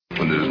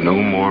no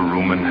more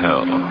room in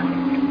hell.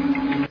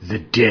 The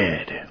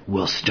dead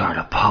will start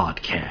a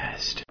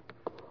podcast.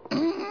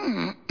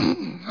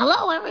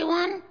 Hello,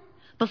 everyone.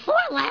 Before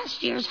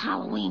last year's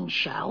Halloween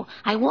show,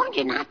 I warned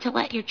you not to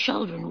let your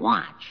children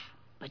watch.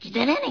 But you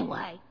did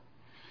anyway.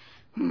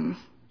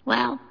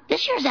 Well,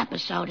 this year's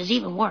episode is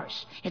even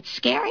worse. It's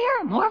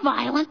scarier, more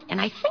violent,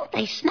 and I think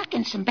they snuck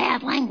in some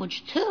bad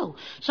language, too.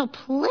 So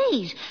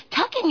please,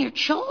 tuck in your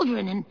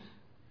children and...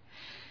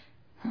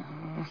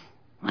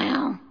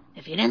 Well,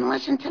 if you didn't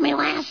listen to me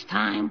last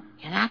time,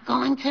 you're not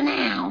going to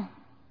now.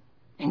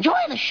 Enjoy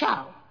the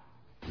show.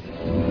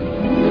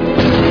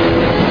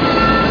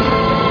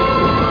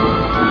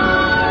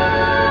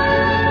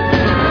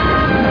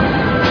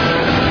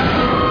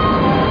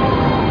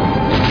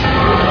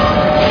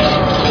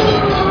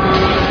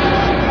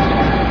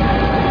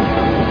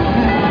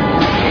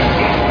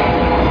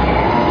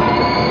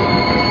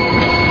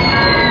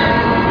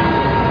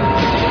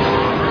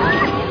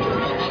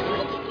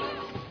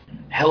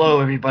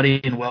 Hello,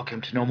 everybody, and welcome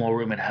to No More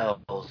Room in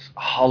Hell's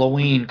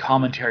Halloween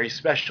commentary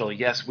special.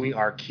 Yes, we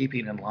are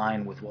keeping in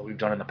line with what we've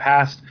done in the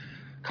past,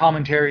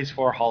 commentaries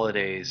for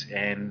holidays,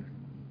 and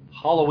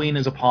Halloween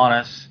is upon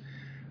us.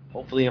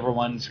 Hopefully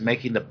everyone's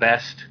making the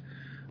best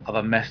of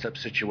a messed up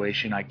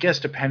situation. I guess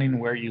depending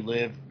where you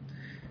live,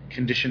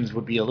 conditions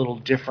would be a little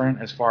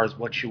different as far as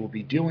what you will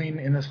be doing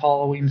in this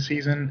Halloween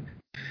season.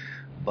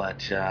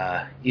 But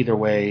either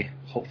way,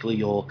 hopefully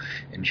you'll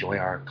enjoy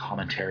our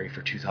commentary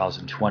for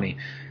 2020.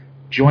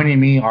 Joining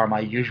me are my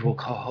usual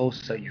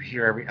co-hosts that you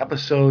hear every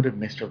episode,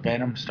 Mr.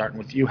 Venom, starting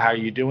with you. How are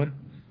you doing?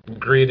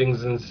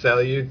 Greetings and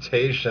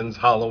salutations,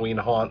 Halloween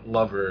haunt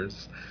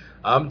lovers.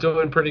 I'm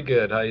doing pretty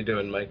good. How you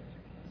doing, Mike?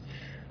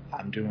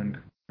 I'm doing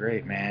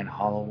great, man.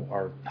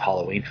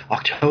 Halloween.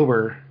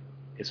 October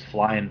is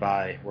flying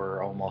by.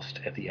 We're almost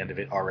at the end of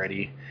it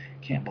already.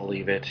 Can't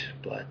believe it,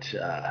 but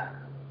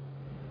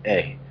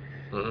hey,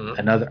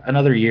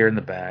 another year in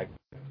the bag.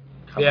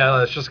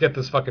 Let's just get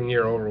this fucking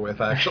year over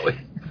with, actually.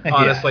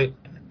 Honestly. Yeah.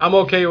 I'm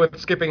okay with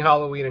skipping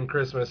Halloween and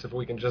Christmas if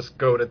we can just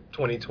go to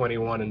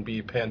 2021 and be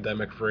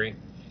pandemic-free.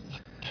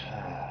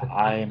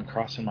 I am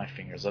crossing my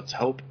fingers. Let's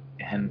hope.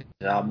 And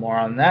more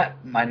on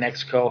that. My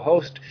next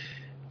co-host,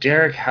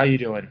 Derek, how you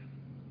doing?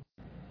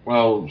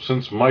 Well,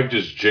 since Mike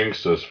just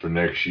jinxed us for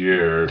next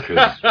year,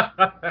 because,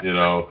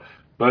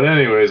 But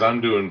anyways, I'm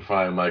doing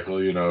fine, Michael.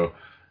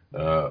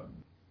 The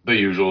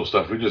usual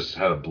stuff. We just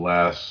had a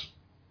blast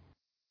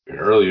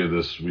earlier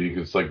this week.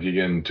 It's like you're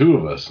getting two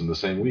of us in the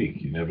same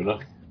week. You never know.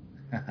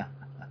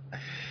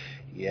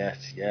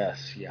 Yes,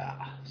 yeah.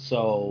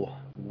 So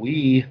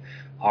we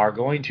are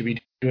going to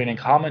be doing a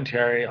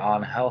commentary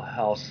on Hell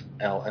House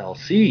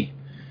LLC.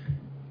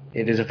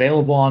 It is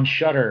available on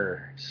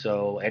Shudder,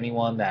 so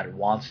anyone that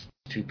wants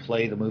to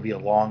play the movie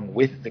along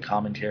with the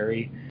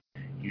commentary,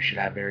 you should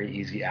have very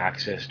easy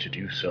access to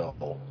do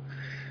so.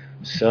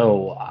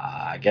 So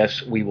I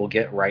guess we will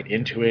get right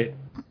into it.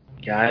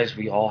 Guys,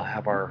 we all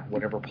have our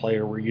whatever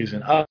player we're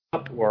using up.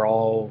 We're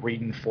all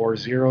reading 4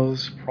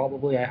 zeros,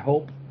 probably, I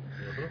hope.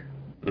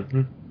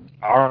 Mm-hmm.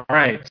 All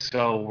right,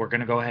 so we're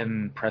going to go ahead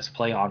and press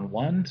play on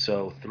 1.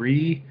 So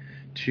 3,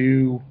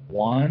 2,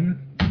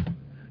 1,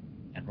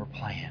 and we're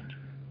playing.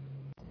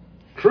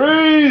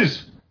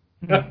 Trees!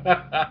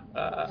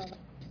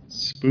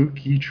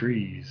 Spooky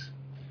trees.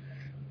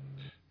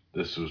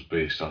 This was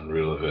based on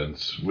real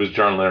events. With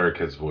John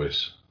Larroquette's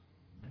voice.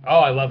 Oh,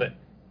 I love it.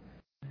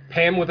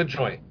 Pam with a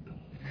joint.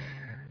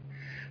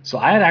 So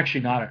I had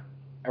actually not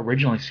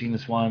originally seen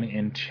this one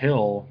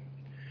until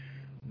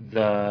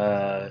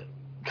the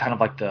kind of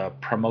like the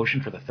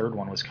promotion for the third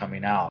one was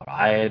coming out.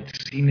 I had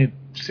seen it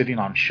sitting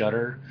on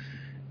Shudder,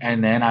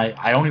 and then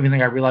I don't even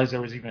think I realized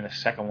there was even a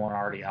second one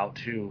already out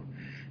too.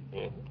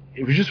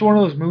 It was just one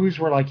of those movies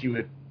where like you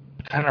would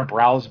kind of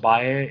browse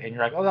by it and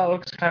you're like, oh, that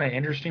looks kind of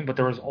interesting, but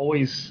there was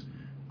always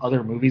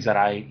other movies that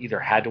I either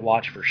had to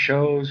watch for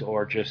shows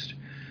or just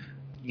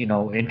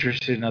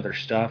interested in other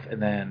stuff,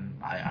 and then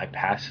I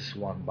passed this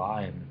one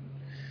by, and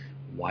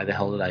why the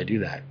hell did I do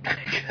that?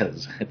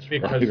 because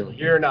really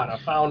you're not a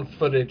found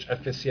footage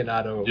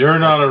aficionado. You're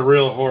not a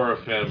real horror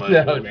fan, Mike.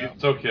 No.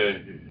 It's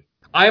okay.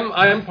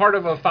 I'm part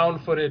of a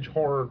found footage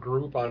horror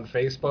group on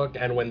Facebook,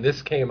 and when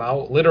this came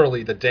out,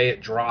 literally the day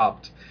it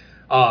dropped,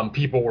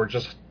 people were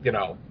just,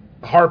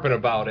 harping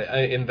about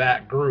it in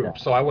that group.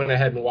 Yeah. So I went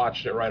ahead and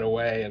watched it right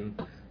away, and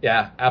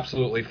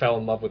absolutely fell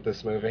in love with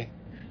this movie.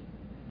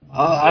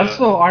 That's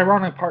the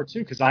ironic part, too,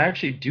 because I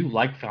actually do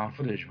like found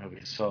footage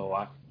movies,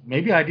 so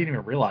maybe I didn't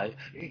even realize.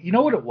 You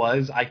know what it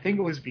was? I think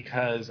it was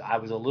because I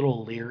was a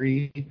little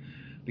leery,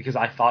 because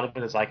I thought of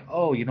it as like,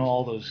 oh,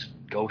 all those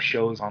ghost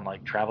shows on,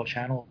 like, Travel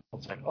Channel?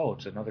 It's like, oh,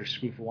 it's another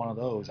spoof of one of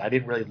those. I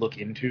didn't really look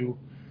into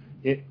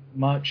it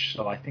much,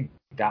 so I think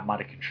that might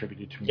have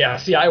contributed to me. Yeah,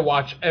 see, I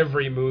watch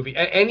every movie.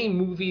 Any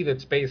movie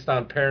that's based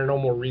on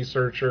paranormal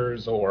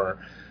researchers or...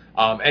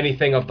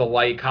 anything of the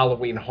like,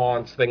 Halloween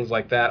haunts, things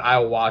like that,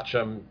 I'll watch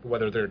them,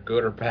 whether they're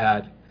good or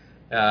bad.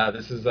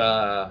 This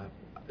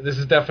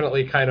is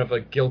definitely kind of a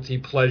guilty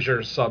pleasure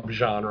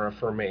subgenre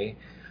for me.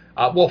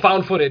 Well,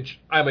 found footage.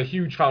 I'm a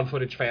huge found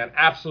footage fan.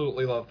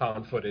 Absolutely love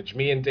found footage.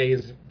 Me and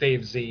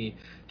Dave Z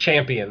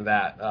champion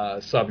that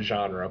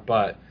subgenre.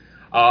 But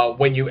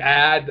when you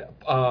add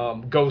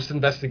ghost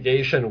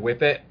investigation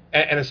with it,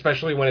 and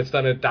especially when it's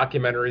done in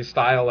documentary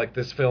style like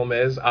this film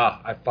is,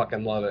 I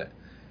fucking love it.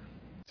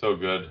 So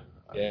good.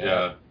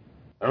 Yeah.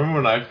 I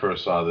remember when I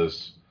first saw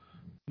this,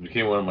 it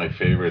became one of my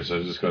favorites.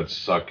 I just got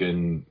sucked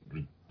in,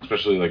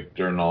 especially like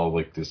during all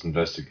like this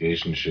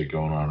investigation shit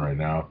going on right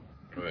now.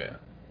 Oh yeah.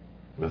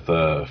 With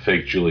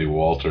fake Julie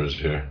Walters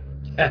here.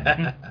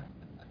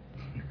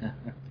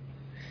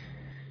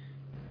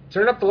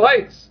 Turn up the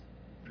lights.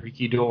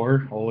 Freaky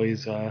door,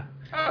 always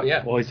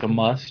always a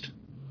must.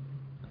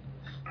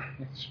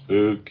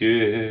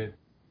 Spooky.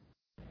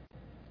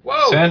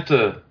 Whoa!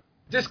 Santa.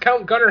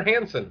 Discount Gunnar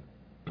Hansen.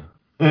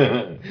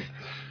 Look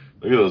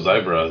at those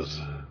eyebrows.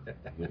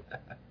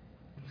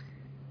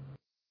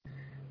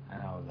 I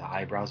know, the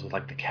eyebrows with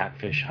like the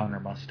catfish hunter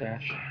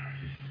mustache.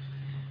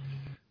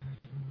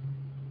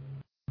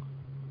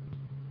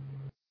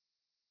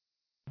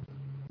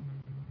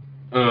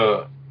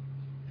 So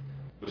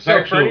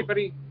for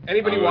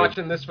anybody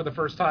watching this for the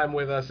first time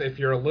with us, if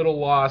you're a little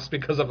lost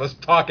because of us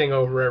talking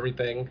over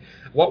everything,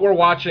 what we're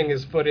watching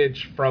is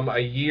footage from a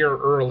year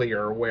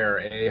earlier where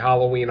a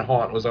Halloween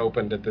haunt was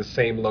opened at the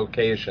same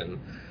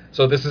location.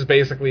 So this is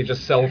basically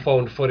just cell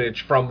phone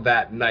footage from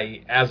that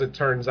night. As it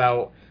turns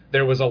out,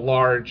 there was a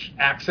large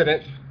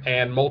accident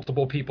and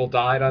multiple people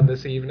died on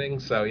this evening.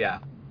 So yeah,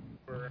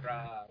 we're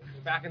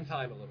back in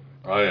time a little bit.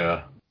 Oh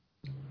yeah.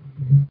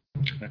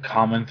 A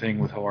common thing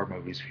with horror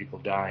movies, people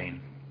dying.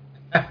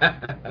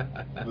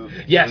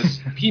 Yes,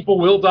 people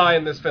will die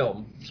in this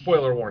film.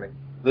 Spoiler warning.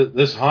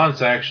 This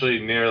haunt's actually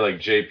near like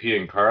JP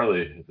and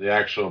Carly, the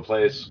actual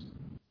place.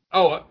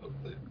 Oh,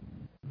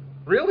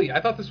 really? I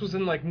thought this was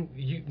in like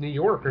New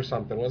York or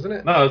something, wasn't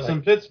it? No, it's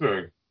in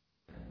Pittsburgh.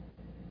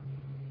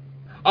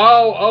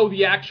 Oh,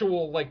 the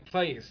actual like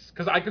place.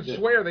 Because I could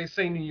swear they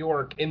say New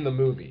York in the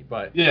movie,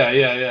 but yeah.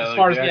 As like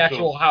far as the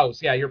actual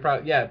house, yeah, you're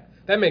probably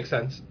that makes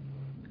sense.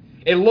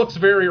 It looks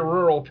very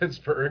rural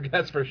Pittsburgh,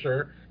 that's for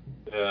sure.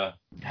 Yeah.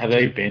 Have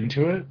they been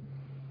to it?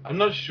 I'm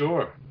not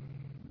sure.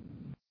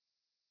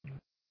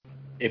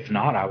 If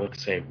not, I would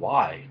say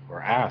why,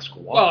 or ask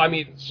why. Well, I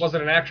mean, was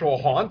it an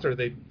actual haunt, or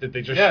did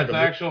they just? Yeah, it's an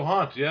actual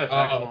haunt. Yeah, it's an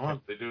actual okay.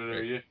 haunt. They do it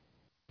every year.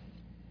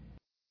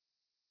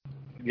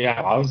 Yeah,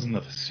 if I was in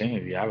the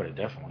vicinity, I would have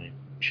definitely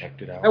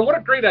checked it out. And what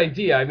a great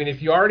idea! I mean,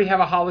 if you already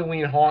have a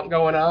Halloween haunt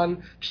going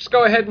on, just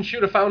go ahead and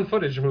shoot a found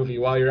footage movie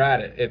while you're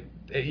at it.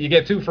 You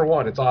get 2 for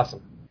 1. It's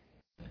awesome.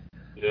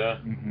 Yeah.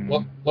 Mm-hmm.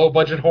 Low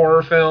budget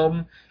horror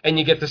film, and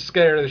you get to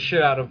scare the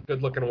shit out of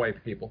good looking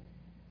white people.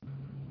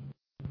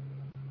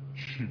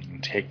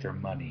 And take their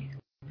money.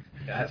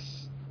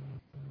 Yes.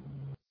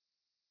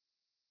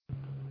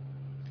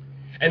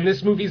 And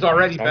this movie's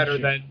already better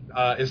than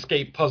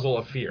Escape Puzzle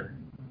of Fear.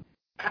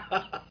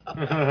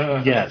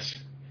 Yes.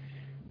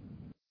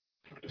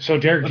 So,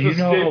 Derek, do you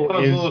know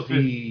is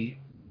the...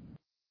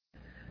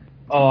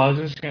 Oh, I was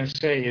just going to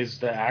say, is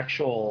the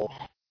actual...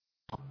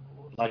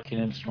 like in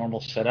its normal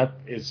setup,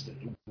 is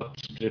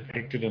what's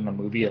depicted in the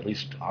movie, at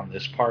least on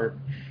this part,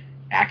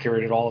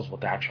 accurate at all? Is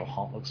what the actual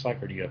haunt looks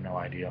like, or do you have no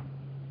idea?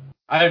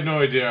 I have no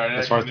idea.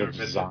 As far as the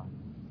design.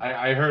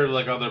 I heard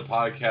like other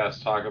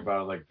podcasts talk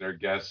about like their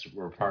guests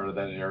were part of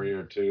that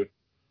area too.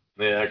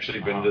 They actually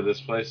been to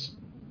this place.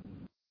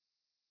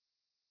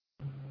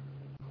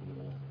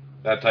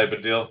 That type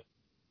of deal.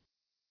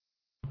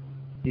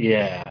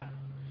 Yeah.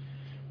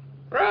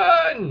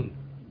 Run!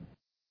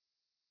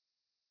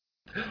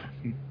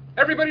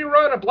 Everybody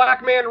run! A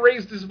black man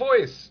raised his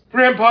voice.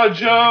 Grandpa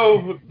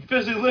Joe!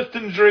 Fizzy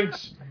Lifton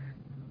drinks!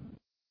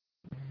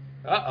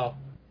 Uh-oh.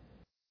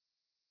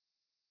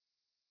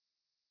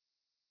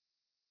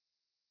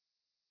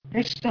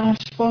 It's not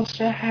supposed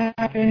to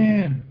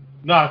happen.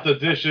 Not the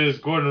dishes.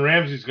 Gordon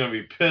Ramsay's gonna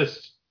be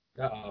pissed.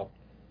 Uh-oh.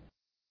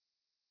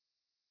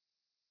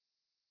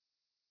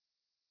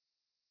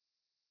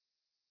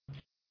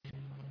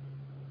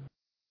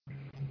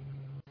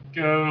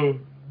 Go.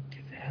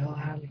 Get the hell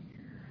out of here.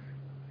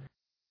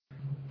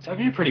 It's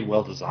actually pretty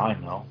well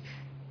designed, though.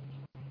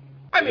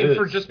 I mean,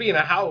 for just being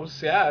a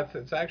house, yeah,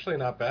 it's actually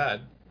not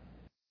bad.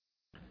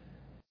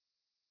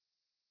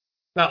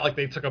 Not like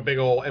they took a big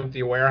old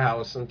empty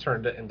warehouse and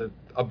turned it into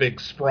a big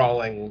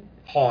sprawling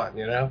haunt,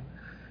 you know?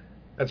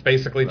 That's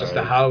basically just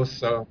a house,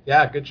 so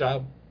yeah, good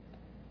job.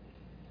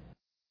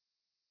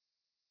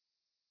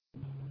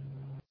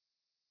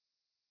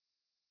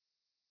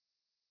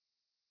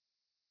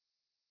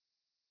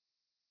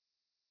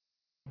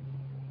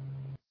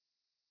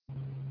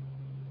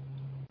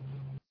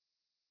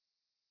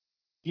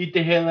 Get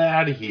the hell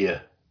out of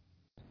here.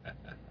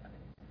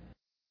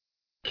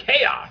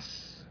 Chaos!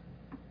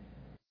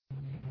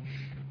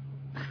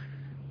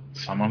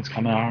 Someone's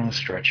coming out on a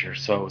stretcher,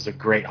 so it was a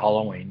great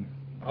Halloween.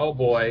 Oh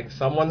boy,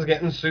 someone's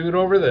getting sued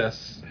over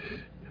this.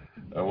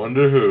 I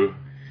wonder who.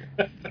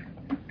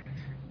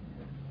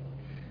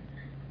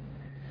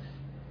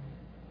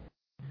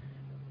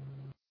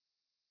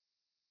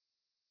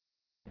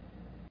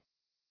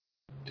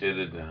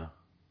 irritated now.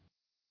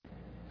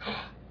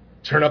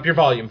 Turn up your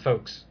volume,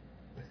 folks.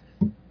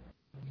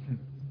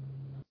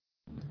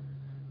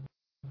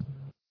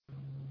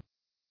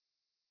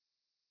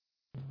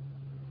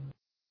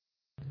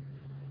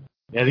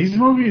 Yeah, these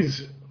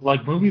movies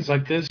like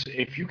this,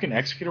 if you can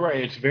execute it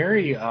right, it's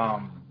very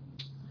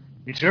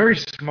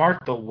smart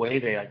the way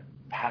they like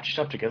patch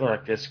stuff together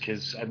like this.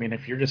 Because I mean,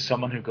 if you're just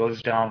someone who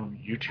goes down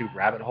YouTube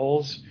rabbit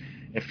holes,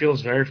 it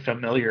feels very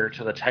familiar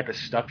to the type of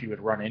stuff you would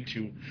run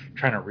into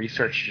trying to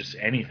research just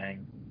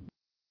anything.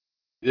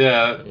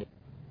 Yeah,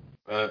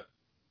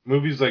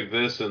 movies like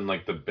this and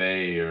like The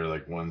Bay are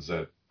like ones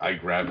that I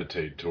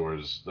gravitate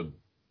towards.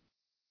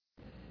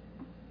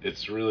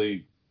 It's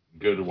really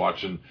good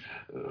watching.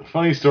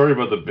 Funny story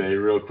about The Bay,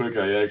 real quick.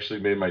 I actually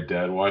made my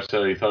dad watch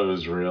that. He thought it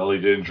was real. He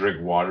didn't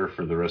drink water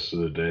for the rest of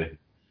the day.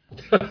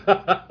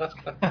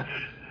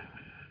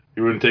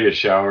 He wouldn't take a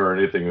shower or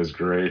anything. It was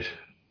great.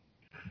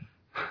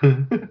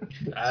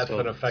 That's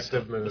an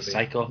effective movie.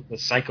 The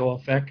psycho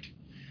effect,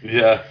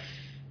 Yeah.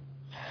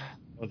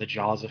 or the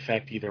Jaws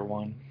effect, either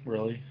one,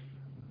 really.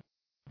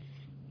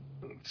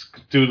 This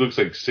dude looks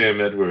like Sam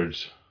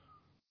Edwards.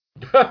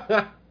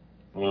 I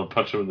want to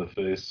punch him in the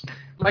face.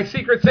 My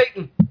secret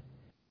Satan.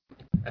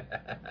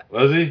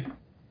 Was he?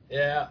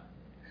 Yeah.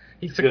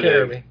 He took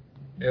care of me.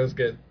 It was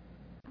good.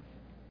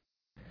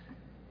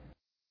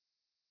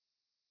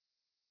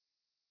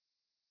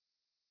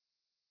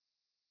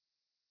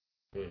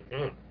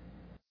 Mm-hmm.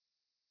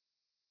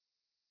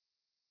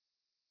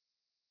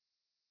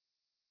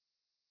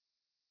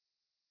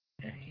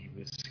 And he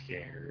was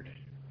scared.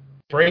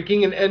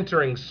 Breaking and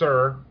entering,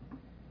 sir.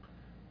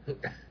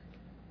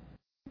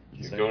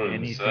 He's So going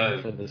anything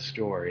inside. for the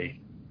story.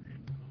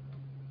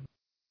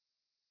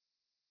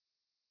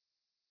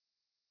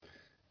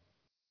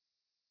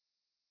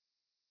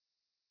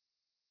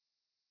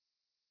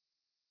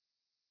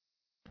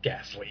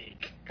 Gas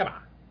leak. Come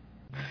on.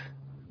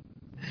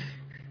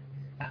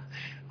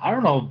 I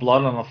don't know if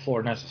blood on the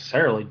floor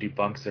necessarily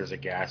debunks there's a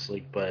gas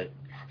leak, but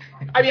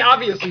I mean,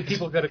 obviously,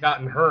 people could have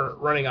gotten hurt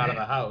running out of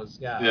the house.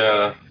 Yeah.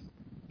 Yeah.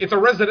 It's a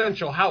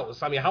residential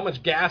house. I mean, how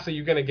much gas are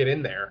you going to get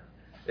in there?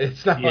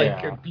 It's not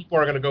like people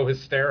are going to go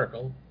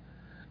hysterical.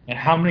 And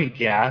how many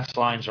gas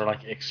lines are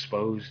like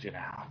exposed in a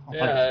house?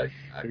 Yeah. Like,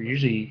 they're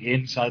usually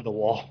inside the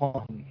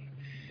wall.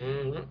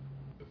 Mm-hmm.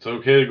 It's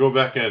okay to go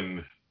back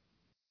in.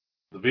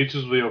 The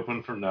beaches will be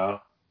open from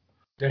now.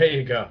 There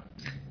you go.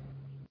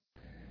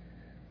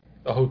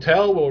 The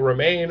hotel will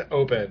remain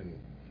open.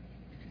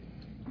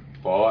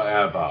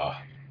 Forever.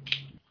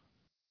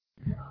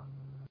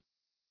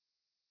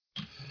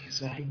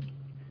 He's like,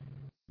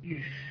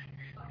 you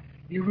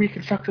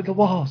reconstructed the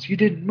walls. You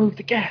didn't move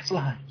the gas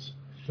lines.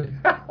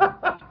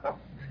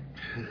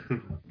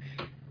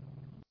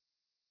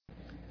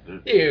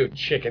 You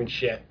chicken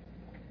shit.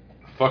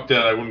 Fuck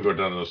that, I wouldn't go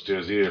down those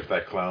stairs either if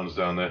that clown's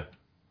down there.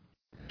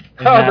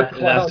 And Oh, the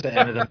clown. that's the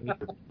end of the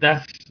movie.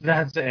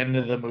 That's the end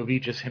of the movie.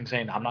 Just him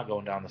saying, "I'm not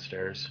going down the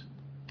stairs."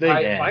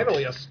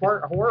 Finally, a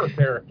smart horror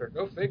character.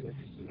 Go figure.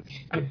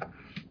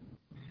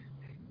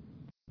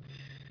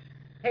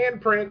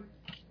 Handprint.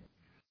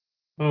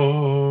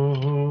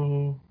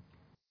 Oh.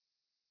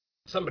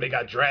 Somebody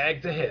got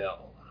dragged to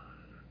hell.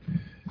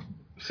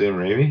 Sam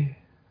Raimi?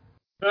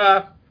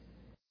 Ah.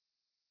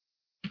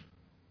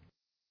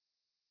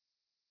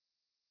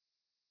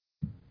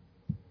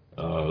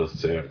 Oh,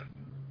 Sam.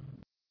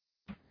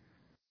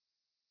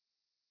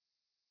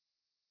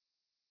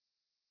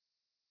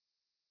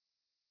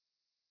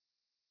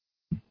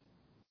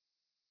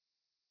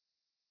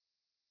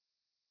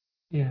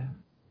 Yeah.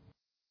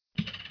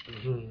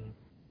 Mm-hmm.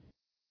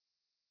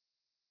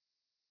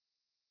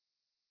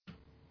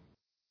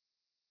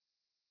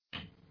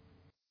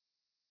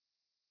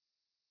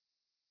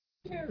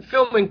 Yeah,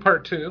 filming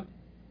part 2.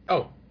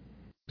 Oh.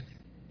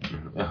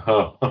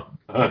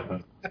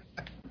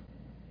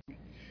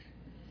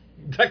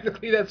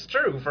 Technically, that's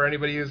true for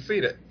anybody who's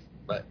seen it.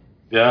 But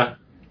yeah.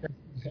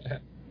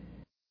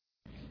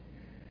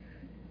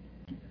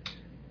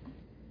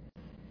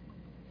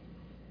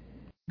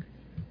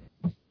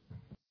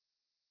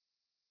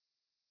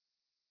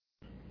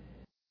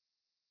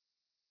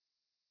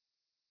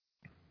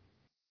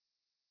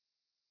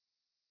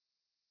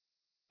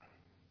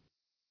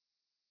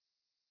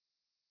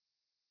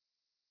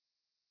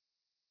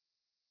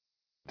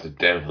 The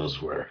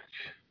devil's work.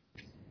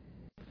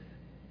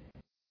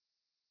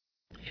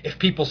 if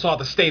people saw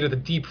the state of the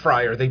deep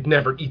fryer, they'd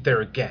never eat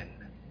there again.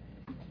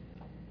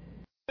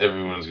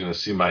 Everyone's gonna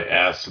see my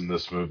ass in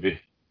this movie.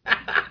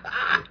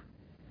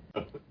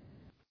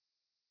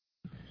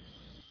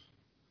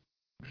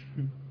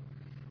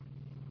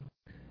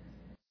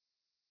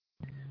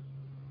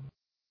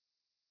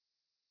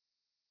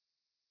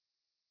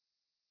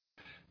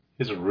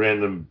 Here's a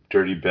random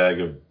dirty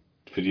bag of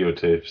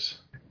videotapes.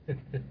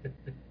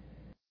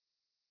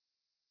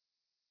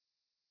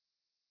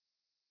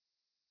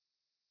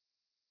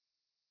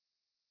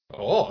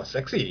 Oh,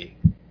 sexy.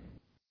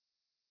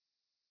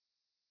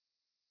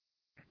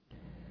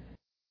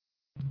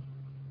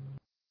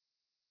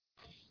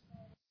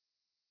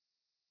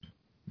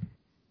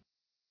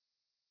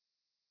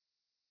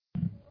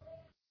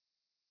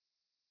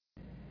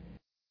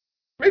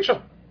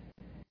 Rachel.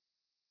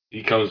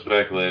 He comes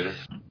back later.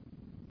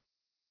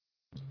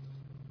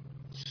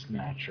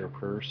 Snatch her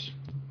purse.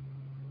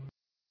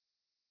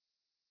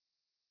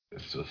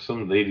 So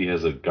some lady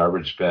has a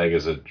garbage bag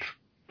as a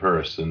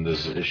purse, and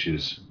there's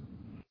issues.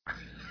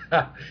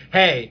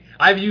 Hey,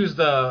 I've used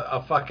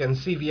a fucking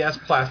CVS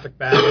plastic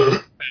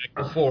bag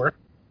before.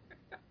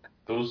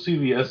 Those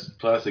CVS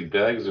plastic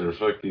bags are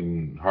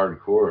fucking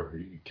hardcore.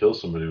 You could kill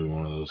somebody with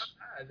one of those.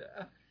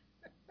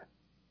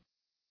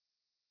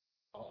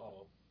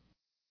 Uh-oh.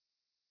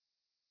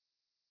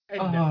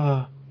 And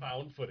now,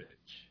 found footage.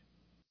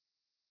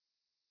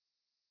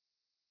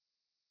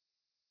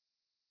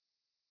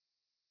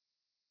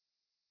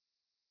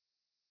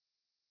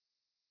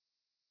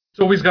 It's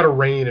always got to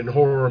rain in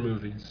horror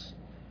movies.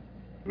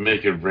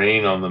 Make it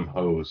rain on them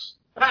hoes.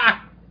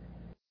 Ah!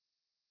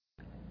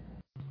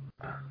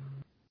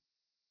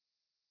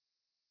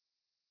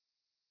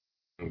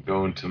 I'm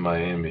going to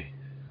Miami.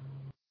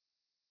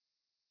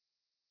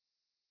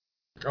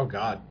 Oh,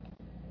 God.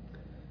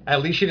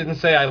 At least she didn't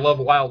say, I love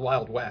Wild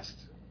Wild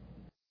West.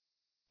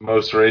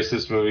 Most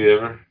racist movie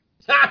ever?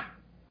 Ha!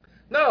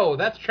 No,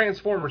 that's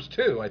Transformers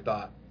 2, I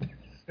thought.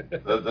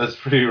 That's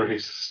pretty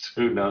racist,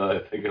 too, now that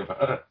I think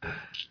about it.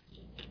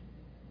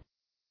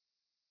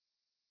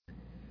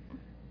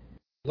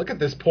 Look at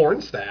this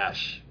porn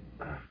stash.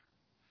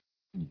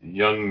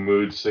 Young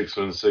Mood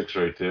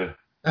 616 right there.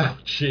 Oh,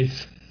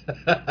 jeez.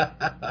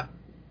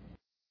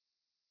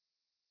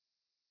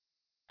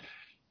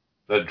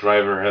 That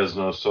driver has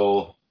no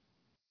soul.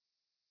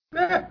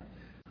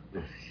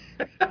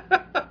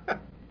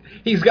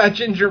 He's got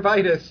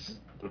gingivitis.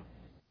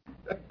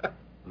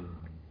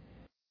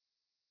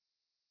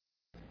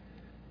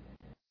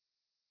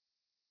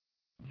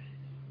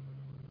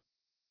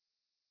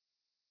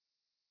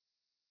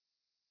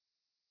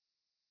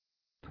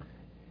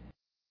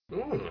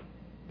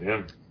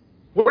 Yeah.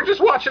 We're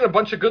just watching a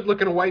bunch of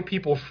good-looking white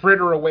people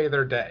fritter away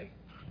their day.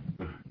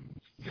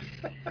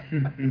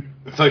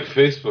 It's like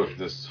Facebook,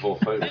 this whole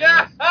fight.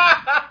 Yeah.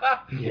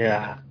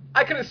 Yeah.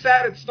 I could have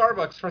sat at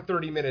Starbucks for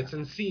 30 minutes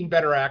and seen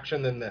better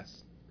action than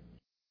this.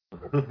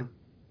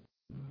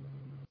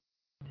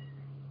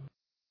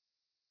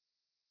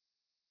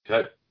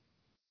 Can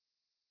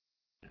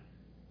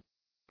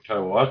I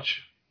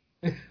watch?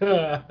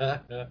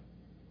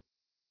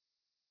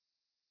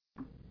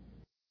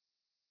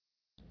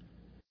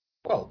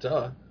 Well,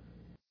 duh.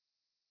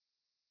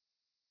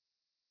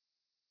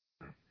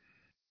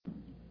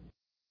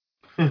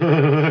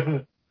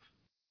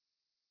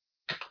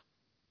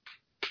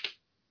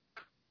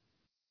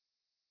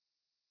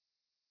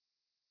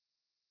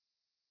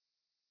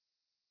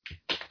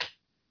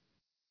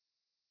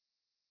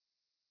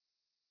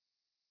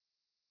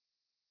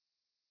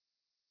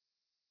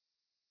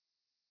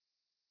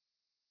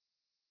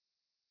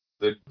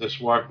 They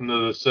just walked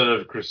into the set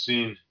of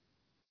Christine.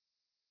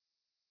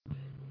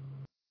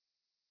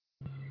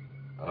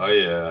 Oh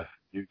yeah,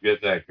 you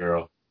get that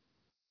girl.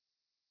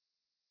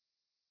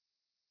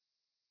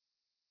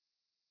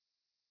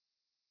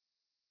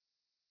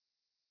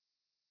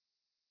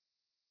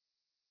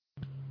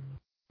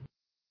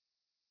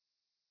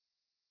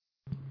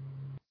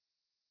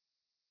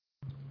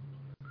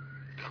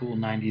 Cool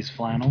 90s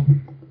flannel.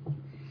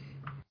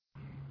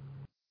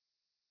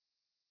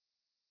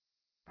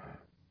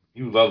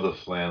 You love the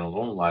flannel.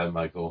 Don't lie,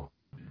 Michael.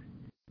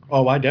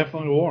 Oh, I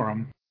definitely wore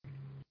them.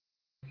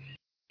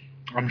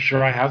 I'm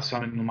sure I have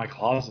some in my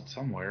closet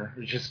somewhere.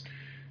 It's just,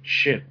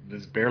 shit,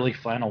 there's barely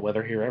flannel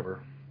weather here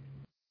ever.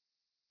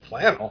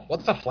 Flannel?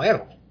 What's a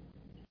flannel?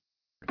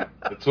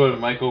 That's what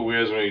Michael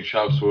wears when he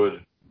chops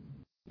wood.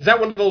 Is that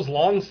one of those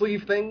long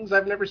sleeve things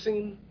I've never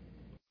seen?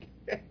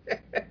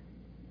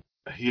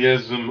 He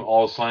has them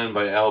all signed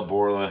by Al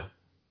Borla.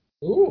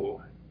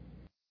 Ooh.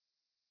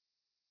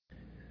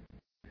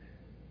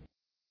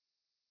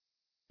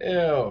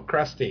 Ew,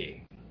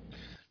 crusty.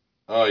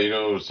 Oh, you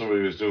know what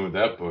somebody was doing with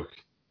that book?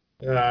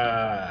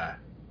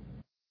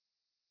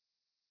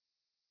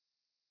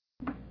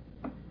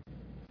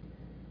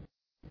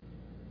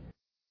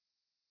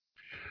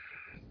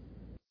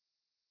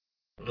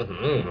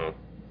 Mm-hmm.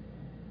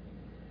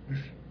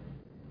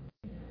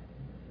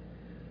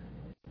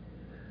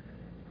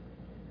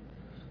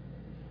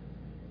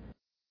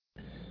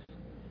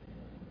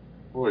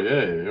 Oh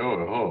yeah,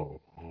 oh.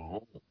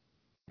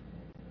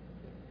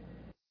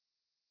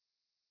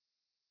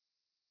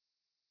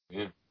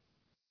 Yeah.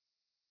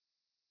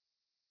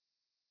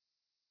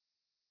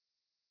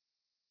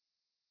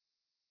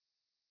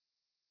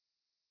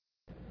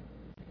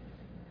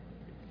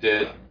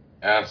 Dead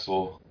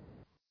asshole.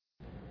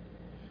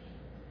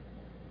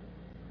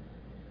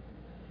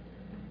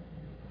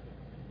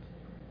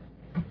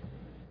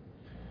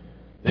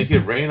 Make it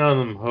rain on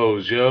them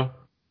hoes, yo.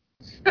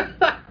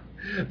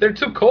 They're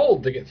too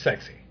cold to get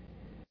sexy.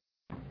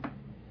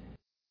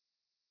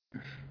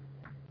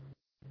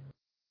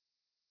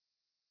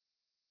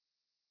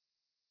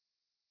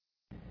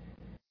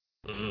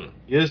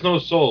 He has no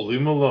soul.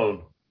 Leave him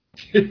alone.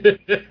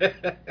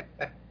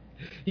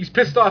 He's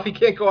pissed off he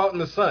can't go out in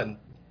the sun.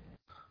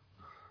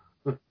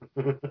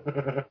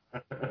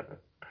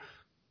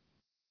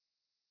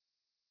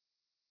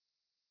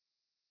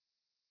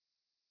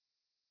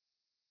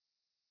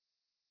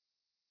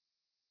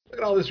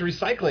 at all this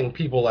recycling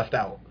people left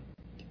out.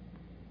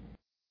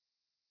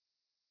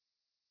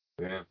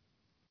 Yeah.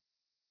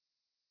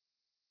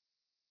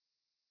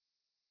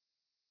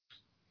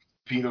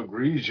 Pinot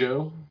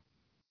Grigio.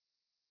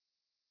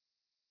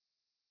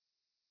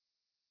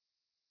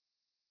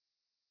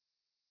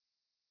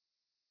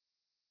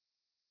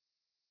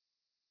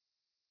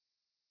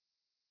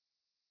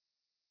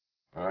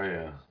 Oh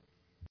yeah.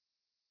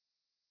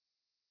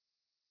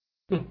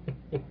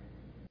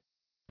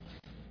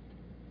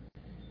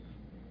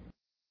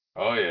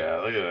 Oh yeah,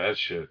 look at that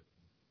shit.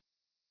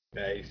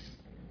 Nice.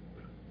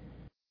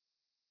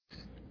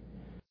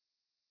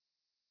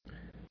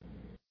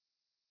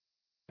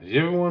 Do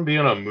you ever want to be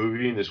on a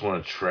movie and just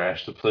want to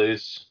trash the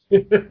place?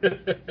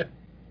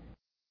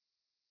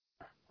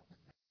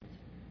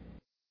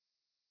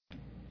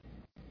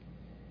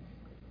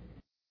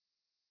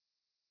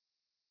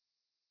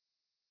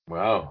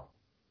 Wow.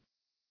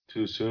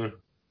 Too soon.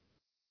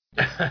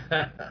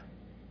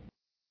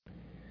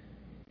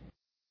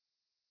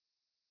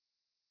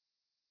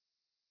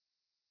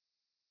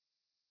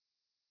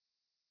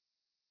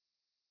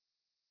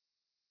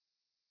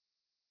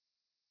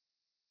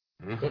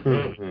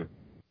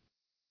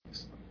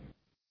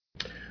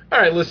 All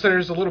right,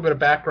 listeners, a little bit of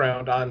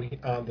background on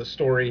the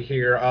story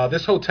here.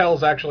 This hotel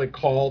is actually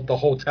called the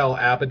Hotel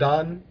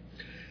Abaddon.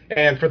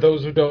 And for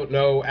those who don't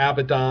know,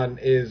 Abaddon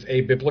is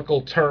a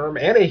biblical term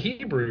and a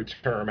Hebrew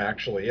term,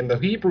 actually. In the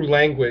Hebrew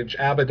language,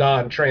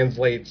 Abaddon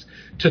translates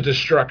to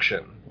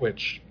destruction,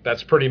 which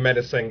that's pretty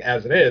menacing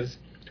as it is.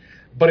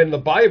 But in the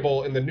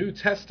Bible, in the New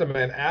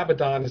Testament,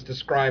 Abaddon is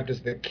described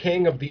as the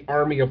king of the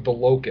army of the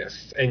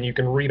locusts, and you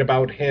can read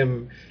about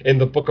him in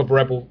the book of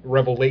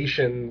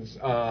Revelations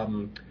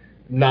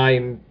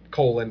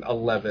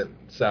 9:11.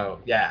 So,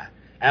 yeah,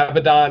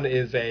 Abaddon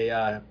is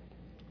a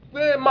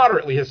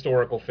moderately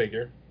historical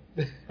figure.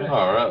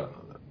 All right.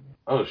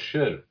 Oh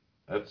shit.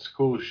 That's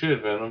cool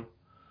shit, Venom.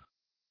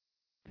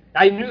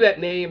 I knew that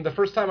name. The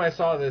first time I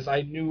saw this,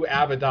 I knew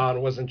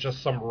Abaddon wasn't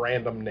just some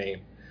random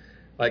name.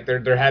 Like,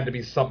 there had to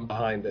be something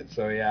behind it.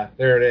 So, yeah,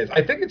 there it is.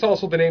 I think it's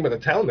also the name of the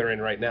town they're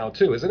in right now,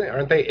 too, isn't it?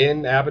 Aren't they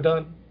in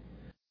Abaddon?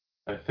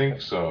 I think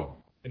so.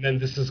 And then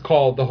this is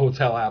called the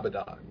Hotel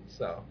Abaddon.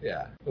 So,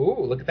 yeah.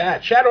 Ooh, look at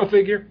that. Shadow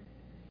figure.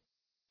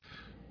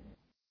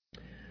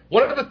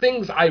 One of the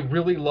things I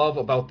really love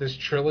about this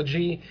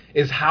trilogy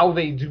is how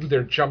they do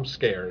their jump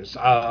scares.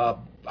 I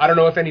don't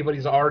know if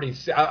anybody's already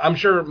I'm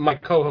sure my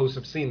co-hosts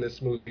have seen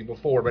this movie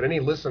before, but any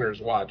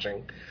listeners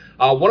watching,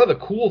 one of the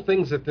cool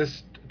things that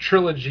this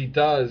trilogy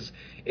does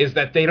is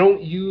that they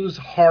don't use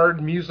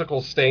hard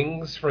musical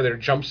stings for their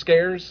jump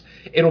scares.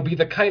 It'll be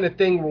the kind of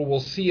thing where we'll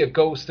see a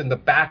ghost in the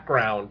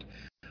background,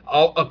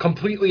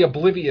 completely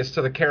oblivious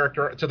to the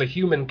character, to the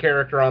human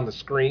character on the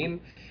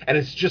screen, and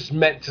it's just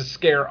meant to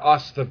scare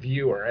us, the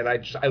viewer. And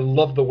I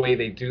love the way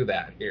they do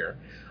that here.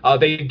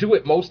 They do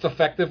it most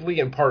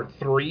effectively in part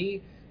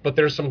 3, but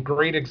there's some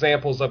great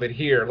examples of it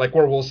here, like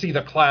where we'll see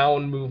the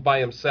clown move by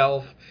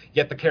himself,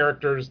 yet the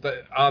characters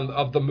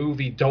of the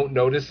movie don't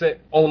notice it.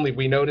 Only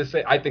we notice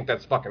it. I think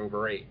that's fucking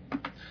great.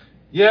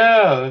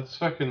 Yeah, that's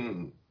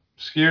fucking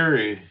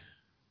scary.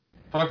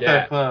 Fuck Yeah.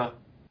 that clown.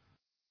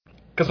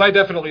 Because I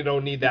definitely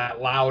don't need that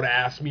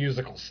loud-ass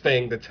musical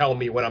sting to tell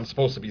me when I'm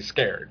supposed to be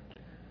scared.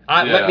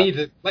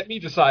 Let me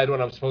decide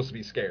when I'm supposed to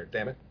be scared,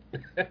 damn it.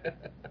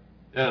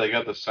 Yeah, they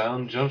got the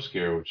silent jump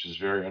scare, which is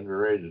very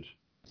underrated.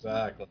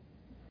 Exactly.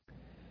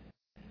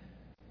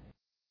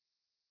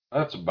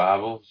 That's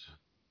Bibles.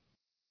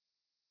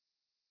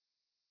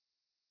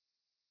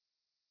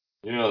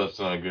 You know that's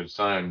not a good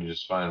sign. You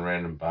just find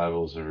random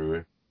Bibles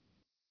everywhere.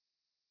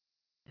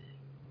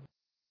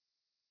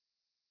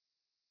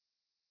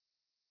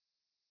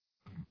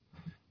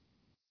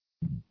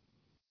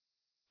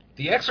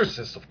 The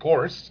Exorcist, of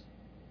course.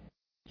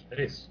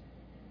 Jeez.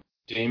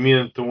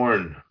 Damien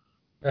Thorne.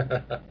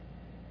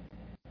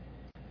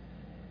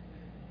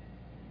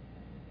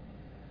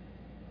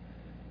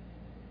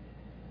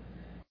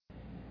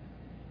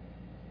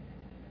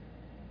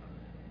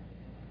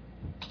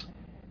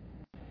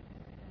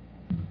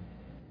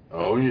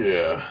 Oh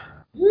yeah.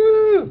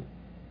 Woo!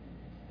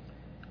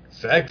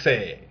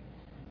 Sexy.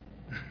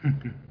 I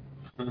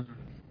don't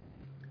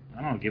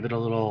know, give it a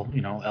little,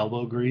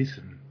 elbow grease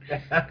and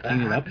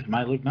clean it up. It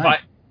might look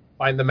nice.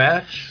 Find the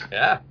match.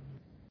 Yeah.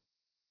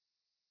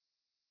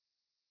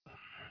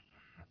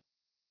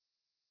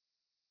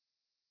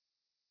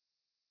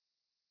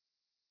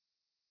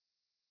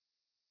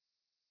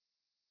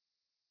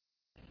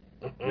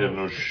 Yeah,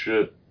 no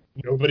shit.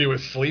 Nobody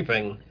was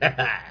sleeping.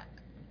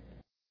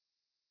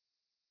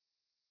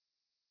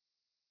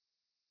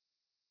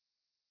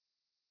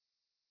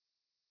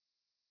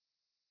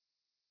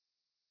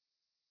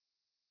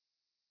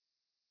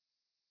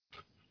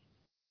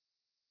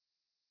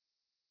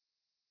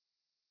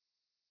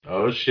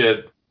 Oh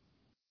shit.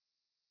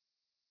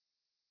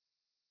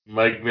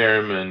 Mike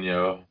Merriman,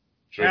 yo.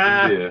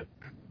 Drinking beer.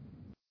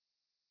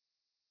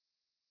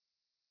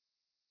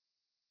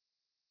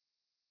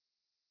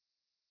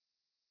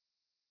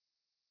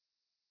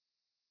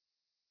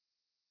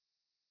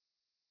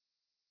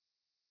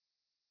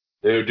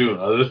 They were doing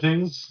other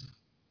things.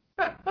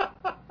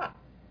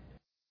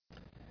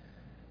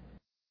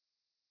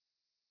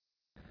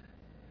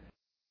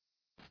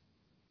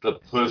 The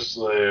Puss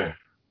Slayer.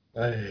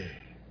 Ay.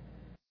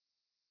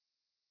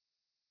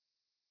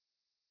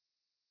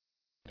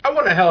 I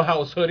want a Hell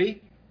House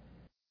hoodie.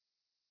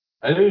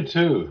 I do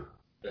too.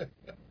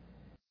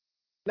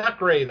 Not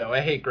gray, though.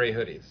 I hate gray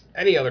hoodies.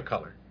 Any other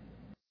color.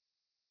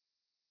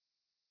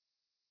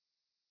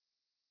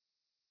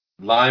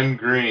 Lime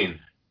green.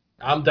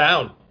 I'm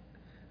down.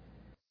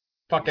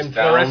 Fucking It's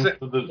down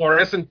for the.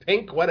 fluorescent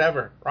pink,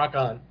 whatever. Rock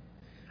on.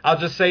 I'll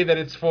just say that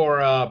it's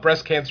for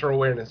breast cancer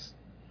awareness.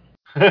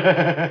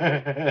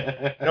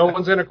 No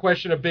one's gonna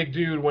question a big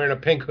dude wearing a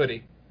pink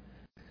hoodie.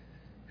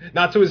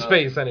 Not to his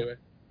face, anyway.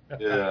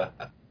 Yeah.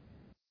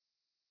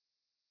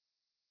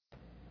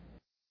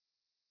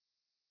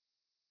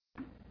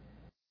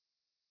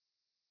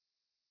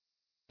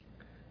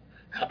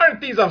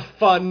 Aren't these a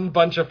fun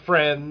bunch of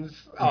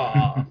friends?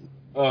 Aw.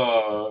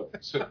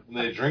 So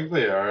when they drink,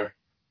 they are.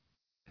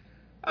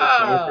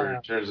 Ah.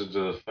 Sober turns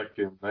into a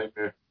fucking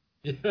nightmare.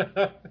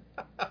 Yeah.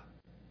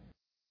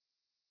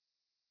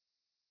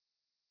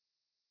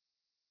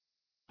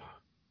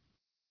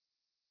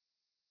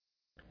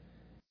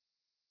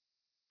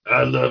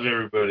 I love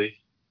everybody.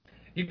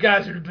 You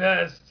guys are the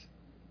best.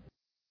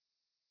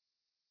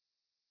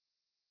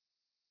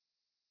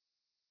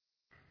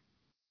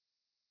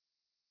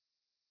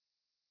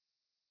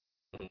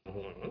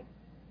 Mhm.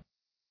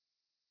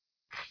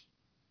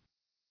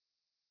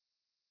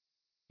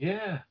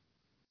 Yeah.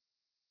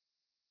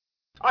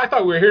 I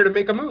thought we were here to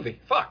make a movie.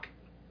 Fuck.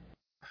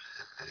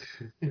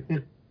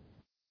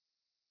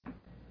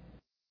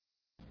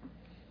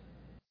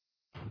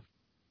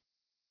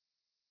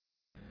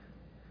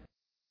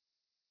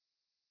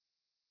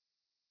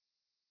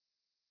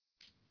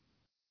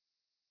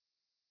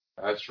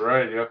 That's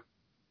right. Yep.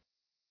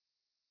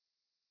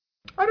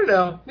 I don't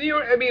know.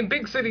 I mean,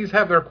 big cities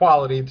have their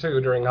quality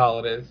too during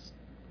holidays.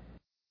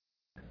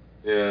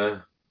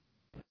 Yeah.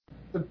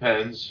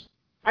 Depends.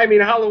 I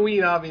mean,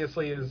 Halloween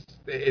obviously is.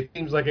 It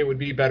seems like it would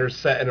be better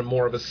set in a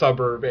more of a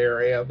suburb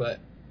area, but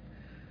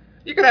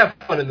you can have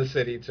fun in the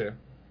city too.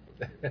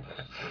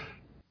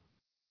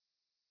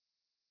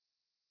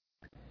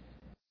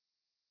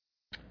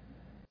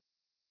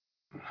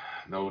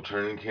 No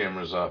turning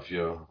cameras off,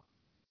 yo.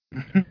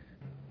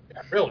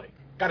 Yeah, really.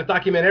 Got to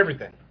document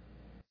everything.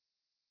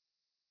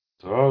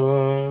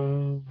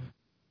 Ta-da.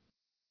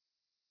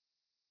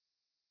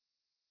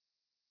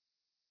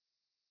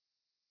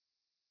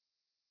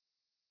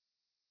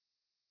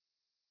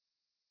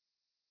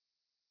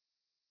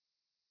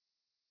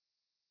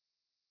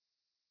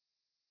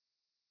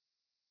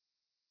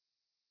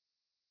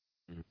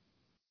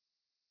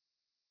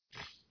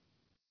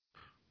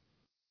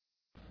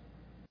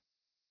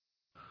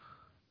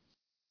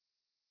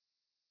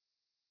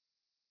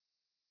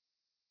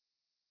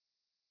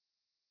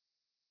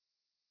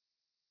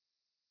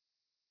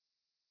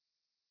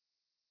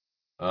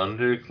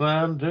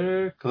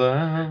 Underclown.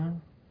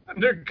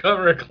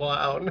 Undercover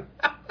clown.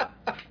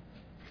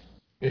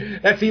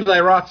 That's Eli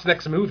Roth's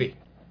next movie.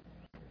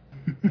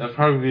 That'd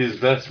probably be his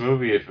best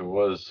movie if it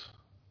was.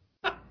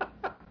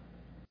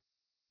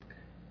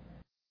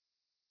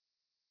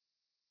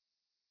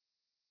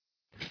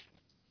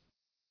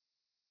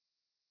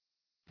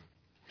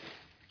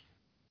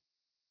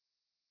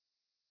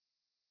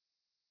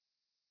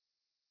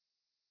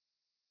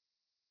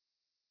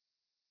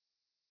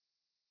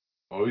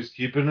 Always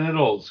keeping it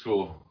old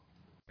school.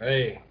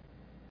 Hey,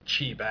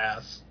 cheap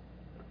ass.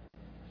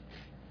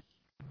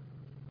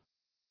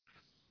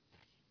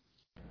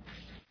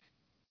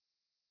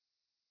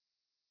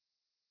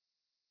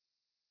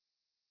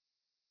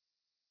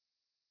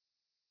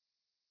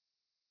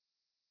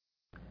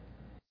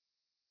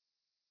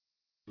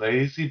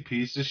 Lazy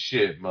piece of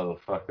shit,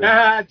 motherfucker.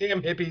 Ah,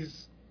 damn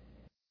hippies.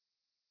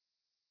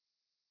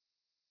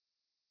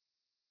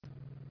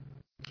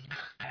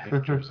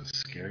 Hector's a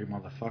scary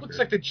motherfucker. Looks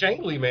like the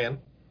Jangly Man.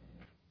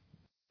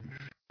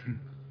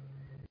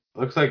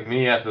 Looks like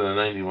me after the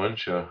 91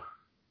 show.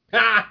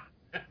 Ha!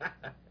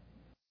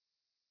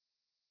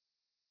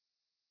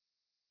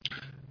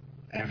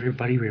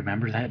 Everybody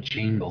remember that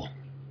jingle.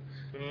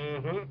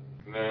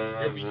 Mm-hmm.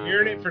 No, You'll be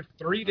hearing it for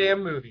 3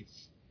 damn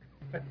movies.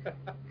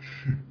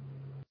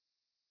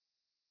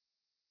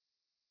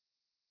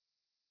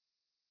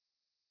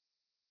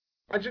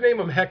 Why'd you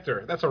name him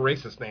Hector? That's a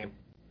racist name.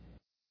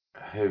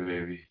 Hey,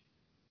 baby.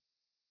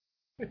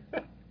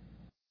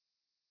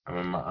 I'm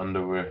in my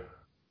underwear.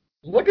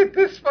 Look at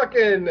this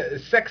fucking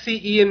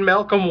sexy Ian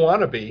Malcolm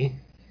wannabe.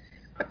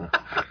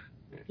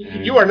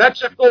 You are not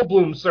Jeff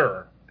Goldblum,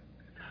 sir.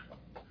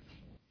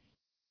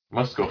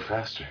 Must go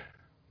faster.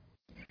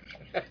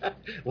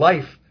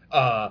 Life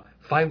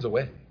finds a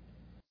way.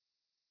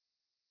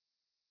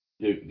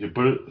 You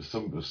put it,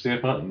 some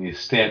stamp on it and you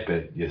stamp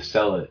it. You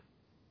sell it.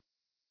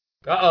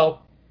 Uh-oh.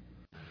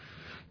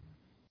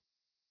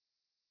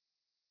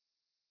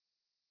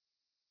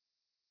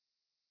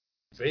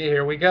 See,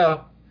 here we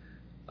go.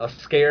 A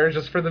scare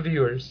just for the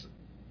viewers.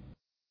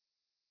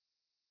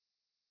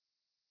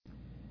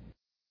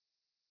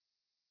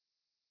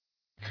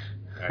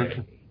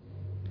 right.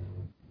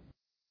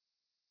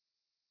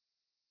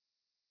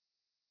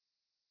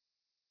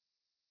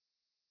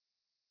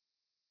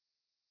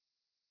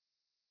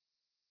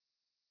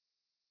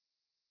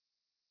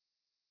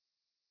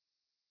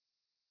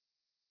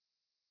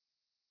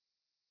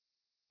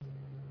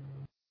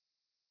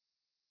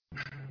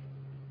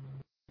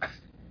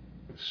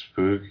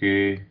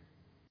 Spooky.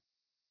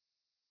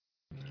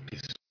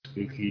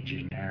 Spooky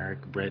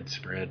generic bread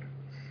spread.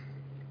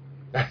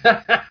 How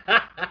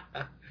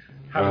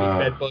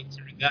many bed bugs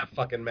are in that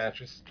fucking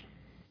mattress?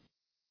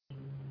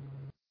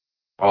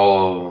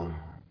 All.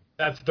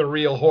 That's the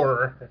real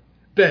horror.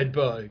 Bed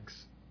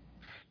bugs.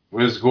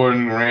 Where's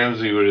Gordon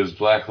Ramsay with his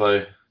black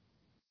light?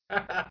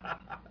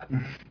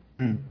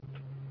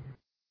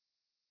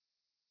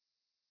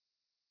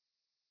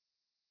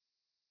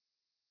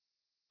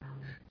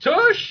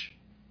 Tush!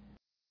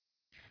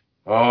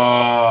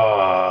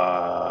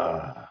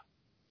 Oh.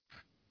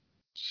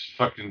 It's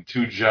fucking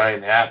 2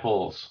 giant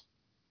apples.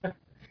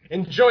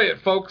 Enjoy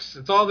it, folks.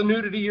 It's all the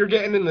nudity you're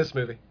getting in this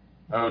movie.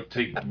 I would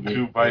take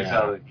 2 bites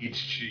out of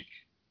each cheek.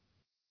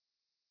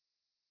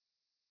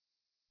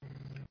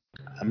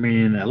 I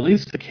mean, at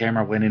least the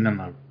camera went in on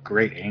a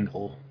great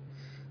angle.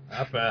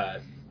 Not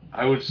bad.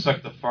 I would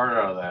suck the fart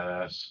out of that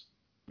ass.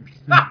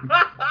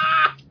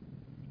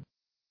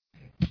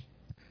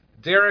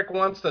 Derek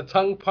wants to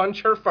tongue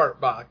punch her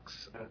fart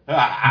box. Then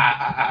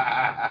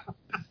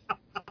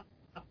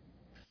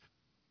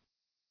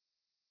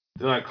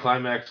I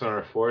climax on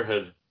her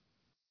forehead.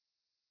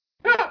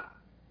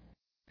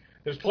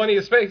 There's plenty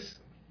of space.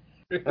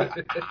 Get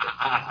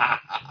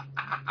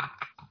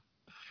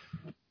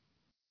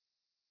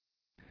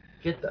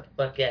the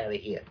fuck out of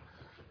here.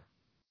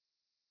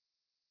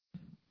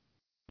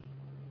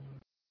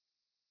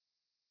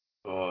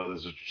 Oh,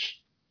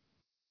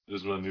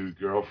 there's my new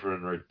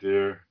girlfriend right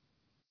there.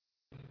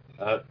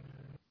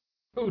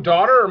 Who,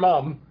 daughter or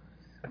mom?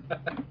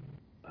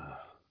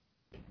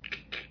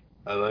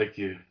 I like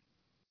you.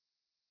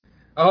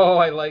 Oh,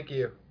 I like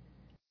you.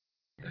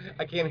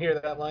 I can't hear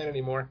that line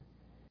anymore.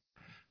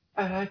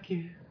 I like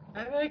you.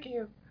 I like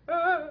you.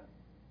 Ah.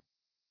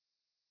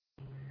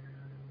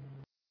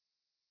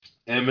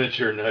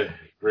 Amateur night,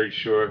 Great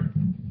Shore.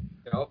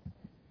 Yep.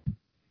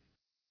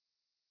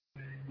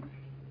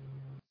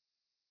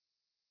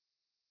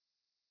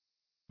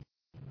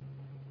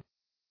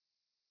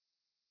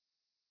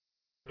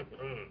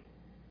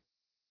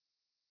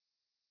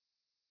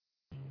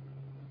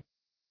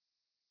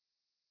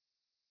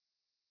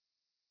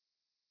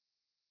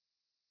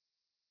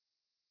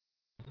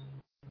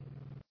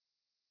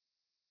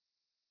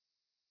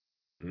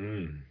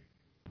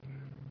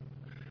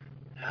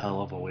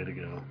 Hell of a way to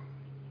go.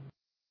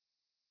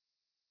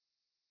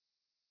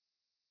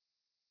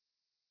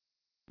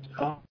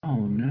 Oh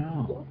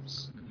no.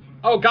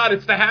 Oh God,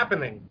 it's The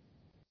Happening.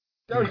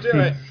 Don't do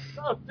it.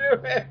 Don't do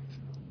it.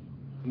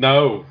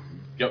 No.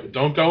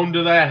 Don't go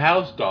into that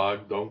house,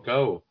 dog. Don't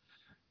go.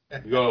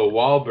 You go to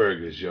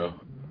Wahlburgers, yo.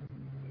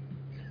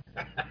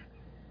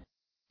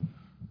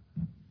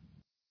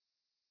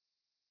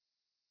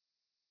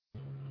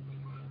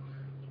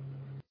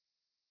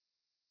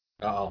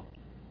 Uh-oh.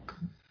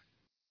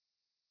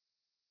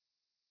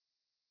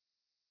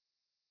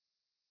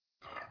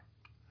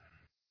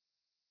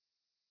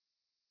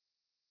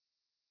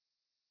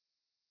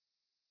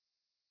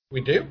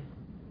 We do?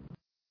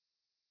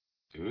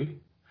 Do we?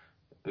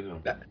 I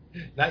don't know.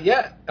 Not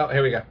yet. Oh,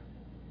 here we go.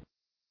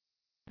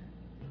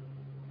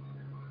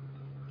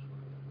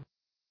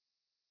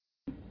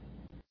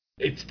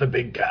 It's the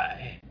big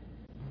guy.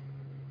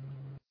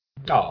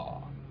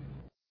 Aw.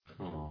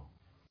 Oh.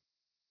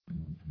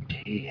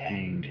 He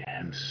hanged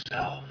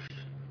himself.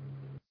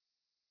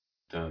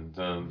 Dun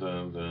dun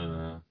dun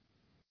dun.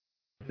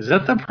 Is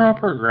that the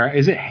proper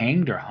Is it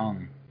hanged or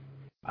hung?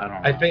 I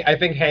don't know. I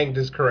think hanged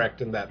is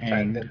correct in that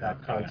Hanged, in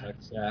that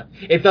context. Yeah,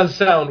 it does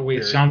sound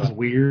weird. It sounds but,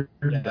 weird.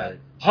 yeah. But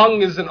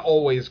Hung isn't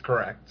always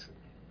correct.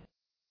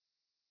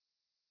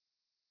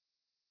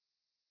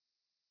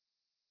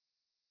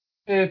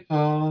 Hey,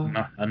 Paul.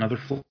 Another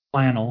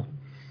flannel.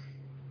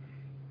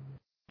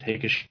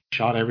 Take a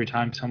shot every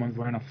time someone's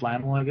wearing a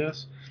flannel, I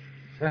guess.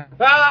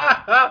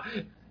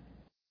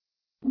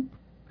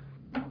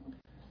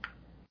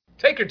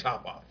 Take your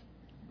top off.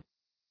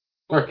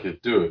 Fuck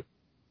it, do it.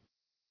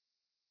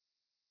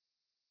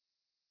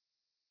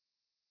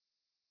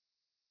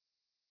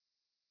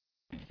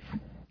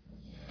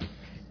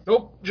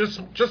 Nope,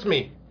 just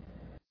me.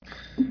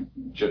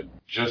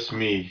 Just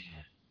me.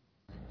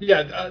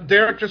 Yeah,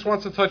 Derek just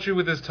wants to touch you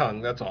with his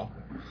tongue. That's all.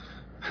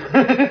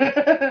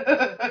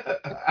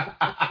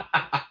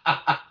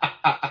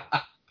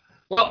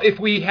 Well, if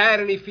we had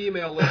any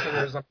female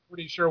listeners, I'm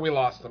pretty sure we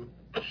lost them.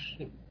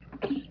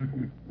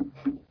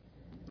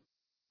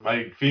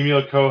 My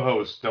female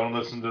co-host, don't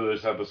listen to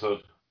this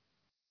episode.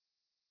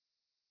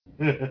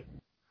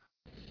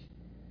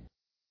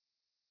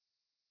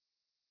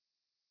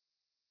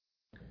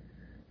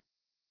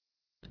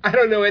 I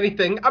don't know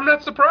anything. I'm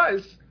not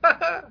surprised.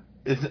 I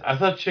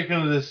thought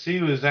Chicken of the Sea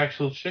was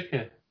actual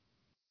chicken.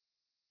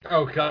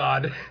 Oh,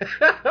 God.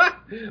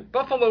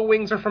 Buffalo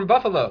wings are from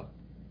Buffalo.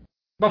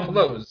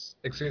 Buffaloes,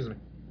 excuse me.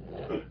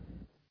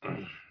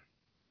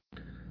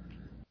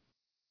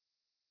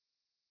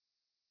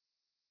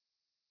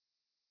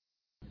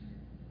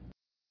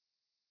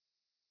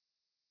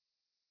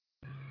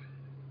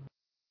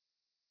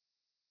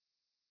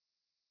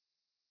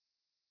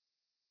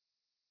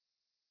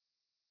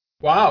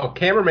 Wow,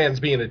 cameraman's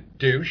being a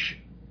douche.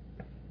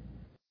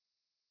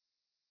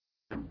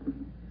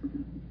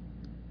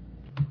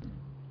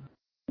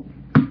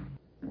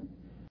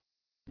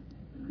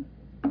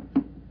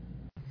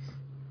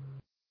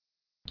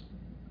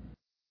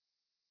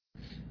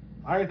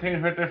 I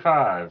think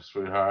 55,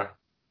 sweetheart.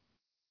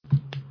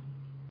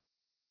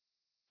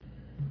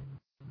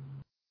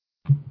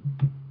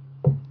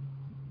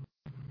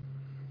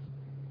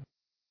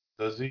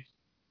 Does he?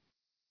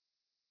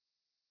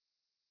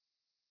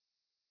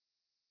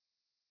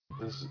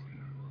 This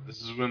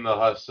is when the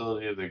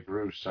hostility of the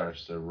group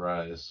starts to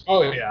rise.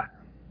 Oh, yeah.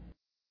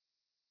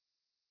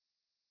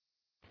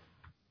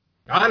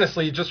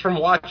 Honestly, just from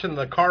watching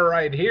the car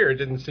ride here, it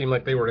didn't seem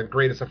like they were the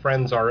greatest of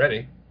friends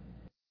already.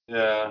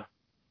 Yeah.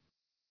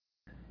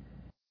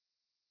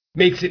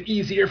 Makes it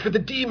easier for the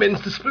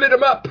demons to split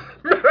them up.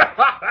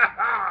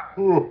 That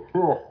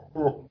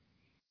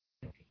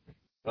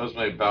was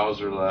my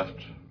Bowser left.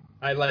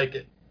 I like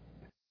it.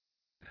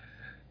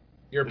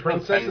 Your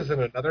princess is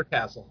in another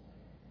castle.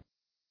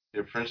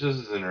 Your princess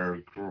is in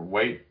her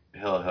White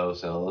Hill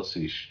House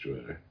LLC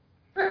sweater.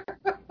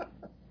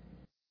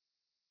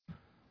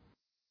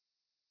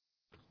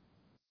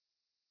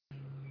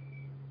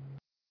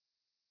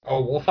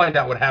 Oh, we'll find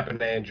out what happened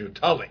to Andrew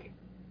Tully.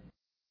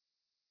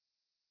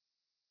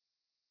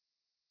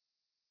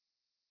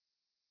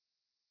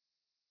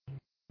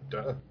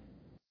 Duh.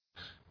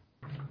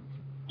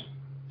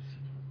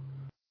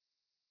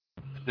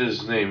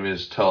 His name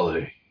is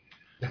Tully.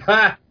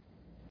 Ha!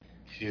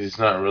 He's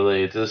not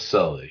related to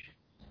Sully.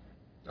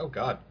 Oh,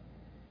 God.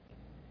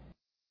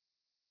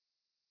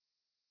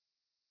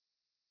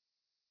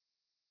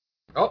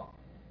 Oh.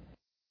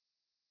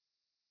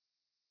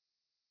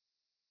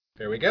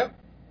 There we go.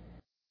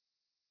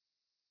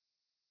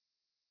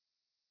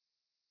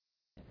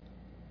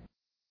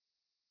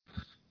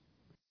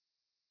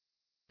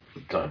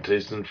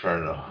 Dante's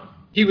Inferno.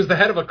 He was the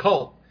head of a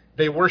cult.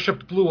 They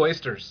worshipped blue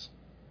oysters.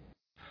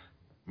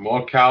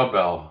 More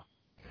cowbell.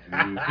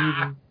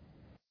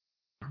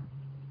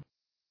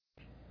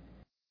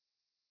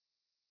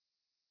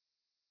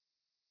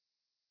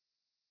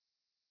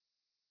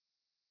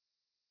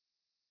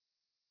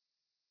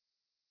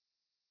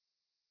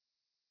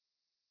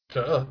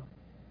 Duh.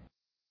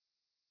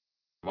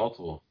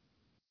 Multiple.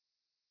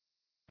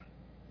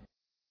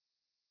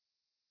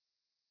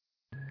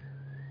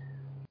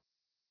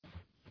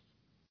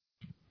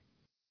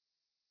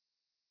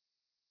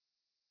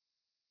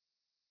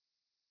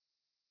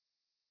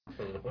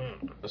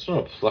 I just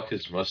want to pluck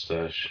his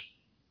mustache.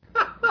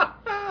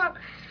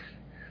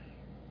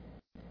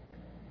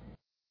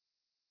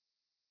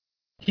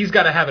 He's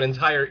got to have an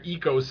entire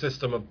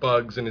ecosystem of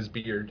bugs in his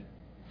beard.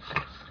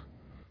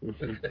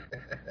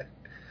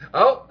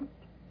 Oh,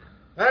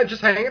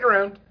 just hanging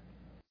around.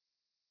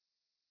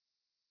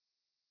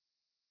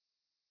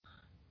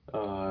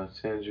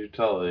 It's Andrew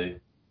Tully.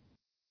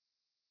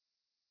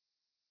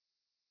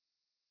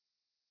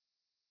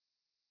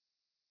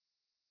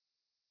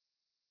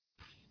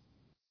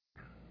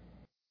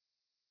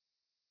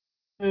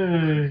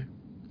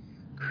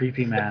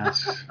 Creepy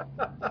masks,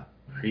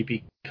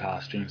 creepy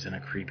costumes, in a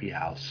creepy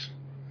house.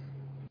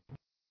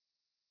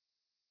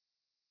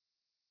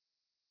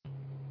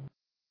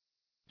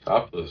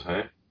 Topless,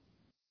 huh?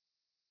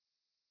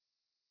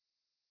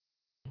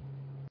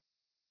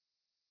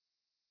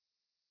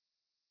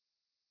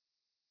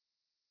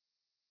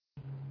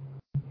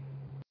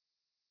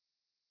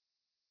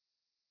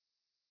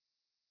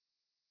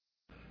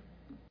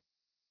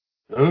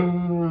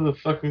 Oh, the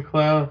fucking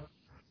clown.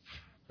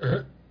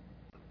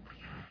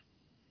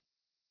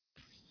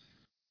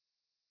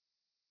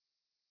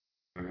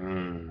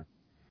 Mm.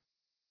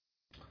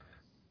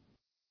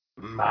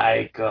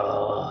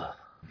 Michael.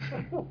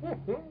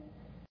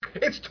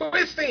 It's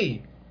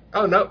Twisty.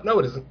 Oh, no,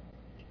 it isn't.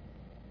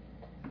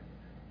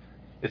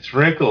 It's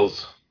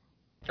Wrinkles.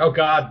 Oh,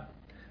 God.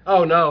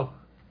 Oh, no.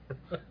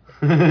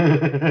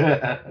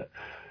 Did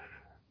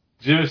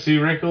you ever see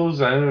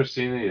Wrinkles? I've never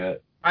seen it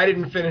yet. I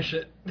didn't finish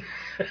it.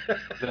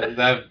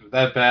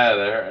 that bad.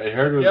 I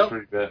heard it was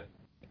pretty bad.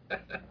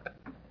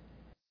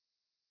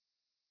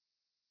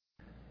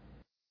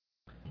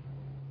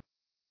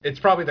 It's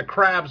probably the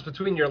crabs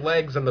between your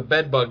legs and the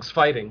bed bugs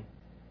fighting.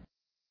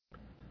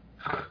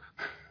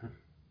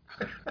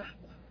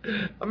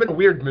 I'm in a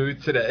weird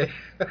mood today.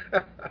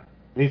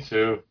 Me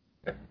too.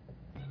 The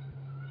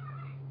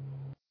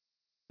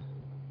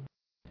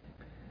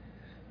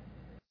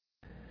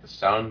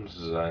sound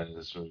design in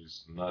this movie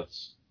is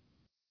nuts.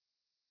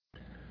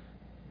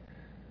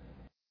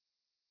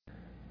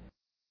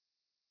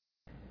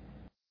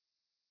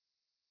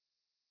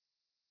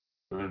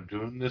 We're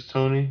doing this,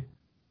 Tony?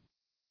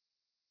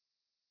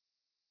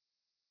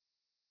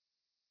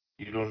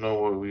 You don't know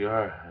where we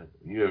are.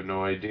 You have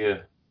no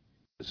idea.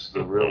 This is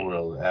the real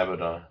world,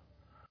 Abaddon.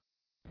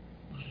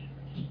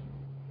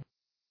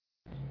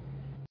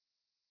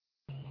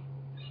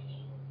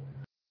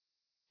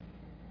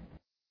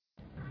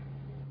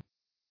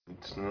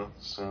 It's not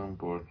the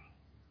soundboard.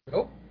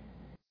 Oh.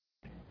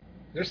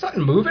 There's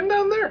something moving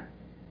down there?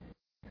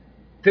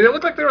 Did it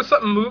look like there was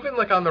something moving,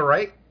 like on the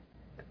right?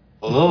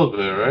 A little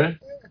bit, right?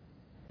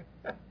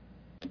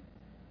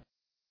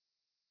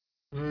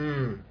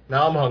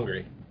 Now I'm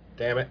hungry.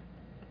 Damn it.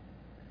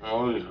 I'm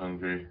always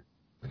hungry.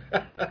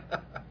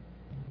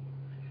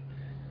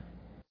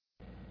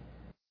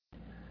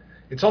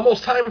 It's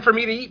almost time for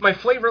me to eat my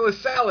flavorless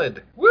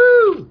salad.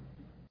 Woo!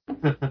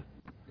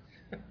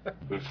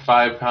 With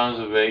 5 pounds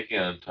of bacon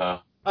on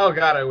top. Oh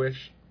god, I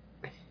wish.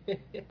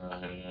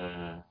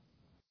 Uh,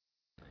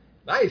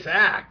 Nice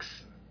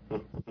axe.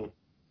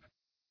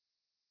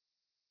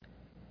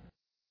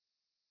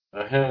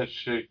 a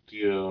handshake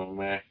deal,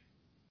 Mac.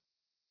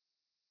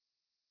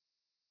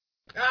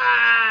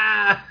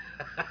 Ah!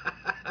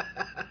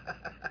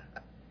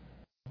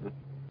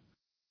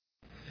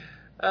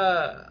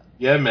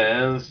 Yeah,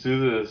 man, let's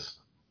do this.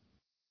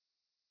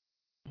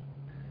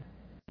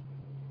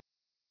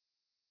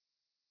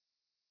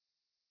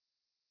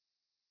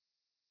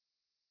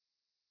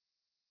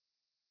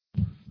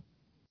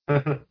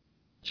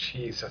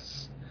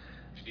 Jesus.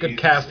 Good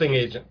casting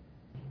agent.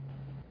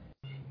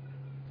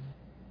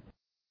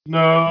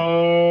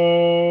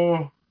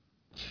 No.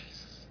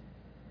 Jesus.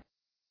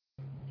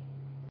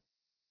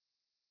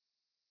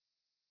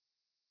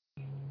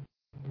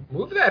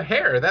 Move that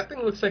hair. That thing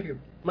looks like it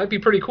might be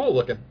pretty cool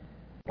looking.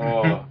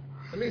 Oh,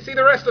 Let me see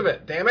the rest of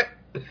it, damn it.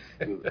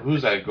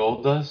 who's that?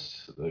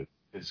 Goldust?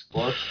 His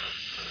club?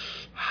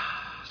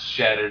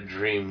 Shattered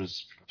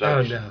Dreams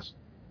Oh no.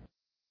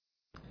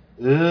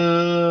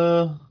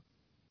 Productions.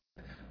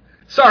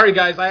 Sorry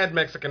guys, I had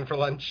Mexican for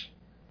lunch.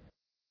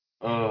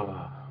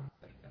 Uh,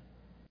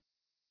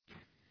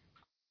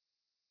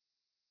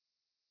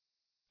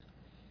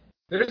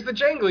 There's the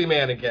jangly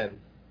man again.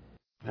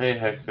 hey,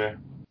 Hector.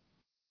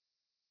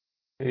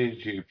 Hey,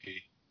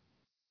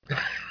 GP.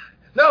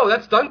 No,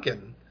 that's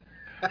Duncan.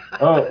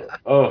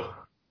 Oh.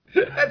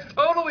 That's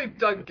totally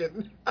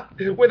Duncan.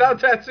 Without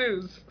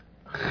tattoos.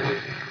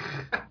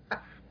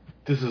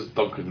 This is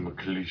Duncan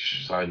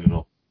McLeish signing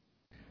off.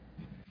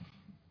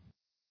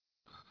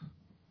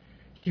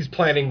 He's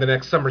planning the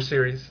next summer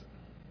series.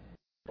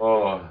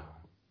 Oh,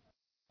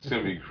 it's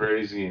gonna be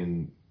crazy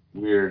and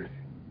weird.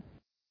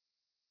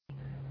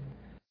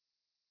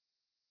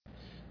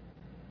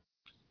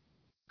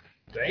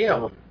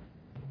 Damn.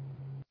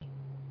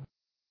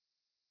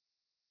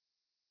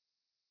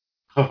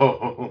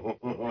 Oh,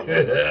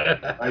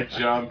 I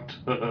jumped.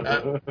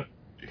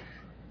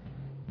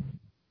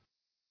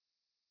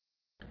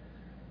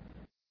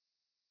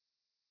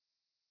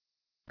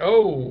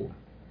 Oh.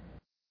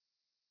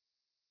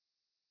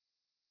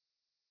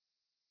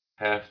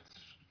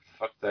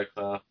 Fuck that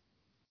clown.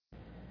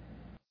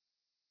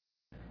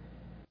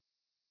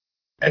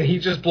 And he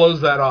just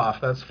blows that off.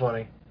 That's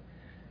funny.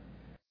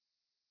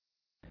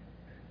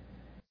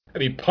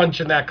 And he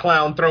punching that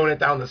clown, throwing it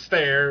down the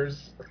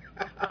stairs.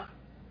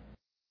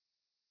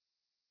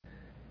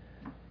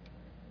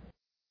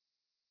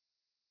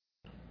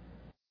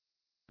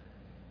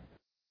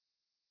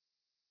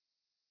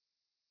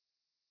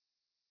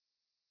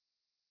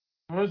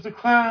 Where's the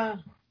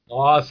clown?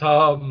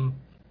 Awesome.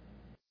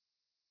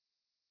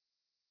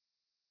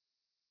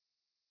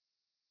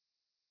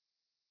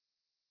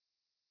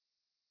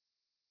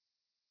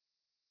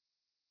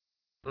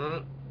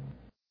 Mm.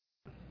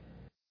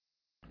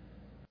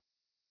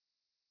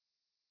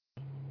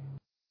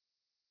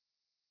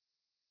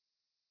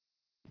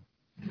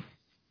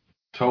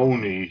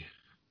 Tony.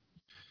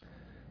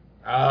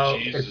 Oh,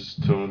 Jesus,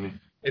 Tony.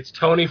 it's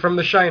Tony from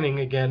The Shining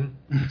again.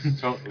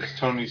 It's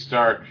Tony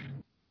Stark.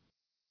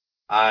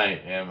 I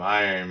am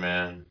Iron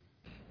Man.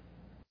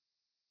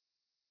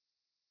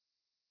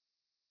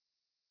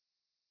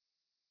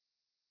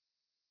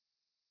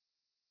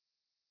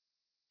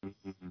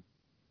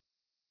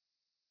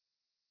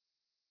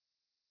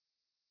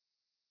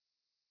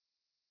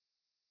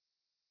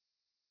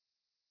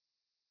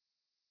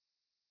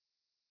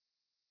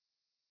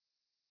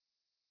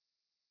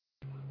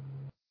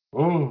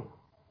 Oh.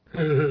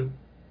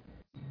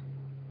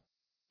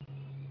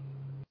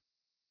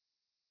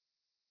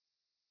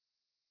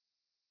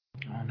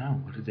 Oh no,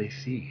 what did they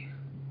see?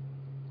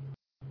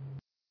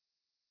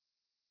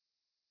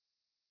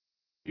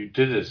 You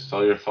did this. It's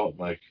all your fault,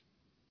 Mike.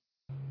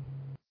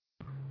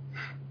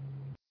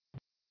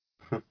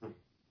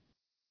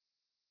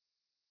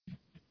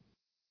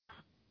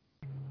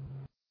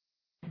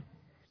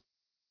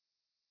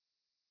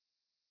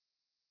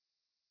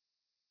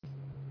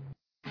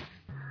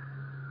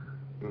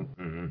 I'm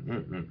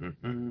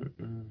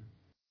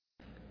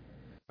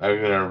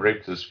gonna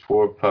rape this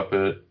poor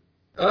puppet.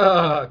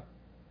 And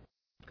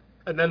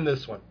then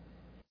this one.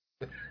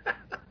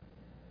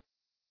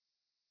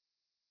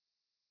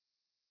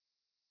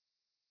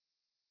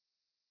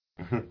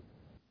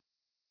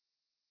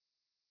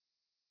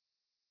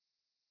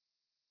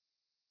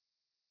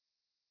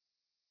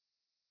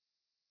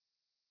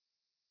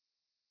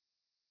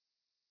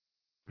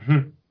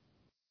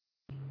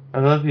 I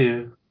love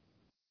you.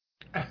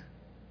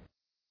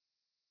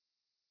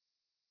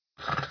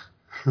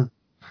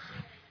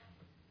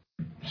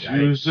 She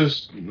was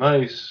just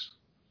nice.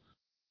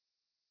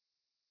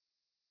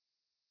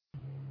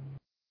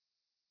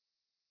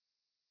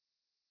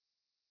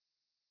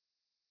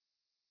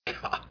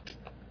 God.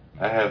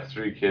 I have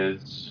 3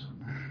 kids.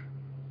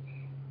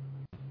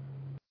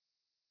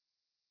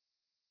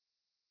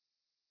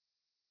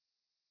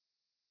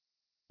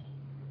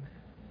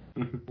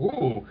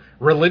 Ooh,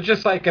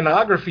 religious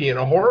iconography in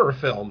a horror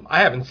film. I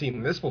haven't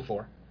seen this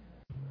before.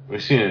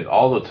 We've seen it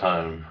all the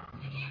time.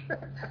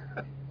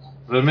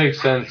 But it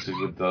makes sense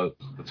with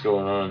what's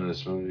going on in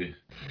this movie.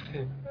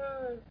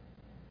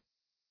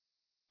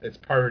 It's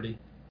party.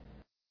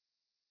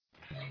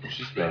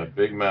 She's got a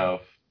big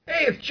mouth.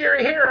 Hey, it's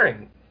Jerry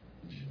Herring.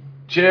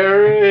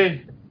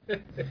 Jerry!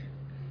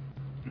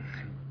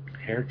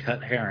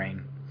 Haircut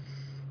herring.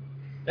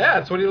 Yeah,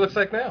 that's what he looks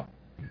like now.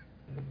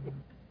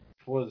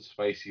 For the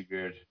spicy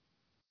beard.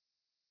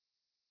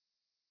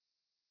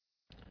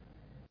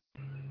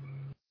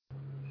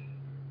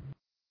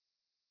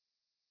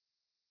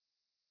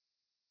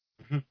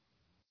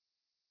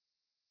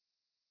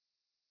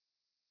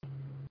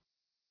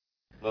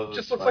 Love the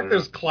Just looks like spider.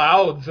 there's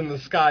clouds in the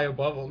sky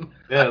above him.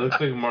 Yeah, it looks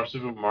like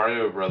Super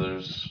Mario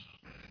Brothers.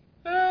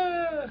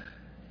 Ah.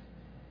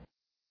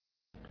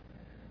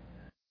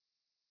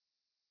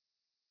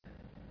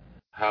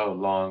 How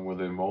long will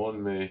they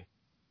mourn me?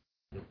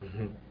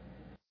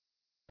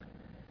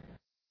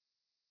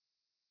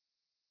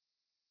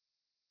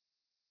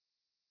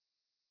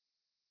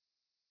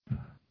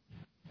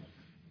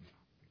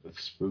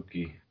 It's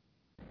spooky.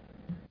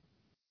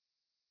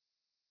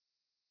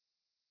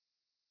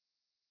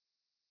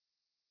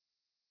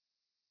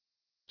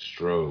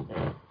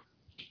 Strobe.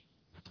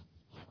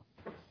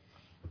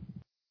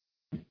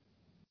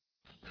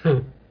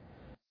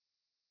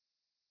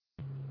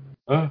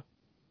 Huh?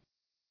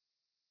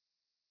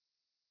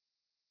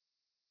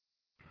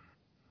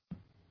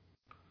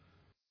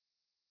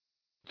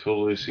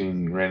 Totally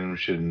seen random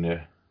shit in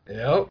there.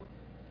 Yep.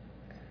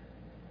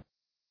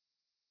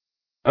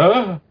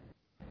 Huh?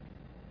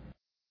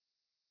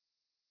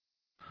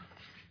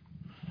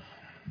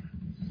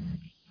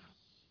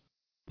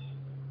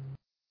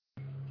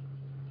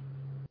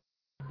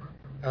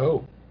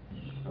 Oh.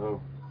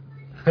 Oh.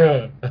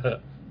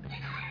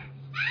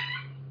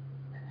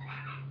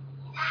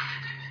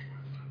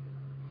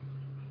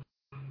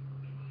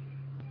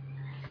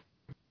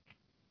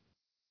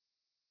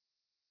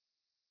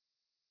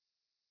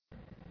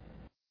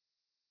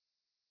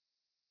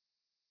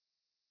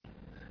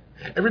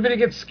 Everybody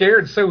gets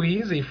scared so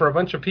easy for a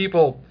bunch of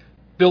people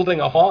building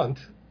a haunt.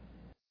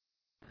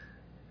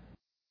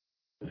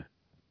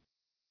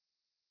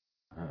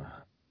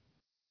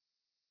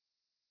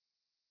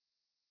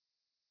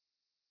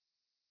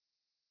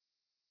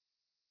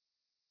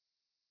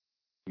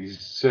 He's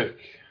sick.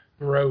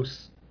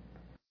 Gross.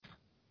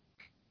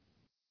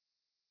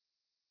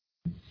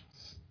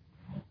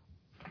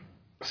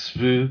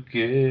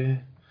 Spooky.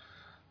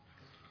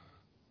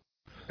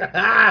 Hey,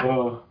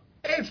 Oh,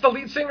 it's the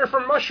lead singer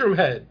from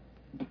Mushroomhead.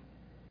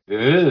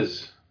 it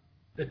is.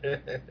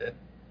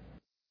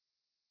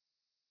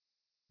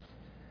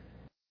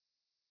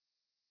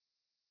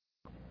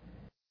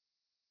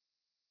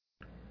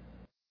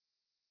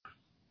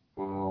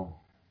 Whoa.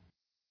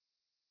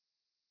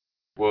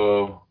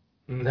 Whoa.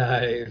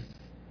 Nice.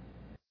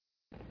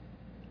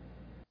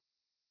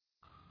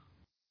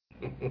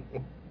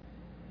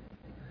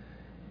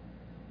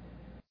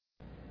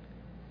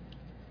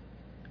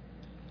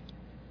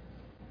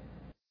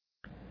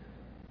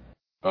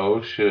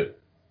 Oh shit.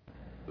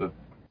 The,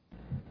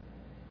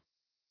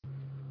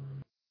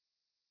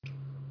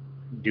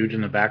 Dude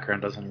in the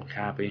background doesn't look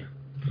happy.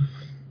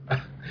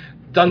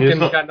 Duncan's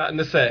no- got nothing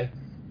to say.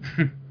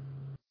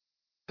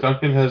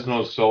 Duncan has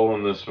no soul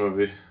in this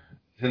movie.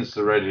 Hence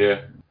the red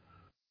hair.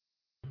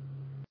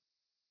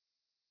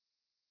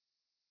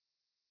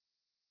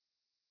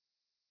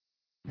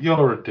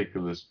 You're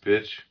ridiculous,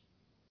 bitch.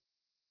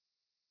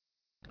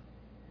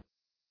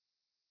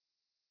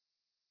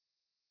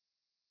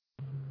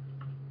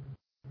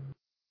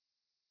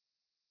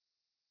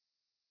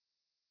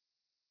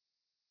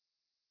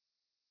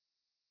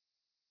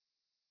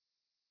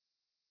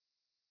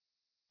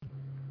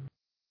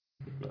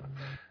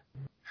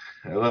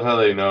 I love how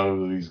they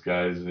know these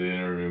guys. They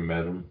never even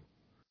met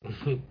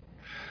him.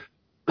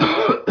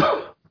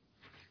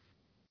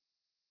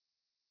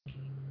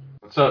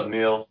 What's up,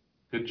 Neil?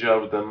 Good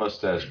job with that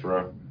mustache,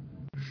 bro.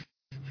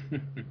 Oh,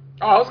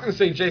 I was going to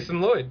say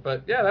Jason Lloyd,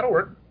 but yeah, that'll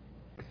work.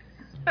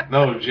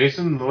 No,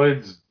 Jason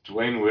Lloyd's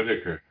Dwayne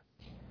Whitaker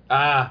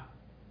Ah.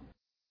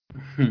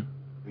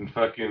 in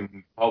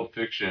fucking Pulp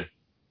Fiction.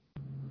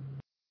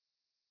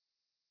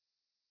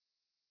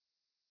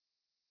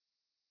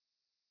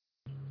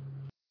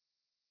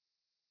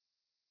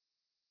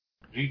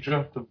 You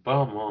dropped the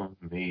bomb on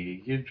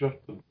me. You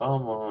dropped the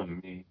bomb on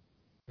me.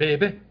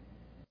 Baby.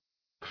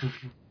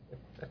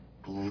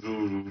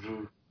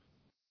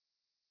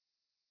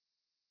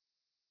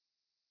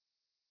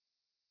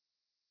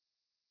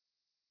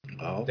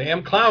 Oh.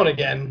 Damn clown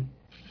again.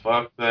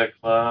 Fuck that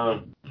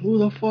clown. Who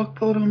the fuck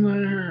put him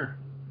there?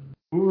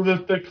 Who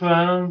let the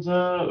clowns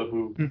out?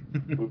 Who?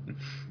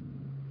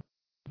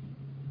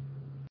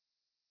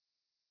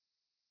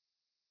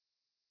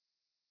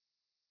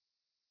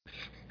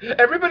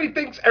 Everybody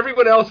thinks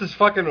everyone else is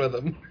fucking with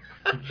them.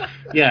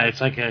 Yeah,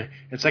 it's like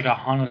a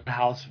haunted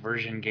house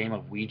version game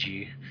of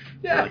Ouija.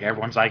 Yeah. Like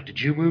everyone's like, "Did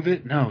you move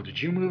it? No,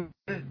 did you move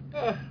it?"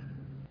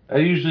 That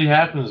usually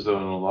happens though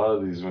in a lot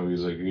of these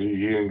movies. Like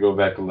you can go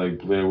back to like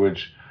Blair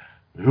Witch.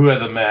 Who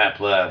had the map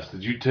last?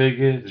 Did you take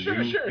it?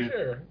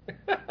 Sure.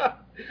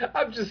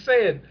 I'm just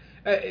saying,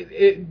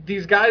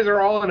 these guys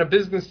are all in a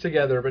business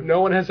together, but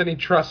no one has any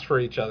trust for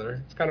each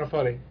other. It's kind of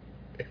funny.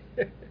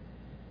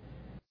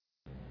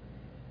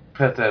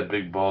 Pet that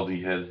big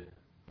baldy head.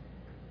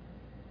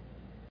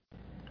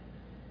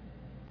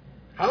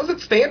 How is it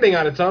standing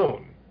on its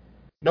own?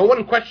 No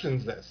one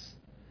questions this.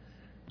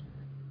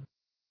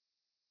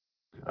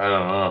 I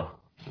don't know.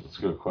 That's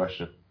a good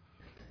question.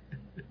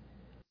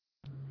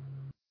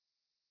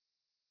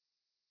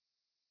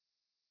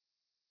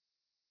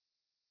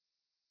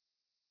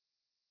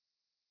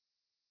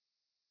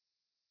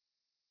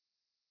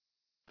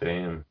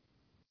 Damn.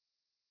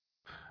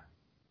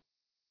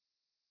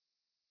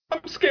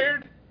 I'm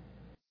scared.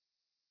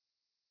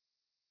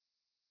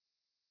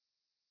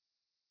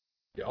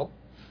 Yup.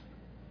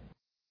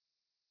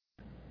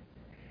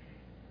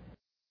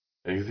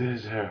 Hey,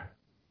 there's her.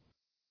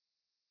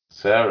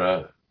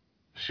 Sarah.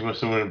 She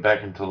must have went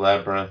back into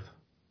Labyrinth.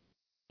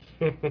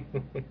 Down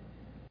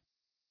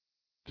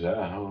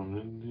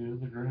into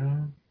the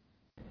ground.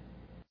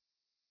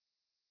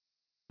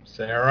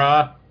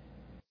 Sarah.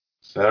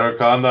 Sarah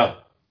Connor.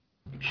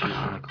 She's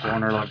in the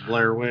corner like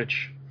Blair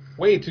Witch.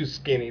 Way too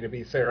skinny to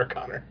be Sarah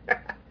Connor.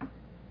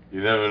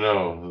 You never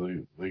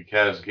know. The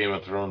cast Game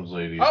of Thrones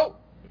lady. Oh!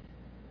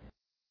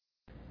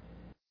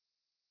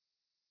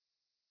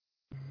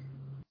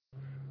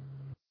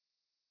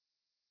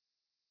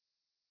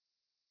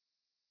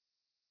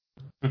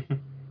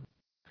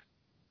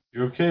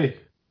 You okay?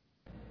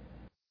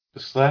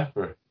 Just slap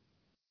her.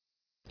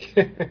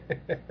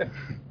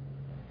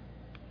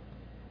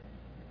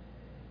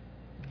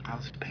 I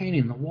was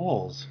painting the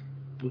walls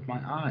with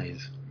my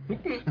eyes.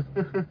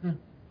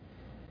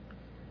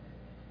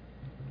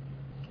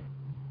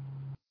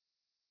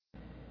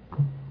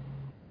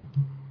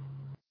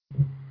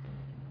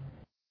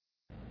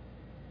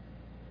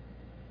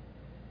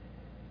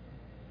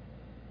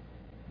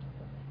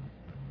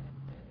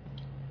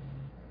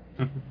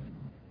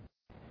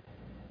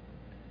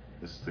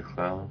 This is the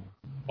clown.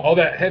 All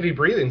that heavy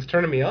breathing's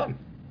turning me on.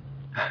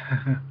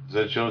 Is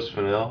that Joe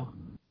Spinell?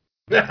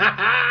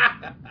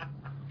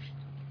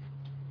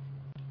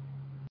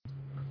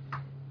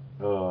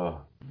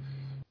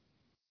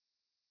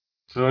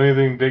 So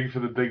anything big for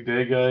the big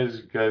day, guys?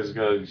 You guys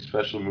got any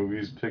special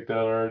movies picked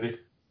out already?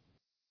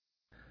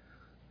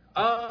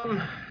 I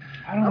don't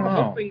I'm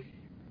know. hoping.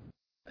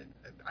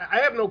 I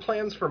have no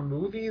plans for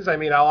movies. I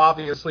mean, I'll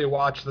obviously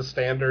watch the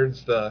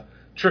standards, the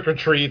Trick or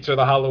Treats or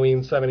the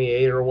Halloween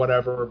 '78 or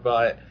whatever.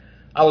 But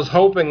I was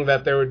hoping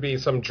that there would be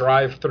some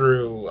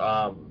drive-through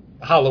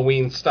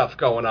Halloween stuff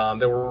going on.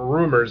 There were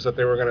rumors that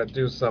they were going to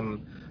do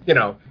some,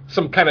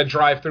 some kind of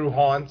drive-through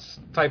haunts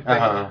type thing.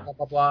 Blah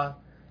blah blah.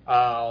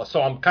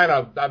 So I'm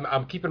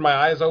keeping my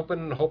eyes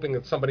open, hoping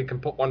that somebody can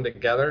put one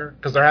together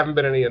because there haven't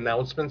been any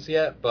announcements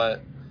yet.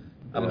 But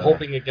I'm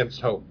hoping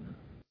against hope.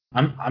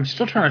 I'm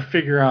still trying to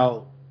figure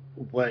out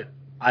what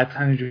I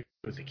plan to do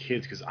with the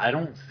kids because I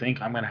don't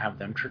think I'm gonna have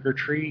them trick or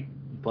treat,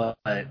 but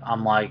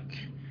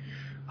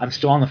I'm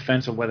still on the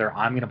fence of whether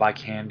I'm gonna buy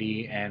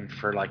candy and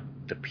for like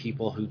the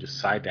people who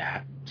decide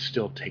to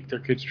still take their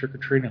kids trick or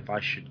treating, if I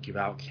should give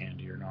out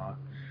candy or not.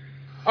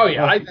 Oh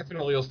yeah, I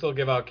definitely will still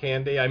give out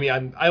candy. I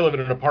mean, I live in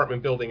an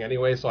apartment building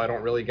anyway, so I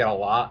don't really get a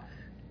lot.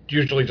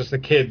 Usually just the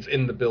kids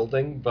in the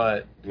building,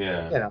 but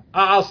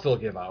I'll still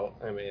give out.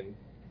 I mean,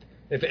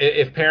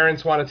 if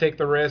parents want to take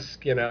the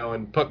risk,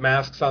 and put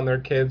masks on their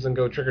kids and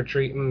go trick or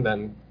treating,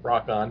 then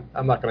rock on.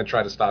 I'm not going to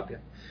try to stop you.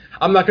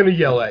 I'm not going to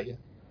yell at you.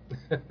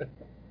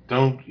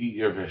 Don't eat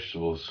your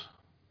vegetables.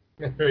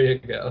 There you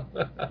go.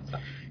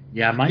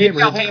 Yeah, my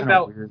neighborhood's kind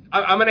of weird.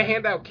 I'm going to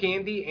hand out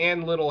candy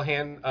and little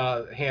hand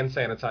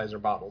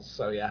sanitizer bottles.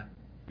 So yeah,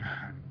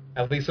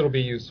 at least it'll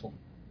be useful.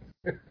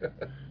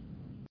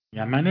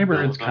 Yeah, my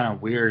neighborhood's kind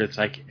of weird. It's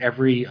like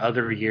every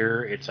other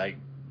year, it's like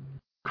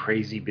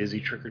crazy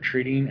busy trick or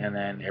treating, and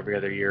then every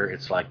other year,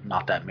 it's like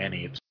not that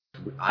many.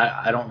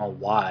 I don't know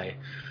why,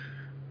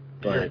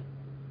 but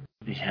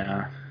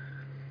yeah.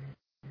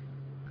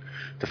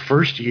 The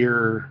first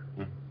year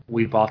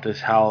we bought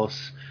this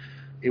house,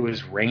 it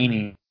was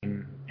raining,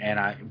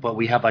 but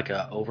we have like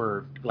a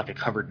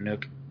covered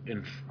nook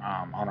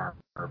on our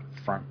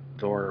front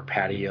door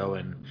patio,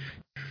 and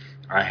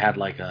I had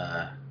like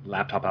a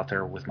laptop out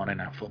there with Monday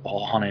Night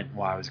Football on it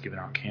while I was giving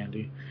out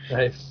candy.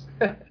 Nice.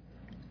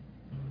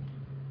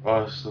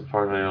 Oh, this is the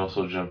part I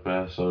also jump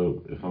at,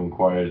 so if I'm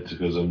quiet, it's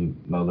because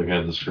I'm not looking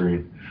at the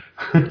screen.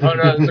 Oh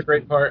no, that's a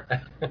great part.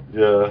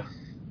 Yeah.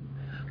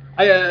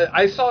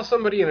 I saw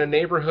somebody in a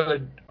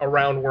neighborhood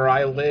around where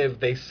I live.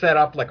 They set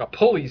up like a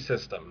pulley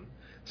system.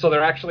 So they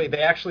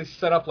actually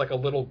set up like a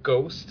little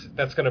ghost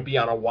that's going to be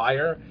on a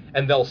wire,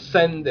 and they'll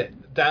send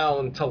it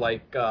down to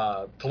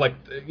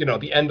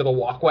the end of the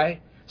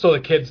walkway, so the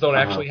kids don't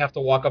actually have to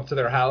walk up to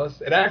their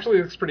house. It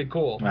actually looks pretty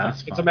cool.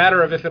 That's It's fun. a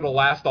matter of if it'll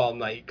last all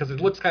night, because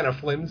it looks kind of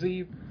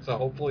flimsy. So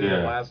hopefully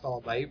it'll last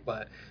all night.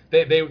 But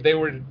they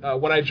were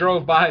when I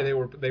drove by, they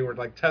were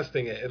like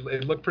testing it.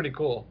 It looked pretty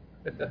cool.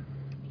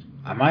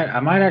 I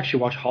might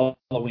actually watch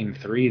Halloween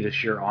 3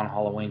 this year on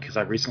Halloween because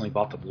I recently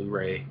bought the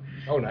Blu-ray.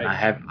 Oh, nice.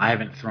 And I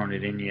haven't thrown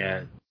it in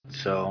yet,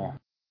 so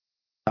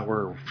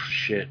we're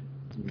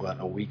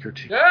a week or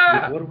two.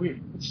 Yeah. What are we?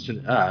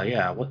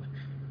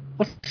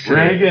 What's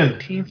Reagan.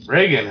 18th?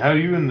 Reagan, how are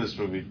you in this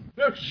movie?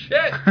 No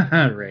shit.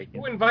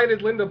 Reagan. Who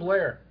invited Linda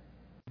Blair?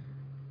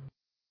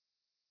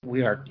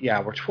 We're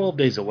 12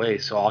 days away,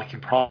 so I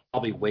can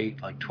probably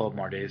wait like 12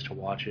 more days to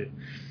watch it.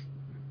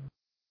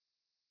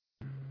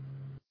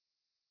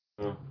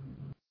 Oh.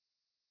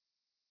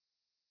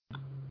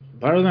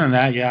 But other than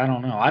that, I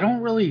don't know. I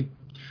don't really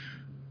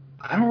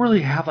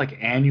have like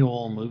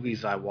annual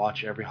movies I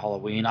watch every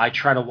Halloween. I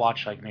try to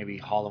watch like maybe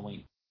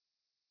Halloween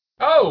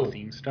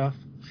theme stuff.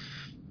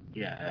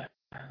 Yeah,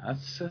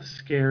 that's a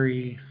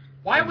scary.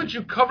 Why would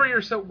you cover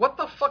yourself? What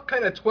the fuck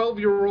kind of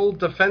 12-year-old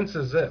defense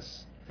is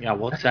this? Yeah,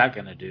 what's that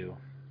gonna do?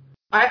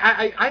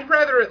 I'd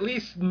rather at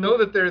least know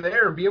that they're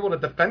there and be able to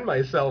defend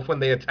myself when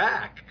they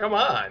attack. Come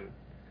on.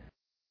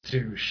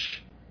 Douche.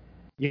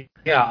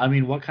 Yeah, I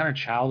mean, what kind of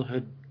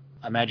childhood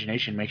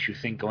imagination makes you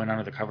think going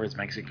under the covers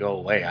makes it go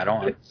away? I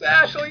don't.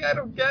 Exactly, I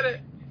don't get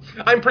it.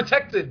 I'm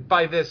protected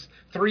by this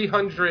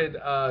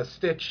 300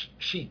 stitch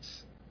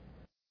sheets.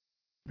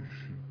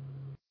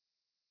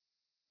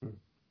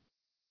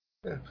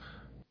 Yeah.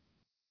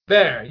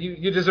 There,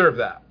 you deserve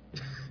that.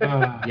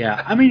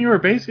 Yeah, I mean, you were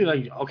basically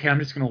like, okay, I'm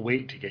just gonna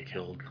wait to get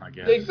killed, I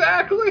guess.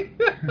 Exactly.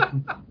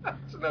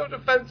 It's no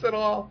defense at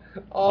all.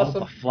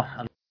 Awesome.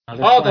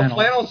 The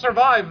flannel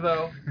survived,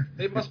 though.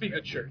 They must be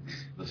good shirts.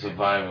 The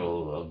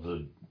survival of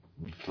the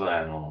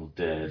flannel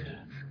dead.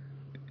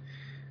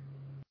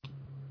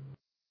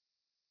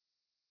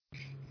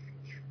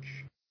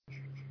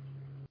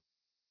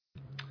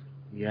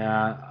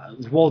 Yeah,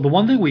 well, the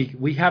one thing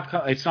we have,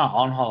 it's not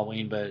on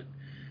Halloween, but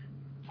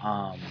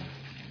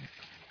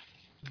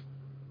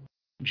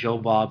Joe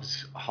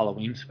Bob's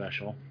Halloween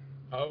special.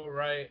 Oh,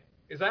 right.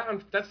 Is that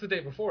on? That's the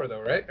day before,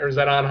 though, right? Or is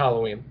that on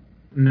Halloween?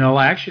 No,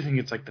 I actually think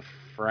it's like the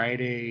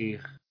Friday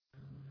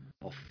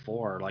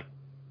before, like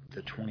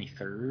the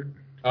 23rd.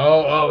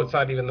 Oh, it's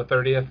not even the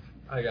 30th.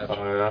 I got you.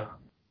 Oh, yeah?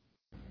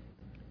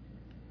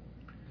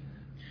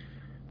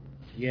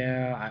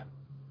 Yeah,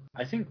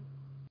 I think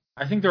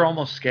they're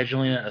almost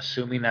scheduling it,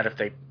 assuming that if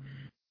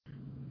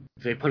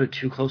they put it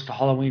too close to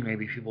Halloween,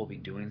 maybe people will be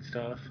doing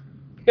stuff.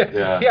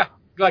 Yeah. Yeah,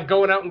 like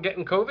going out and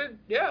getting COVID?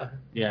 Yeah.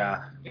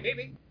 Yeah.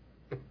 Maybe.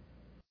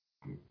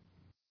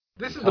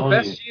 This is the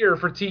best year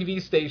for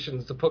TV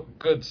stations to put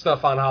good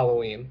stuff on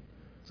Halloween.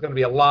 There's going to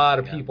be a lot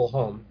of people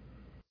home.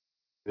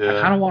 Yeah.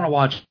 I kind of want to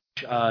watch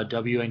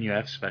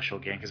WNUF special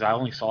again because I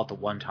only saw it the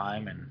one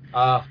time and.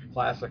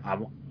 Classic.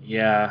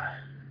 Yeah,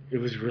 it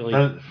was really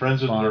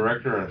Friends with the fun.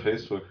 Director on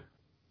Facebook.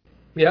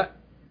 Yeah.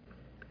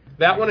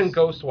 That one and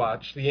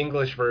Ghostwatch, the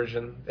English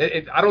version.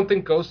 I don't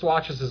think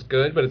Ghostwatch is as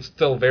good, but it's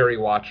still very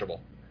watchable.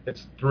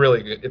 It's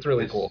really good. It's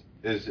really cool.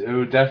 It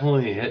would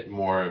definitely hit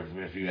more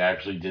if you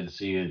actually did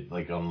see it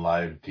like on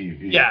live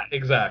TV. Yeah,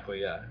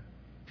 exactly. Yeah.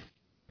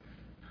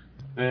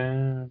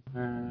 Uh,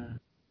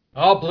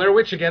 Oh, Blair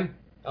Witch again.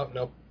 Oh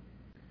no.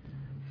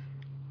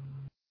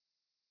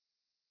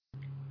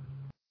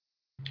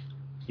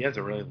 He has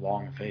a really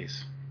long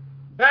face.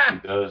 Ah,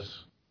 He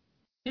does.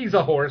 he's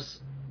a horse.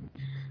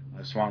 I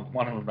just want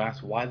to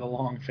ask why the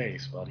long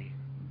face, buddy.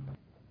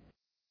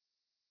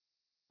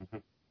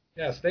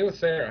 Yeah, stay with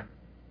Sarah.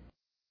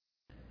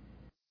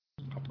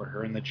 I'll put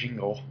her in the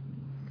jingle.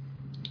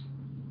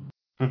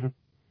 Dun,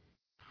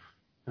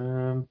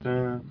 dun,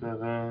 dun,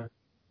 dun.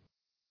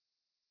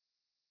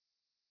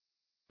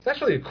 It's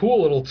actually a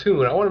cool little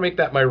tune. I want to make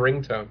that my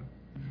ringtone.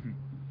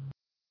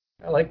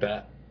 I like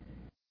that.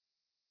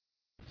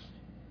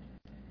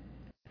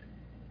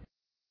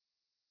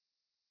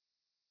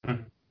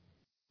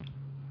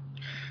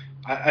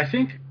 I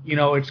think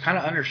it's kind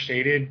of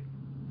understated.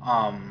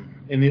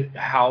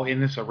 How in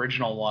this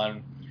original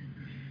one,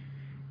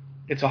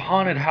 it's a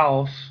haunted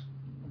house,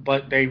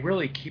 but they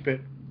really keep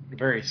it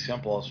very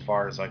simple as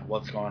far as like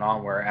what's going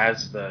on.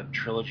 Whereas the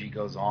trilogy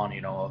goes on,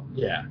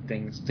 Yeah.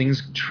 things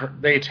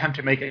they attempt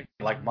to make it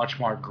like much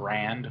more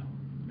grand.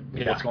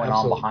 Yeah, What's going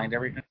absolutely. on behind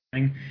everything.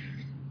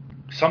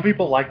 Some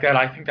people like that.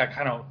 I think that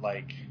kind of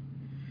like.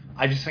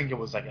 I just think it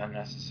was like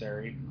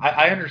unnecessary.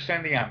 I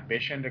understand the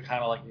ambition to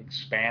kind of like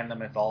expand the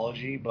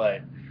mythology,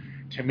 but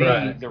to me,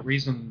 Right. the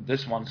reason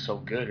this one's so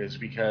good is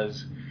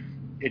because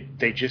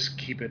they just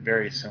keep it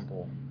very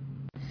simple.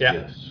 Yeah.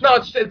 Yes. No,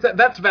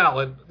 that's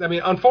valid. I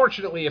mean,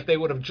 unfortunately, if they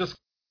would have just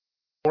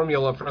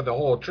formula for the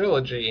whole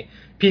trilogy,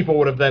 people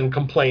would have then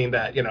complained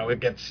that it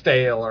gets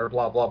stale or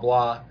blah blah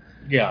blah.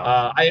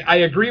 Yeah. I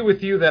agree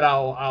with you that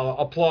I'll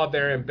applaud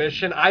their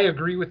ambition. I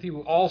agree with you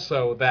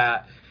also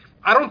that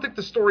I don't think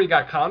the story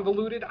got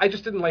convoluted. I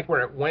just didn't like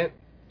where it went,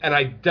 and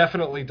I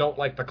definitely don't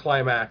like the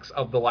climax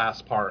of the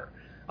last part.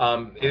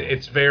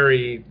 It's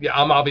very. Yeah,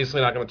 I'm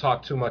obviously not going to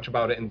talk too much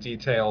about it in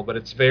detail, but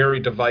it's very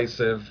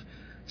divisive.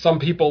 Some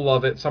people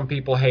love it, some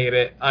people hate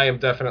it. I am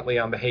definitely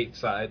on the hate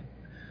side.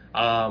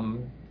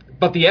 Um,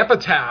 but the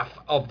epitaph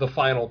of the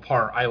final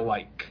part, I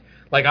like.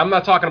 Like, I'm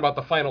not talking about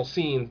the final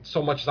scene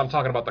so much as I'm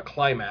talking about the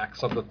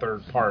climax of the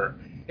third part.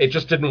 It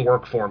just didn't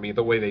work for me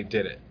the way they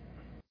did it.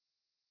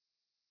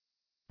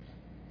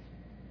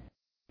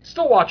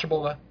 Still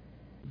watchable, though.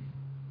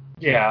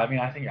 Yeah, I mean,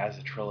 I think as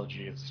a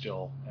trilogy, it's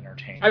still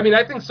entertaining. I mean,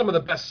 I think some of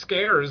the best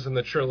scares in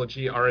the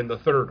trilogy are in the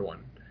third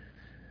one.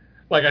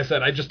 Like I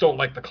said, I just don't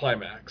like the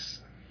climax.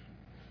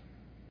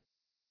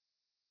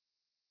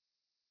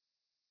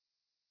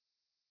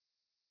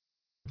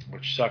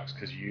 Which sucks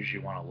because you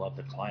usually want to love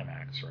the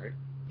climax, right?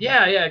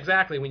 Yeah,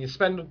 exactly. When you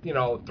spend,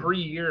 3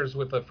 years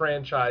with a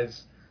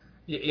franchise,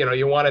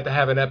 you want it to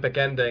have an epic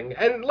ending.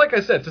 And like I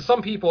said, to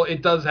some people,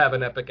 it does have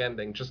an epic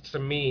ending. Just to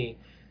me,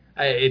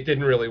 it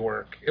didn't really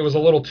work. It was a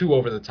little too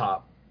over the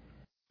top.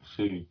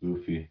 So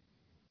goofy.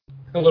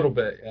 A little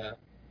bit, yeah.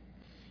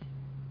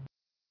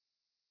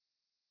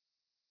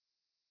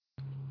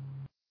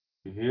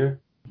 You hear?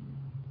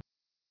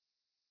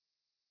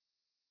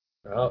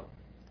 Oh.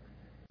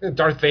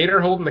 Darth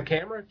Vader holding the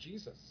camera?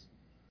 Jesus.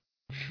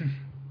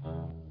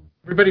 Um,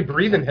 Everybody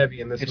breathing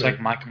heavy in this It's movie.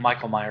 like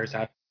Michael Myers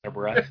out of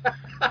breath.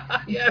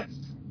 Yes.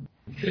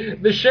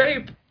 The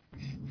shape.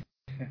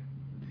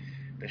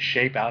 The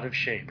shape out of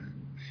shape.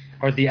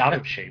 Or the out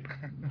of shape.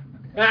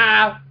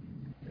 Ah.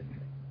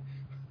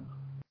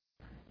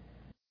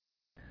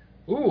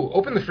 Ooh,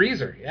 open the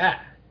freezer. Yeah.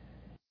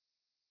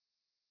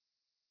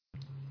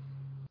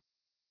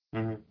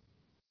 mhm.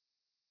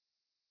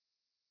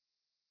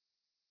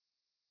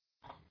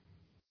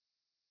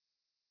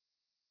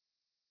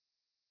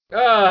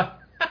 Ah.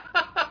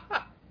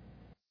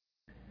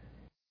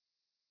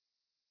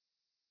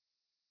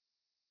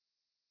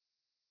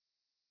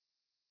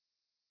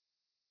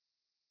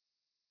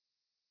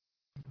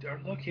 They're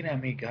looking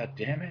at me, god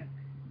damn it.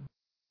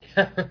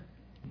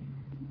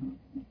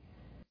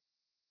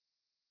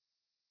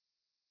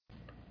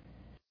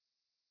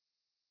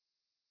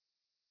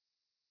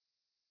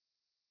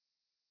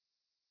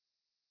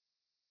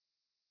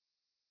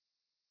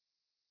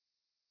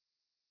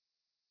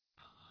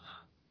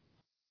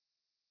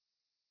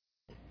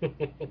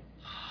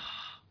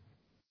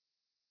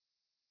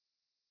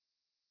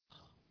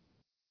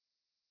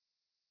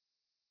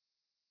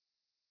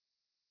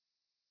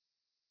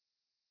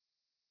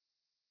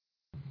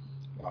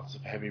 Lots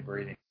of heavy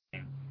breathing.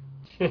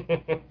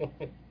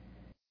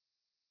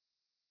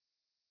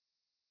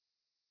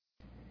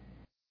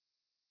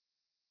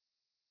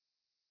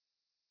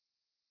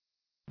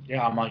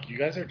 Yeah, I'm like, you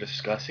guys are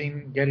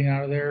discussing getting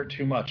out of there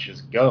too much.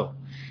 Just go.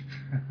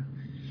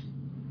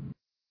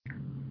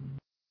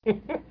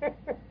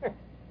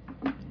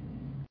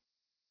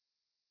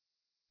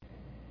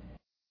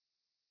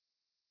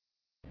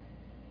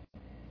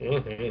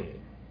 Mhm.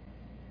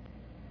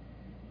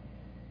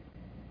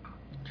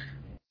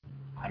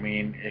 I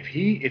mean, if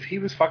he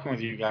was fucking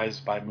with you guys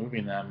by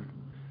moving them,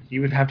 he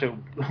would have to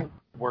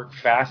work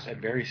fast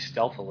and very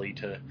stealthily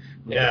to move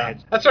the Yeah,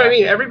 heads that's what I back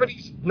mean. and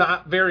Everybody's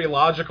not very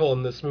logical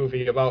in this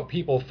movie about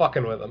people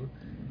fucking with them.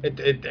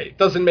 It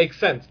doesn't make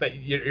sense that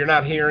you're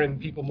not hearing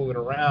people moving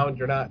around.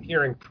 You're not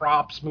hearing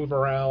props move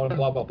around.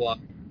 Blah blah blah.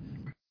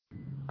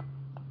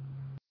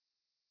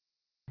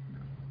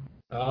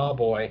 Oh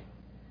boy.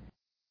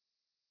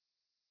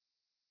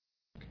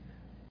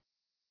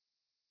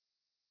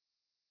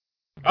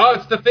 Oh,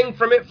 it's the thing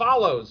from It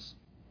Follows.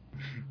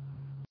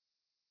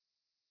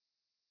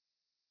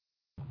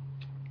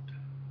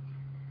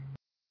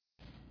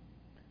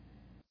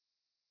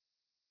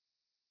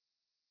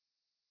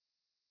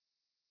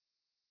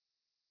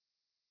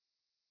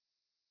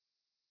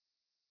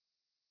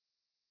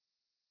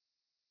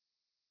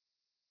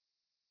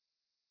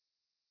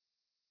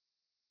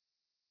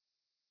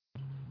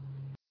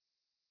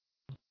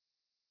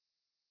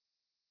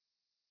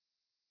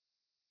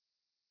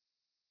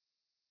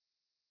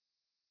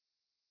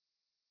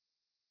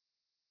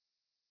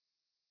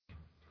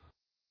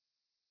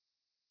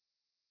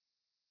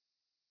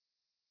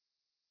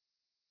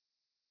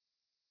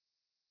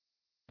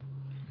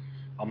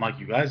 I'm like,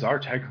 you guys are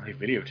technically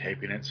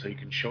videotaping it, so you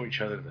can show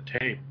each other the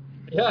tape.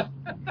 Yeah.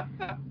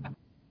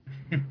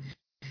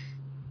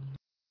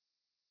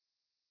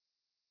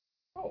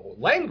 Oh,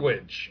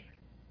 language.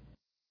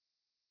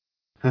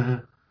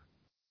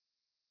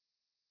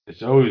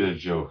 It's always a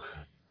joke.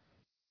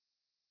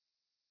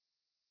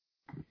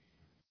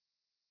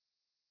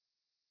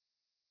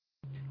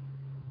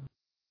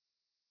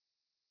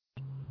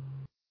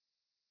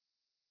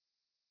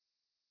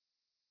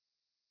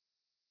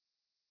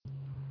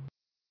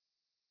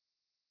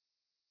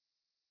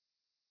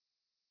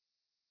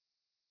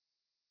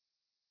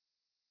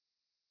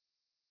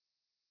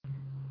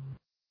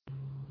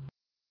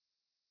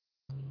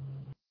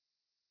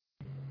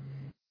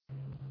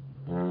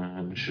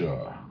 Martin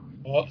Shaw.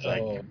 It's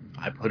like,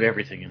 I put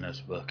everything in this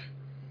book.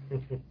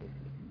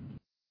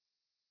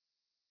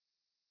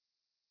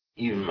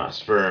 Even my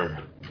sperm.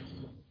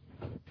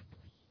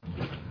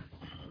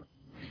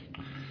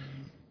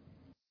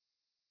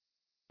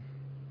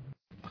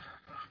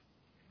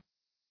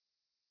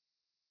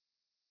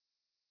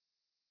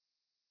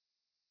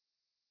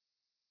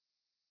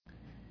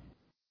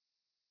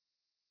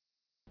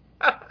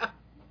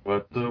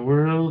 What the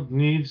world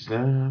needs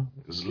now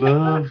is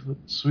love,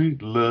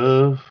 sweet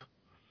love.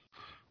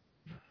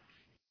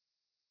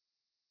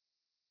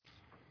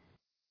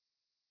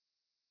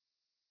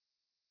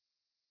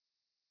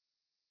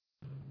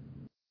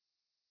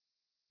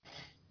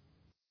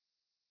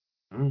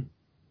 Mm.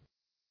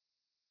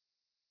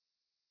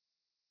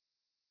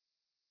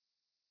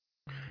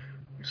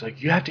 It's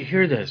like, you have to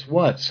hear this.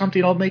 What?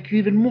 Something will make you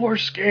even more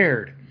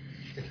scared.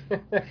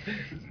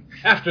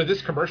 After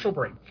this commercial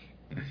break.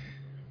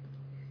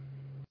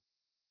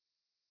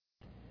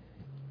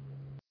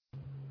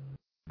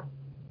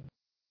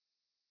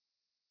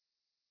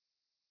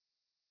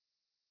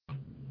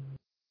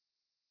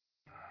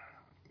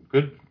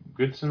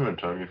 Good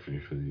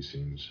cinematography for these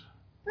scenes.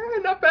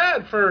 Not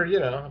bad for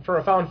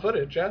a found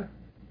footage, yeah.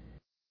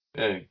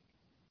 Yeah.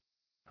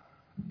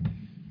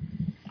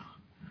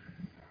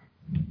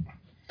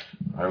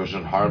 I was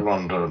in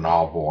Harlem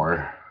now,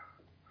 boy.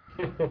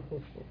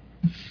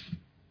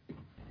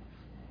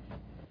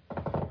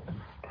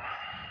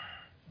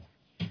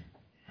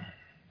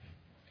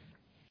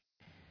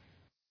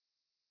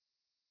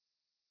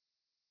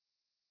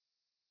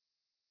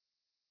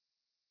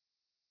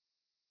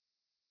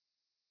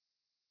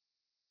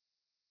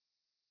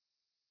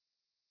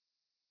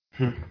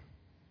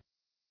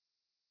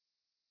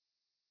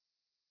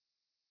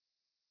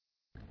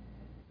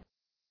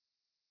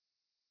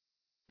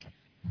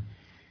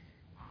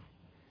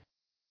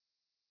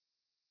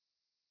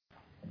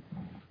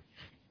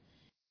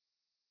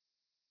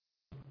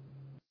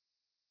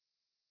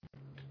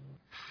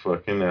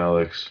 Fucking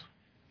Alex.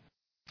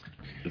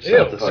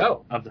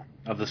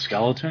 Of the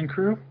skeleton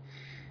crew?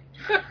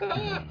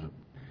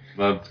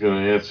 Not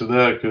gonna answer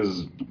that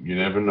because you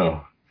never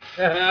know.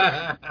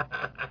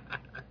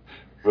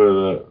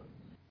 But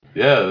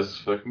yeah, this is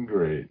fucking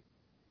great.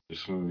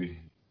 This movie.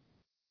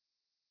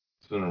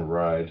 It's been a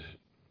ride.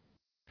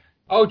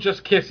 Oh,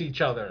 just kiss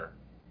each other.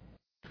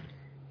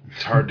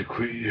 It's hard to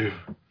quit you.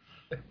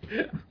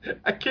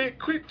 I can't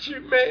quit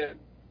you, man.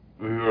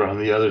 We were on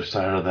the other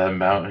side of that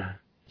mountain.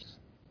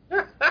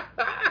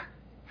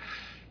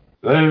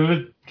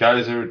 Did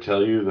guys ever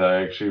tell you that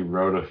I actually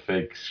wrote a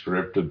fake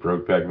script of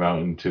Brokeback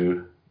Mountain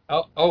 2?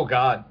 Oh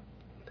God.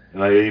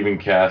 And I even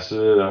casted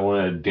it. I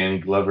wanted Danny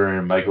Glover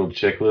and Michael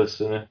Chiklis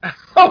in it.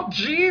 Oh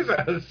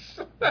Jesus!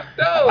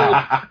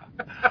 No.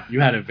 You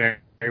had it very,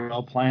 very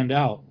well planned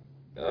out.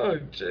 Oh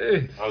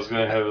jeez. I was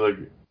gonna have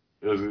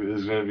it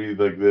was gonna be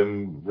like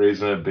them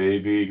raising a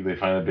baby. They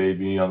find a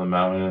baby on the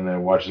mountain and they're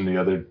watching the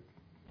other,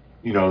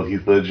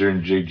 Heath Ledger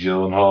and Jake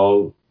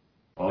Gyllenhaal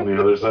on the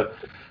other side.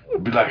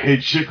 It'd be like, hey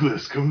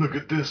Chiklis, come look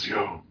at this,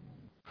 yo.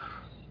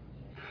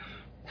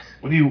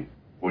 What do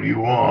you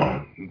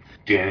want,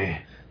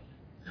 Danny?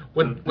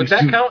 Would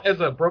that count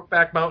as a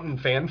Brokeback Mountain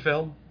fan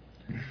film?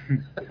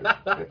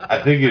 I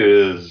think it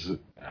is. And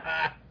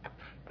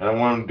I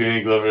want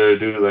Danny Glover to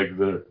do like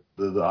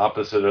the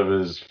opposite of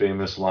his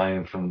famous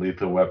line from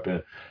Lethal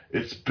Weapon.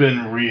 It's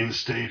been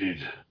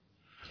reinstated.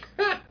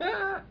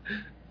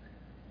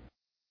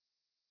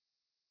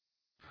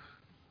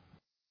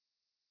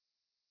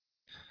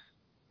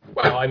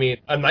 Well, I mean,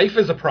 a knife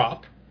is a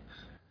prop.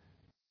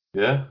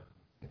 Yeah.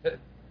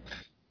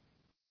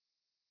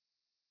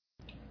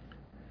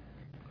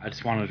 I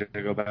just wanted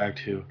to go back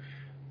to...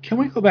 Can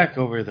we go back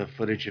over the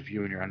footage of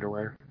you in your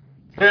underwear?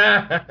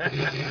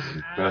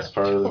 Best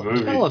part of the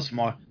movie. Tell us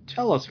more.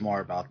 Tell us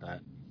more about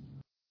that.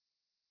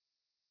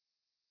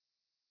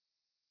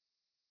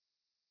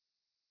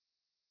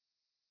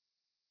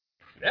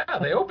 Yeah,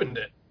 they opened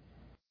it.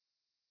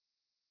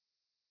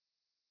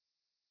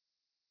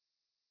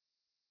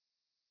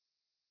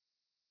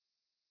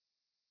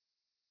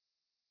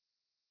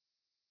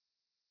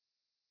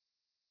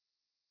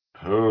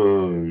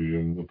 Oh,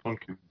 I'm the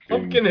Pumpkin King.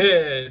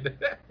 Pumpkinhead.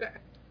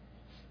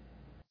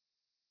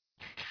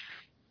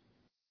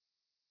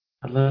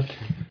 I love it.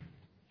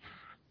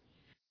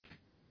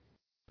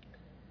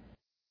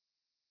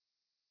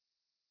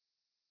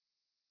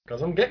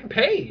 Because I'm getting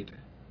paid.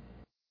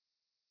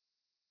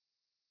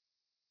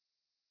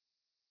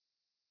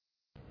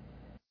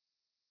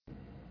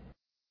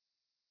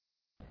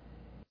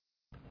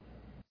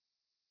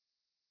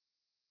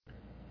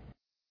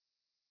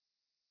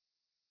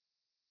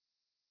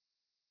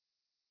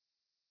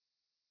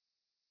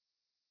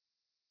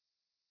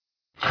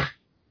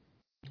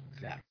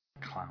 That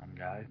clown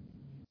guy.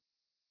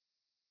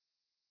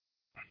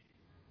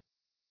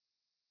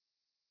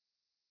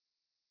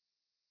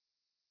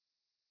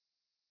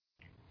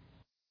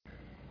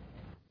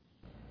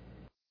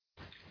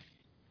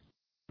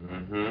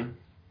 Mm-hmm.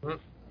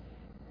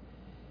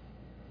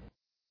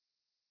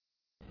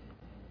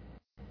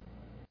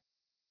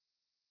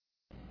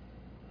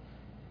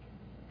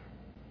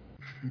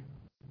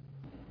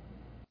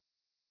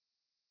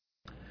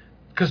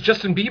 Because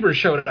Justin Bieber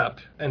showed up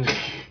and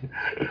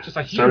just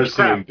a started huge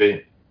crowd.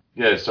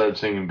 Started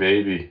singing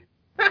 "Baby."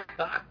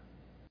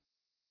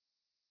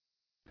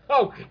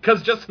 Oh,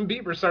 because Justin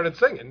Bieber started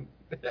singing.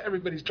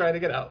 Everybody's trying to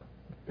get out.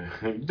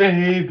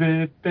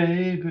 Baby,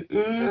 baby,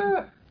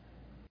 ooh.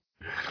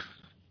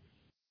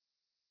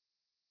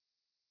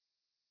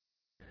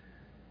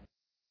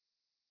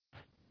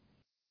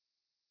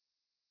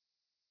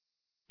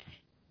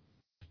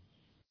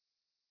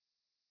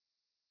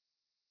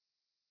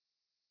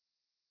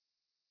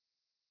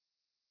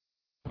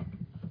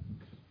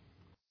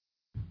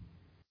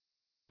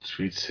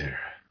 Sweet Sarah.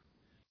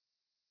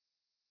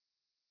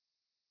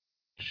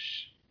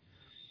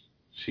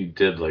 She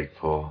did like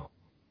Paul.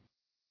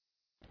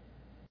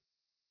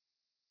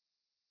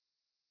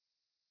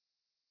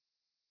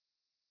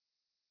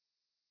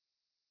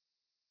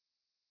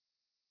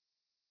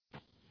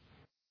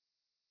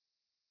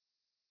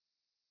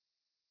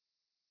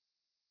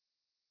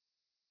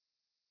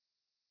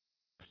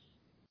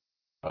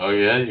 Oh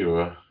yeah, you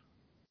were.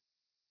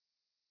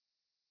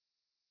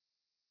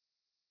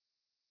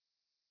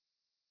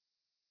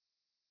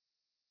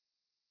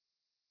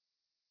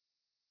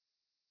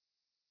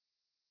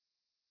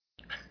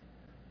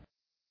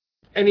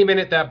 Any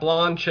minute, that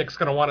blonde chick's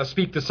going to want to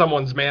speak to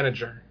someone's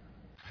manager.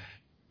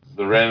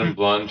 The random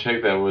blonde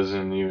chick that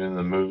wasn't even in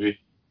the movie.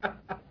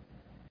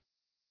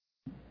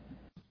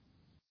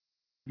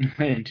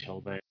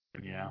 Until then,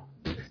 Yeah,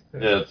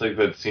 it's like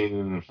that scene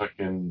in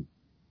fucking...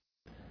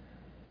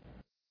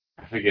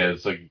 I forget,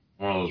 it's like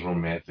one of those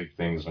romantic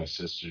things my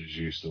sisters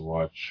used to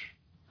watch.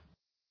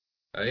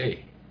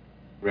 Hey.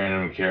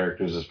 Random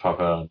characters just pop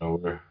out of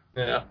nowhere.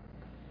 Yeah.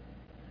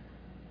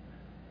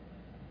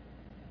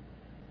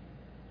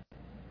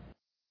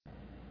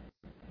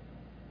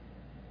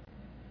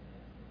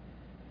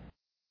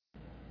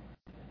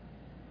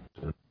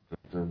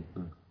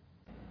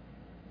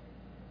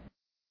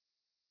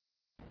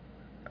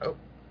 Oh.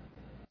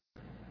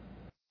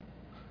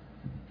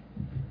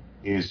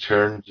 He's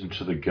turned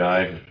into the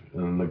guy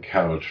on the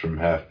couch from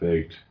Half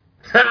Baked.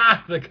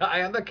 The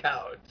guy on the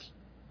couch.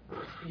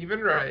 Even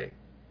right.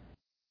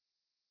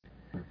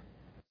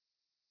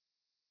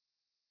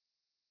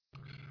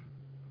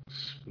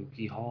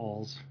 spooky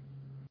halls.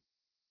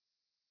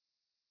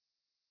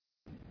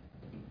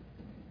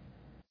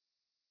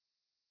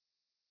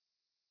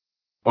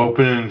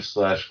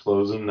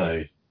 Opening/closing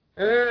night.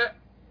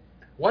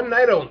 One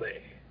night only.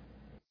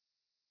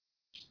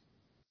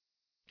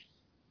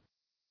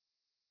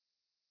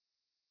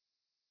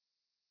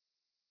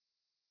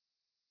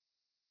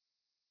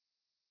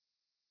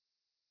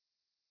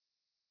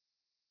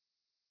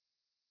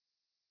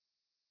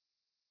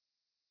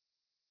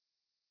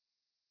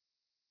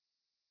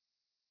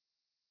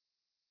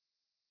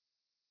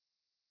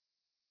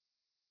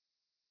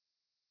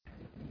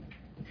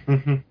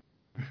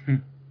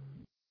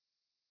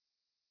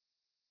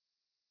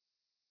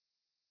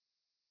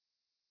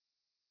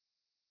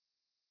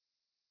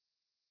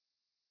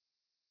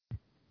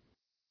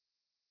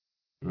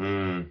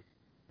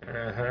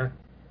 Uh-huh.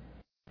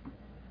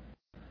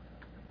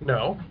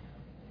 No.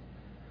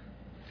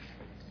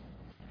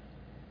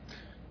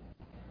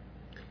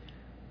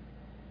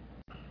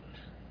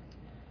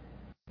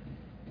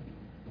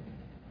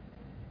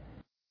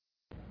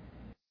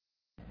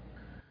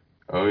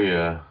 Oh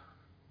yeah.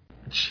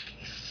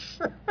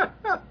 Jeez.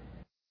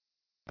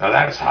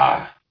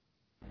 Alexa.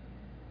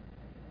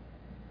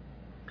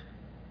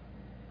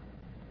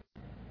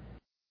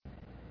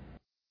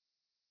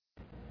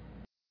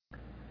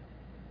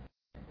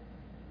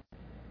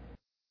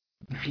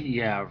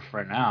 Yeah,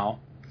 for now.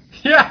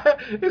 Yeah,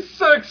 it's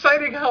so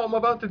exciting how I'm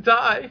about to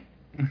die.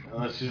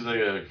 She's like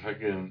a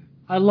fucking...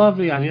 I love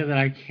the idea that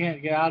I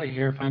can't get out of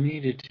here if I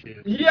needed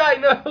to. Yeah, I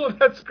know.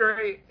 That's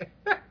great.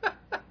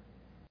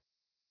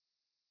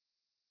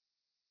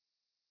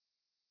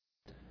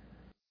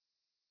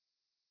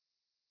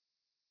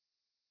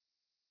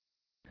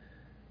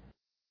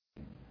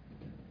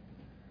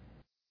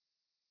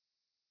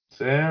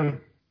 Sam.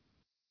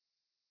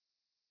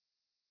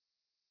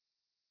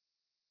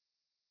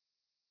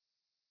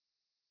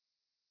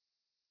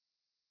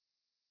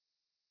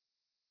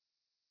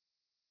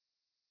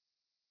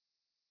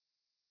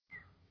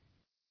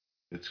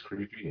 It's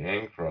creepy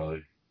and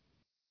crawly.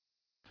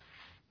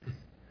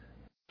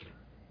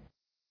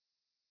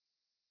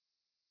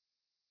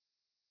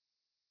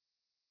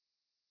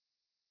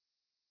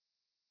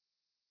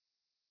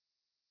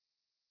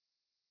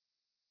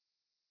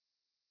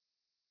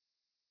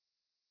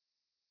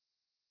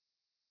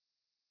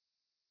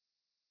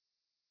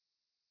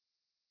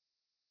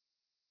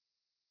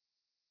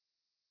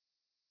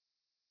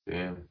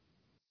 Damn.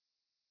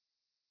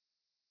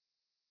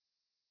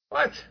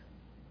 What?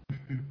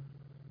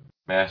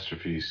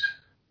 Masterpiece.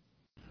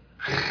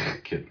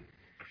 Kidding.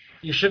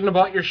 You shouldn't have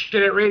bought your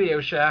shit at Radio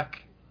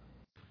Shack.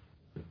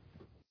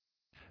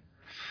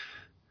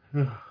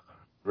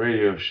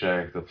 Radio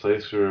Shack, the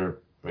place where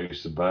I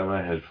used to buy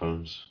my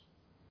headphones.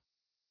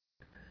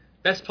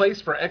 Best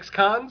place for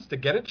ex-cons to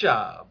get a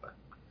job.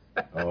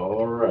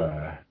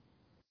 Alright.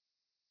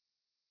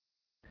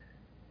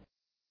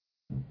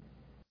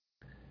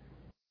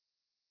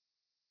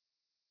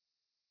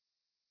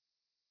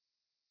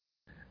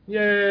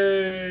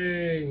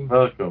 Yay!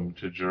 Welcome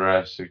to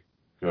Jurassic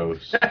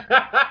Ghost.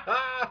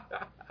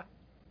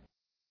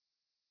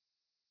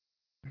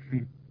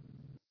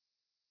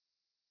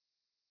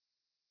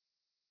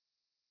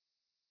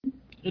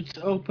 It's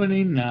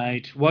opening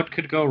night. What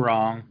could go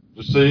wrong?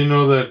 Just so you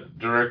know that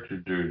director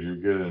dude, you're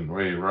getting...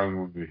 Wait, wrong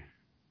movie.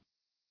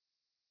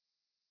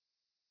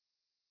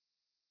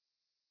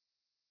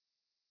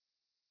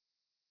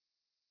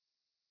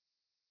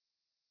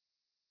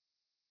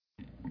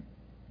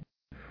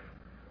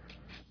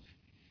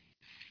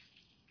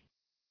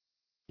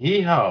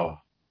 Yeehaw!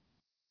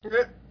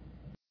 A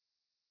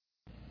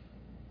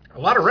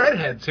lot of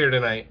redheads here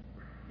tonight.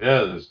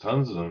 Yeah, there's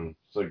tons of them.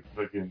 It's like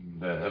fucking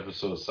that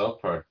episode of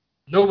South Park.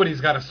 Nobody's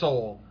got a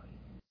soul.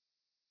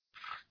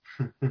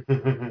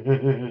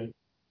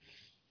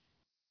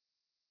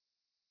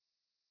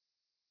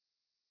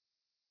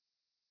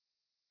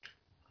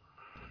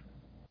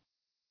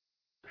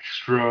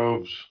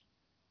 Strobes.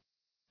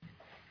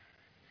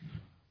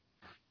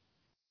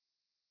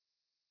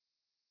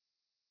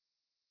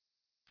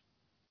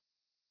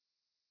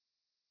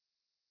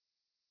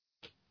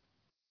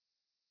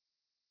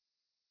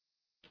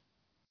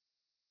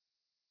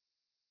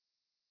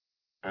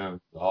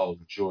 And I'll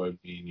enjoy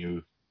being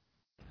you,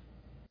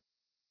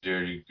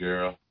 dirty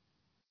girl.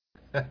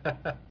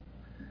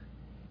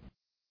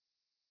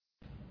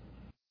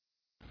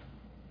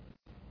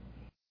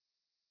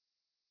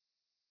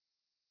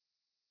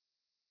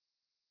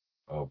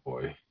 Oh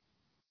boy.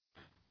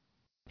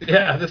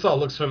 Yeah, this all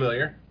looks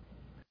familiar.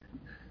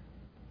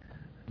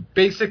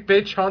 Basic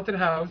bitch haunted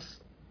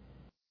house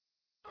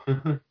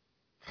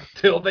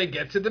till they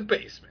get to the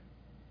basement.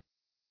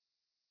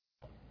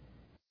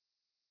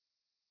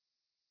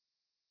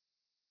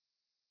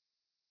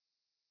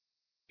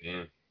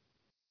 Damn.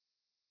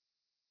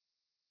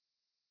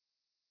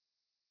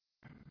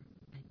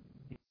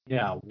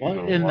 Yeah, what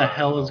Even in the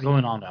hell wow. is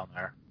going on down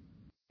there?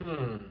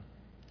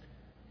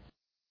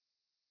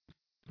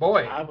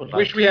 Boy, I would like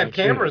wish to we know, had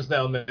cameras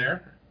down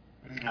there.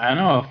 I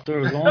know, if there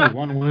was only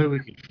one way we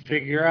could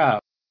figure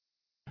out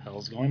what the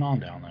hell's going on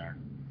down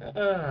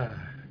there.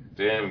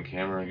 Damn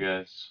camera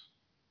guys.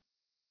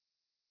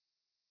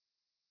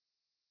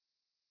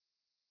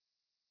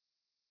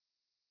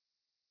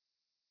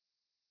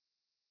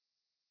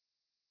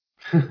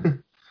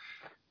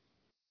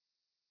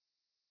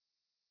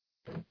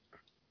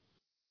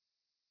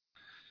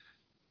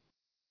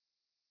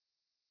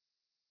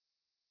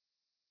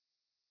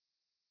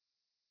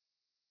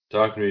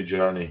 Talk to me,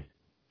 Johnny.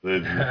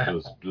 Let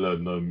Rufus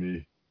blood on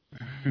me.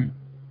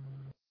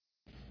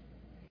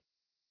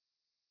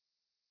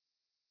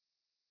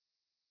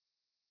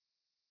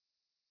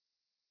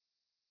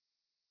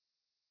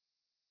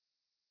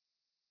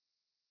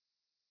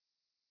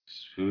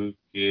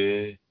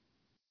 Spooky.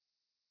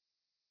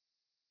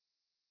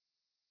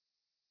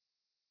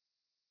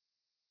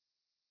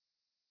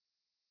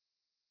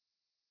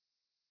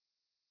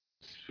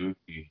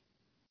 Spooky.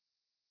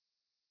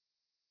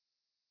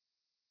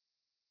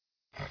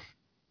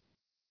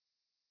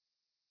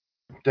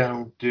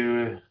 Don't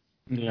do it.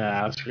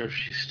 Yeah, ask her if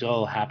she's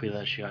still happy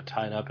that she got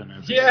tied up and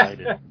is Yeah.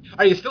 excited.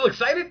 Are you still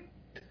excited?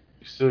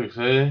 You still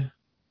excited?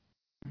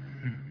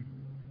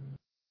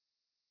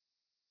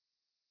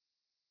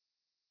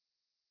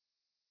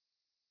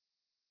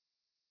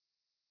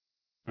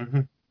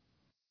 Mm-hmm.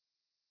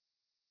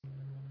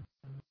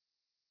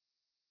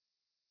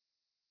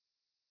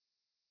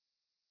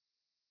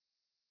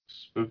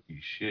 Spooky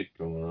shit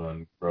going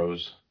on,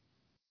 bros.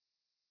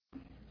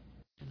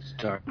 It's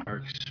dark,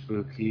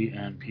 spooky,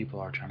 and people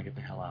are trying to get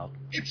the hell out.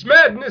 It's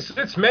madness,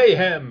 it's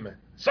mayhem.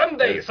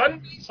 Sunday, Yes.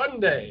 Sunday,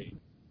 Sunday.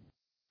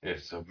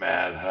 It's a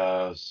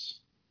madhouse.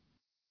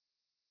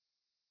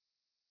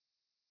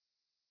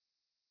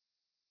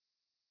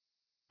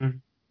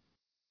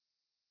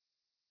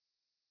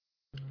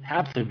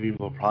 Half the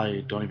people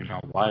probably don't even know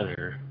why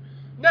they're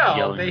No,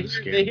 yelling they and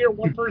screaming. they hear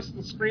one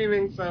person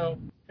screaming, so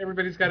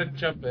everybody's got to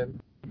jump in.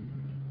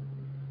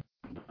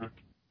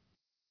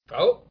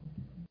 Oh.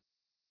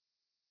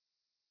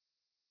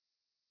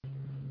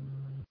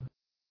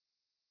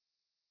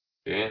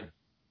 Damn.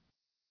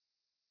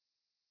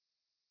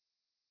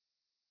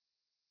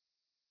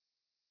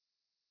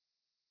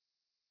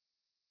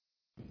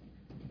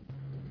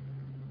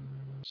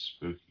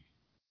 Spooky.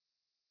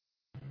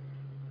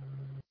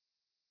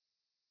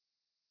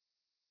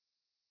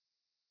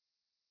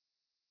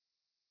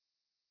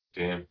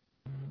 Damn.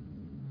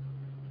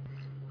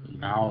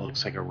 Now it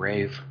looks like a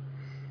rave.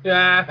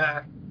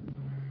 Yeah.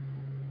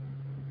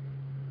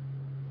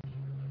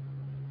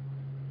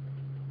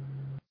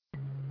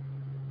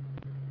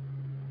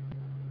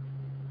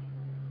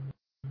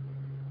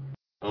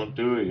 Don't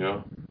do it,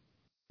 yo.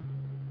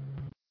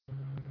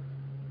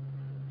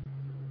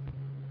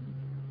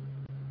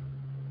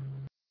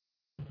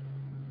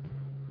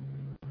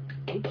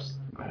 Oops.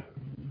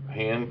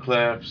 Hand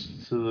claps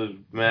to the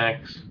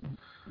max.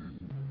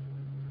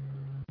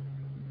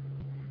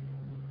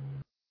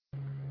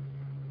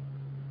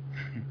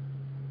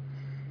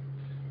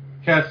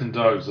 Cats and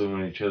dogs live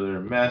with each other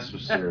in mass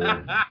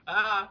hysteria.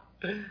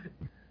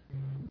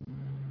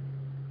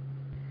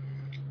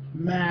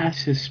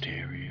 Mass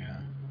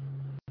hysteria.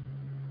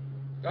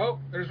 Oh,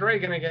 there's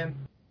Reagan again.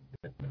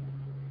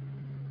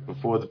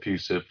 Before the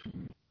P-sip.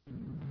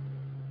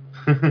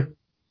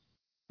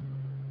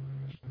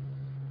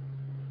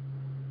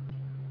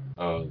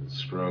 Oh, the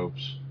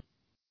strobes.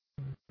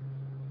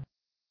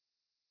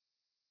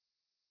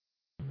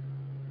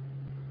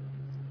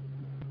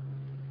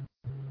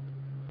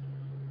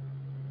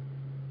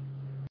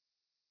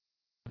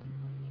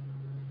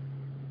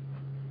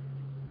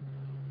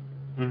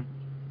 Hmm.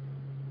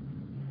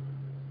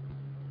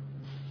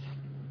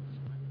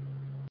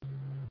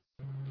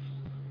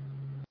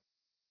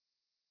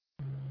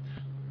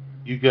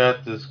 You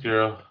got this,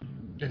 girl.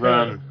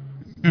 Run.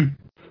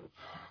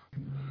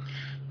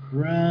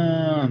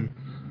 Run.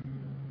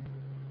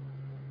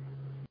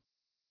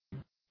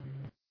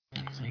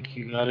 I think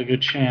you got a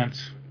good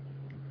chance.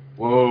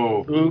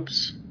 Whoa.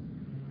 Oops.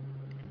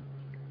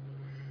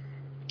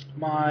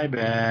 My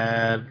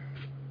bad.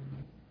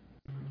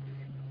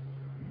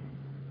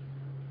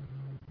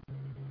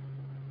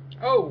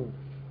 Oh.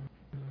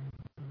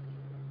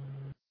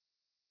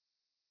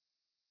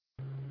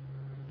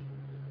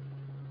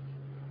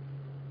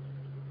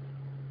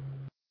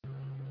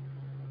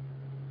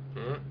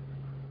 Hmm.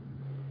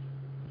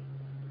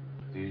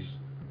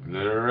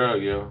 Let her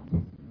out, yo.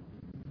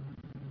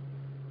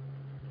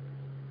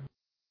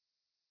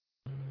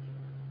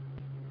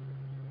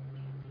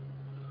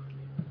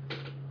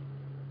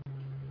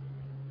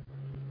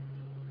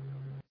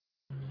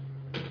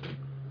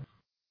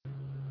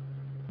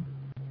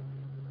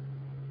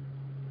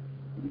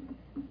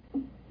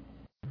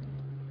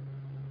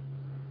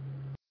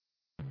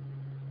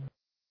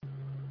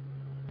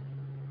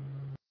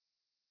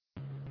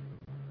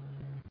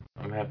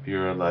 I'm happy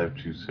you're alive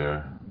too,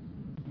 Sarah.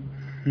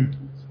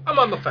 I'm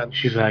on the fence.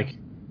 She's like,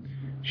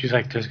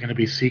 there's gonna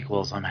be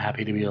sequels. I'm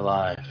happy to be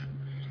alive.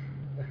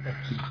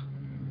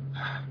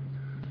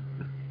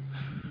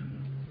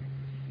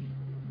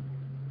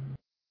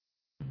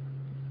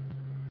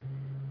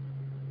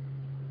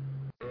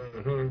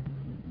 Mm-hmm.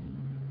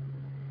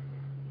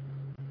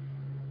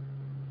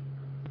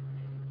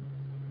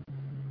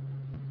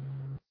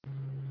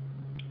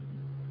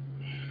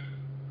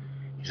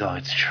 He's all,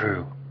 it's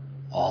true.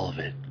 All of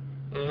it.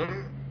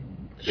 Mm-hmm.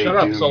 They Shut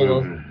up, do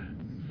Solo. move.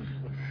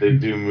 They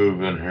do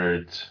move in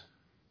herds.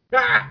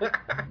 Did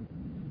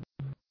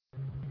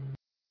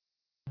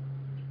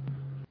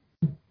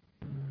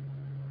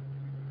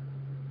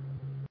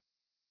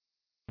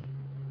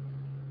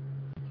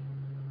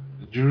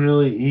you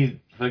really eat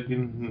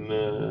fucking?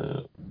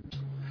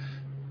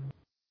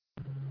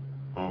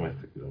 What am I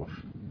thinking of?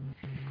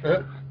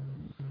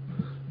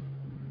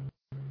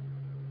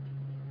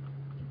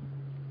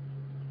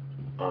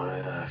 Oh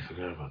yeah, I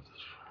forgot about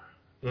this.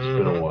 It's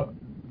been a while.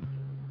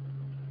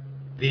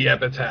 The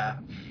epitaph.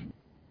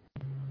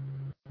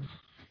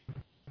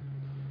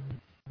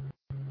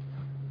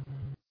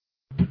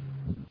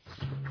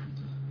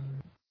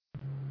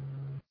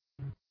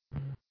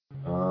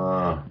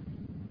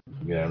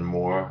 Getting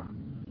more.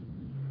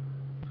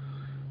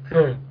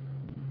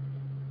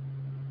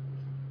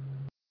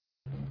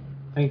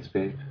 Thanks,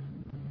 babe.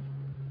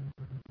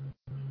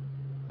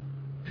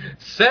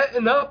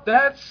 Setting up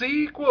that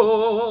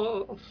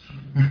sequel.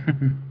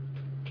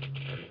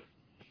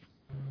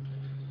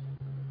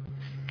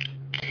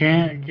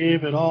 Can't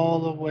give it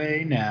all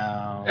away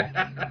now.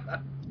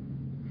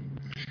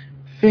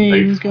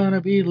 Things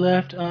gonna be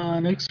left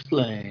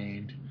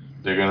unexplained.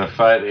 They're gonna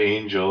fight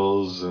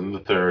angels in the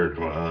third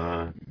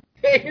one.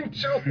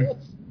 Angels.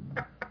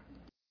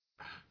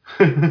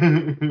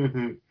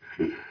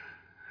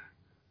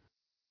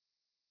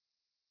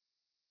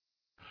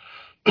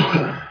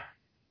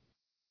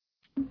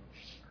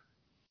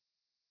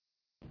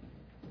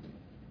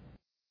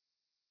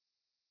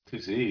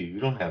 TC, we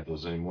don't have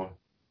those anymore.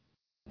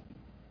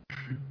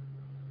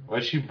 Why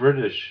is she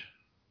British?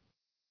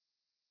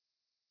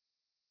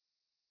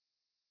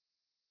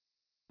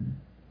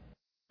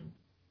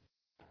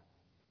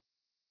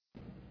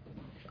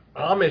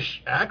 Amish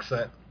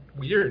accent.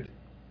 Weird.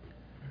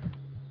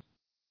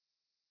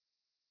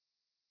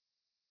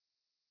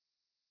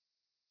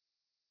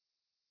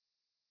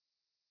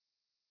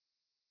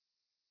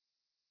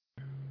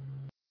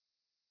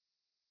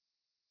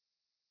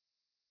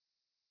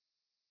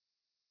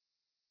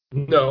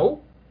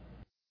 No.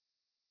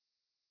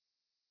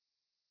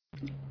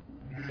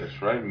 That's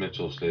right,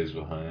 Mitchell stays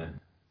behind.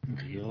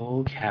 The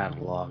old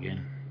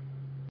cataloging.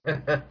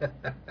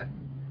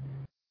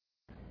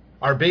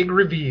 Our big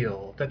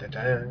reveal.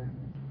 Da-da-da.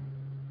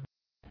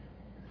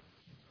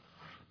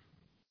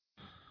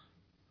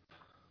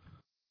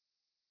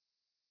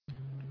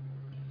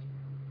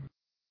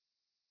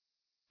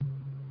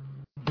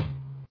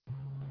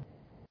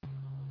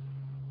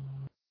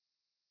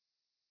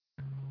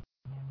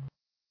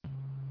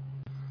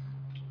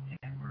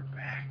 And we're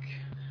back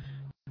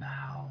in the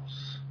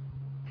house.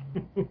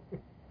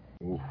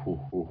 Ooh, hoo,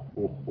 hoo,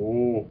 hoo,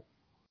 hoo.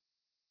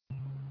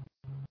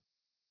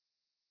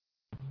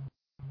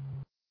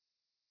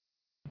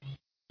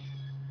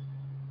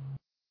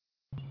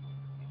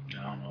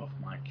 I don't know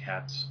if my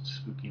cat's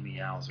spooky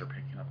meows are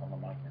picking up on the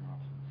mic or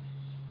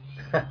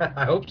not.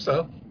 I hope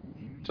so.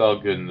 It's all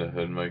good in the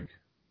hood, Mike.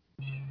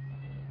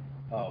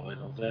 Oh,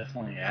 it'll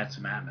definitely add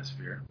some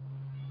atmosphere.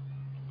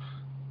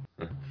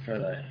 For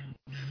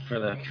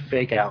the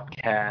fake out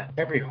cat.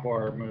 Every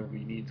horror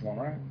movie needs one,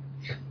 right?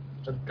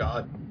 Oh,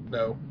 God,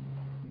 no.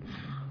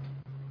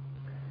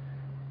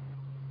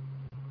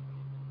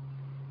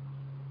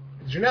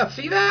 Did you not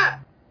see that?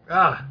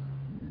 Ah.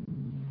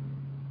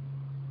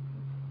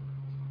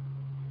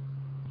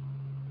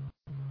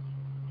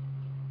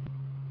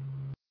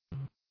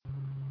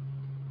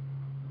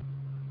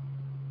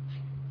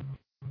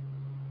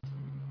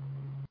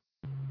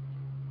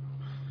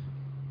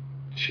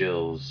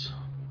 Chills.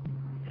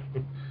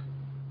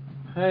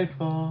 Hi,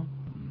 Paul.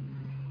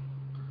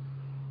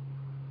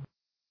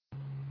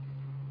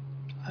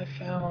 I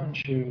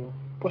found you,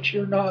 but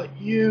you're not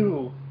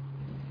you.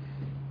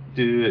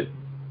 Do it.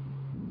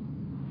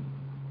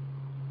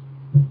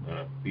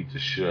 Beat the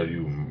shit out of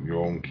you,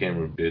 your own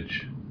camera,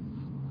 bitch.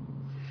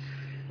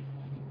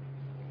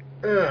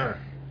 Ugh.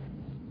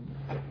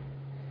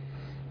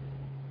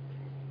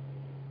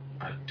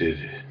 I did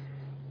it.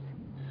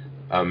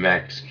 I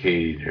Max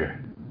K'd her.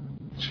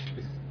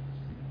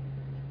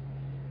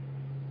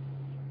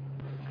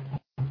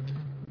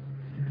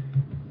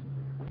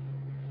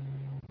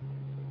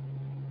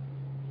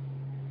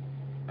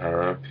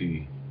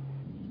 R.I.P.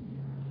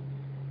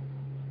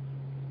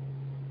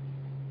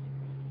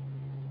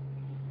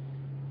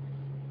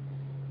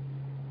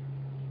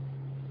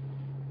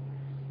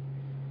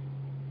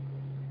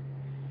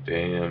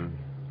 Damn.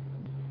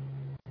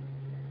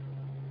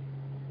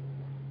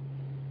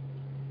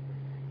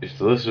 If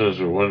the listeners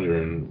were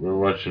wondering, we're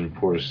watching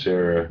poor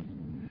Sarah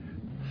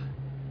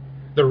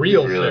The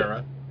real Really?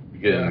 Sarah.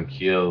 getting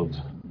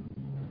killed.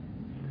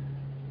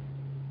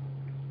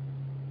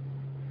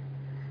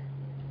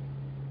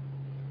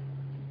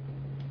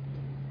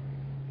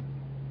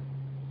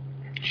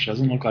 She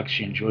doesn't look like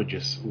she enjoyed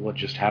what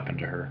just happened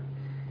to her.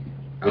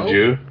 Would Oh.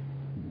 you?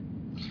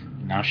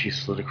 Now she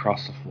slid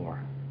across the floor.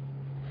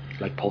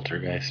 Like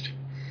Poltergeist.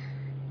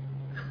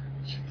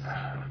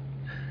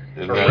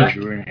 And Correct. now, She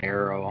drew an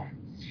arrow.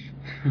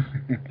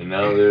 and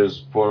now there's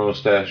porno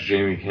stash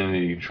Jamie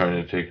Kennedy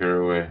trying to take her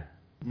away.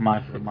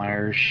 Michael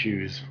Myers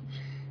shoes.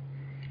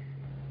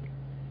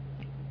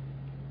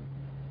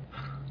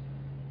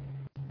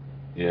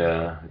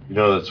 Yeah, you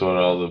know that's what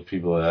all the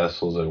people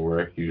assholes at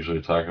work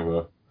usually talk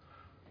about.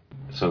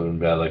 Something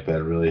bad like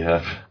that really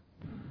happened.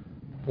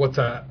 What's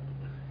that?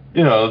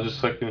 You know,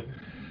 just like,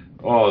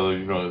 oh,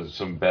 you know,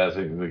 some bad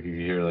thing like you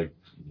hear like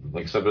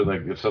something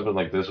like if something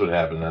like this would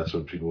happen, that's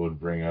what people would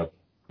bring up.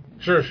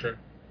 Sure.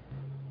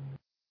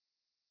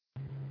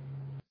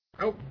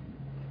 Oh.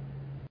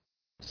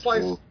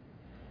 Slice. Well,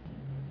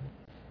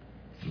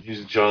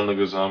 he's John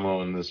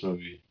Leguizamo in this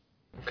movie.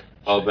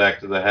 All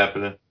back to the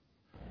happening.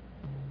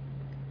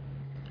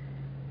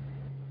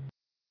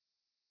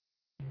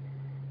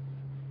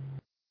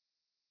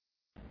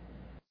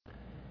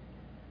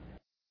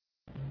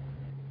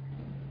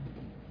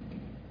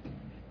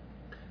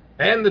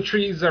 And the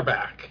trees are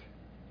back.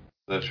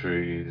 The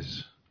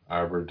trees,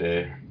 Arbor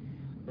Day.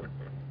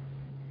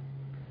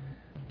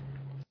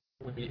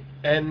 We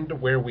end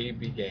where we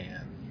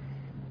began.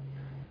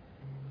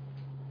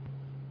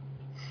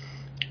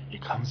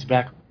 It comes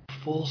back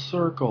full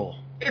circle.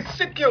 It's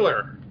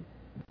circular.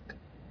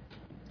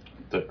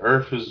 The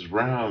Earth is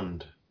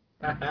round.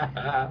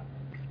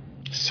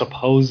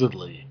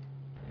 Supposedly.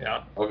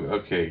 Yeah.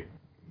 Okay,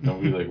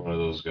 don't be like one of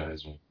those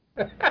guys.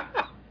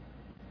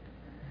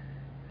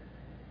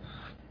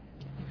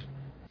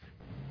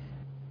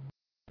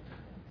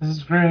 This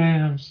is great.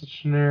 I'm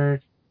such a nerd.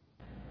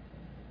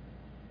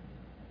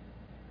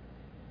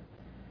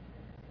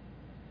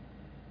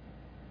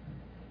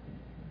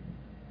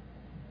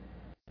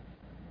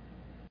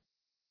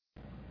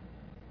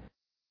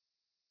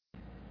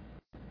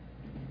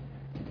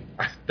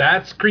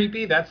 That's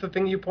creepy. That's the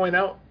thing you point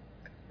out.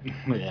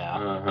 Yeah.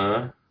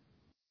 Uh-huh.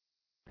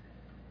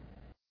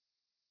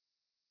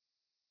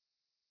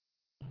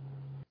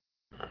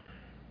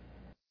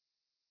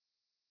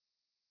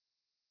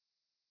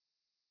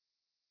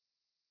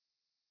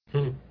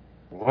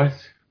 What?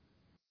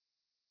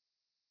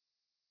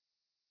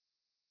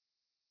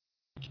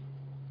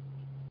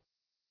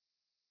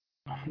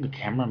 The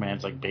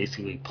cameraman's like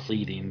basically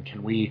pleading,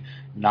 can we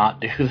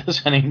not do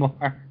this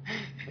anymore?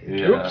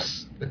 Yeah.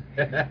 Oops.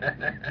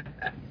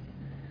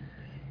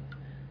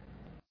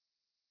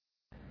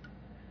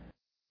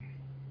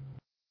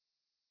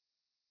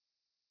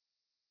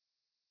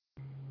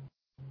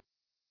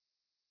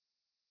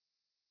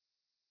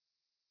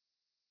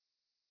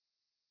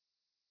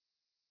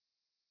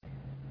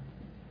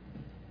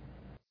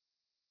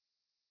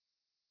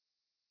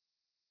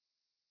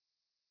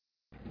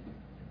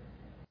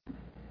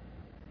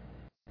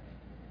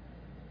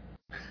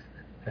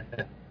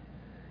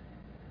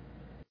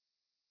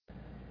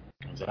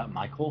 Is that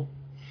Michael?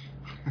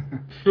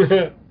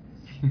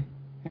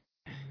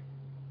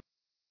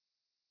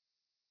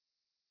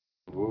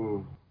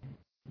 Ooh.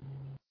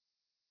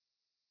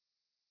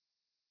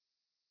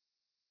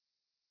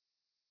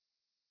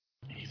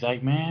 He's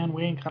like, man,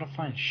 we ain't gotta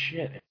find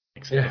shit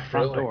except Yeah, the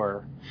front really.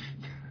 door.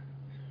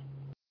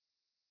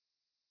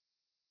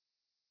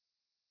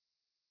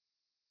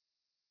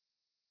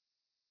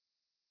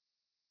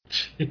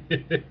 She feels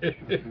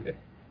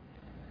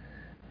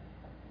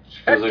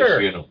like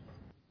Hector!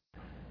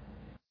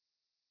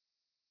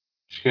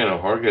 she's getting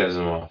a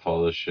orgasm off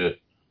all this shit.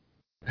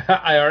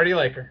 I already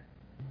like her.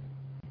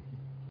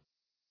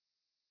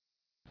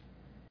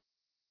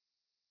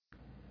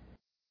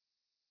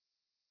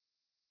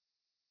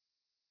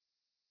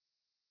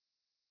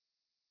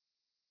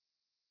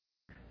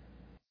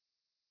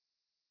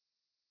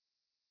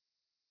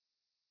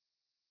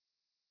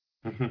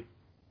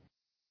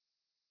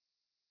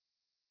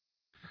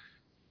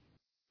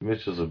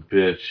 Mitchell's a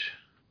bitch.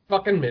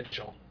 Fucking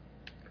Mitchell.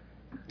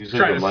 He's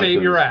Trying to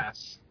save your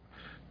ass.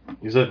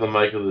 He's like the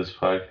mic of this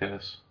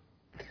podcast.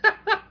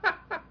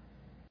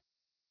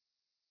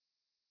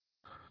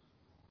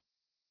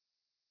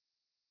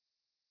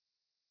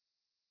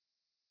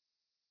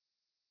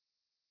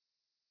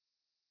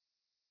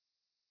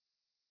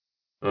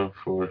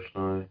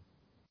 Unfortunately.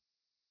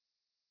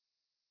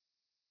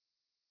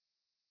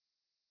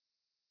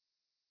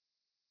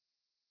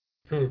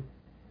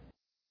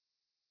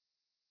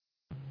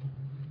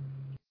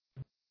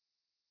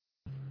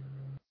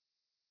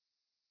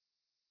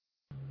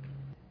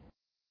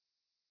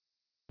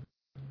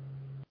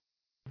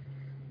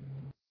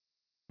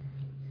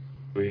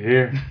 We're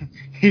here.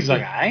 He's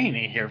like, I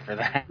ain't here for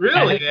that.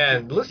 Really,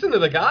 man? Listen to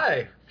the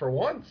guy for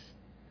once.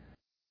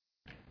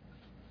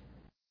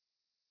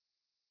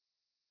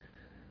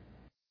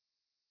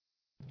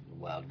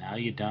 Well, now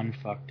you done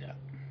fucked up.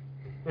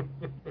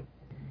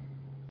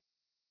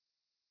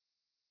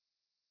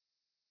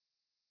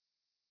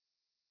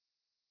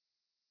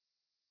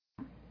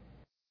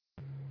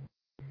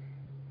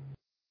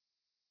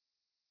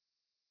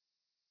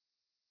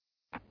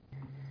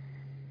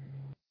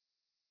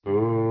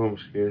 Oh, I'm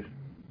scared.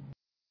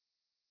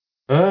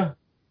 Huh?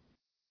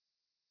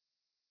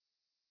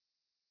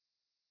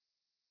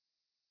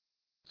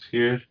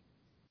 Scared?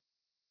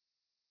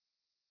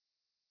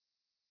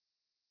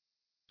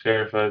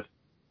 Terrified?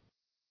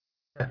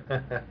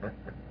 I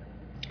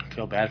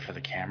feel bad for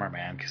the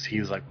cameraman because he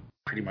was like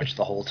pretty much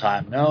the whole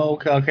time. No,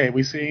 okay,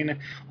 we seen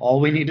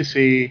all we need to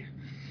see.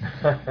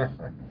 Dun,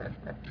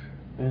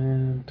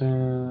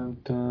 dun,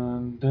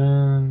 dun,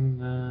 dun,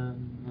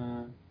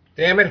 dun.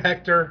 Damn it,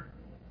 Hector.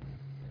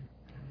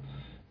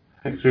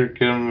 Hector,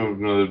 get him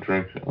another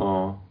drink.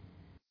 Oh.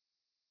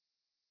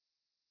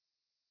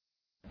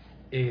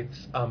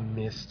 It's a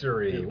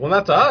mystery. Well,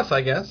 not to us,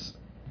 I guess.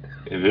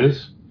 It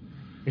is?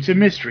 It's a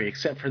mystery,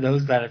 except for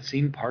those that have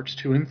seen parts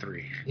 2 and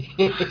 3.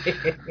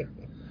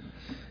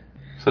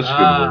 Such a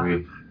good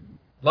movie.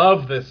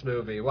 Love this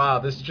movie. Wow,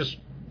 this just,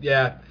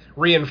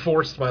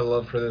 reinforced my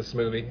love for this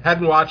movie.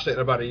 Hadn't watched it in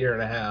about a year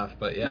and a half,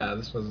 but yeah,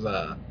 this was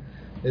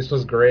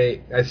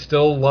great. I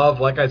still love,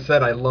 like I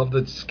said, I love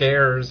the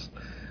scares.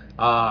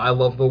 I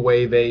love the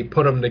way they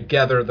put them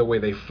together, the way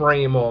they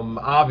frame them.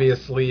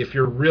 Obviously, if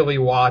you're really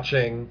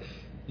watching,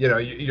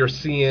 you're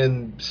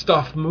seeing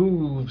stuff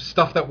move,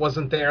 stuff that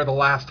wasn't there the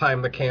last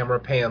time the camera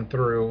panned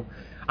through.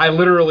 I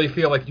literally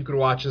feel like you could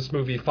watch this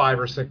movie 5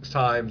 or 6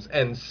 times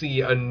and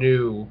see a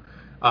new,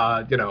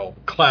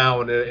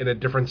 clown in a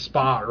different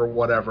spot or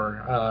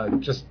whatever.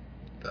 Just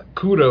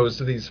kudos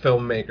to these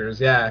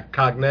filmmakers. Yeah,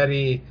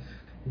 Cognetti,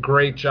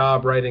 great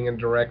job writing and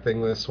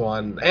directing this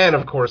one, and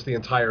of course the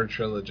entire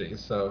trilogy.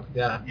 So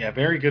yeah. Yeah,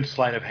 very good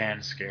sleight of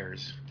hand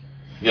scares.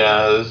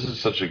 Yeah, this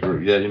is such a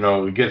great. Yeah,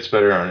 it gets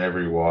better on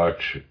every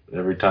watch,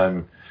 every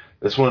time.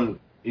 This one,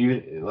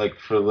 even like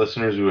for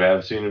listeners who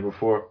have seen it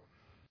before,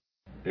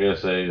 I gotta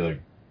say, like,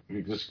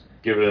 you just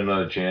give it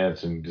another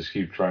chance and just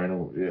keep trying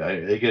to.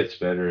 It gets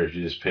better if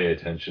you just pay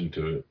attention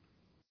to it.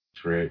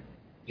 It's great.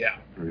 Yeah,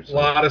 a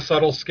lot of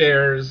subtle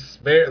scares,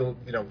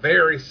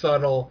 very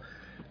subtle.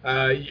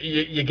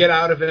 You get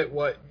out of it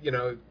what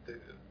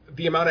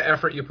the amount of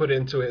effort you put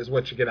into it is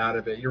what you get out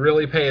of it. You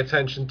really pay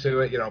attention to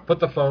it. Put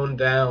the phone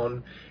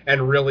down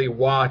and really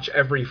watch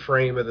every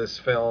frame of this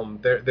film.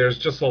 There's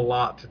just a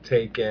lot to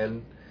take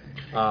in.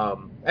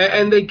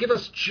 And they give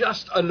us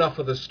just enough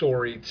of the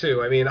story,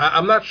 too. I mean,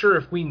 I'm not sure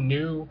if we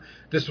knew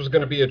this was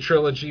going to be a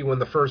trilogy when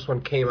the first one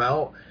came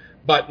out,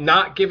 but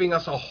not giving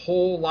us a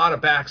whole lot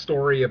of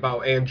backstory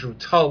about Andrew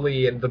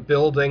Tully and the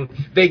building.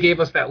 They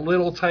gave us that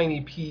little tiny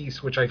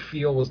piece, which I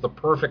feel was the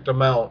perfect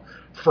amount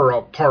for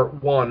a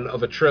part 1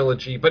 of a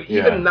trilogy. But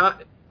even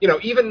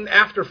even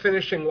after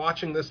finishing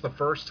watching this the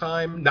first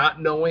time,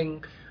 not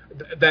knowing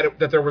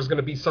that there was going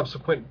to be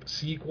subsequent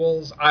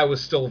sequels, I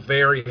was still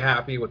very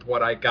happy with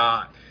what I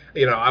got.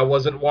 I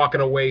wasn't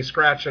walking away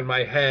scratching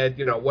my head,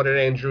 what did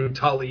Andrew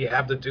Tully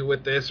have to do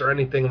with this or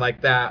anything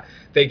like that.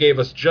 They gave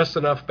us just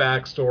enough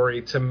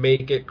backstory to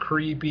make it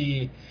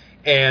creepy,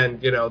 and,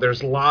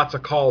 there's lots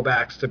of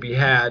callbacks to be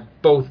had,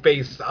 both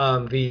based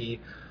on the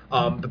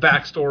the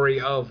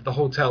backstory of the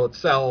hotel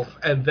itself,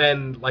 and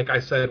then, like I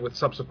said, with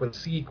subsequent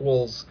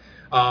sequels.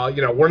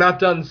 We're not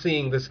done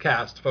seeing this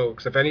cast,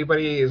 folks. If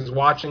anybody is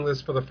watching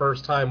this for the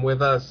first time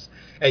with us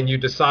and you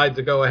decide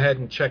to go ahead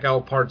and check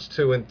out parts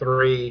 2 and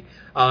 3,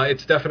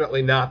 it's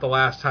definitely not the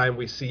last time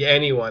we see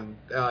anyone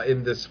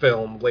in this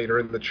film later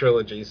in the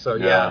trilogy. So,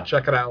 yeah,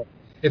 check it out.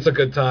 It's a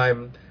good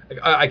time.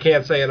 I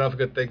can't say enough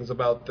good things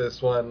about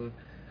this one.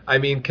 I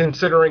mean,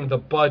 considering the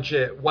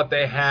budget, what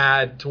they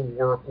had to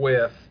work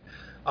with,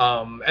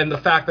 and the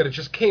fact that it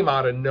just came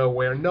out of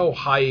nowhere, no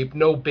hype,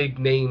 no big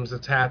names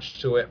attached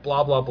to it,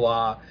 blah, blah,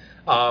 blah.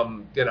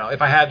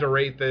 If I had to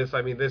rate this,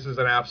 I mean, this is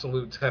an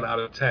absolute 10 out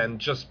of 10,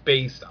 just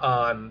based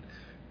on,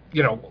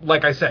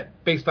 like I said,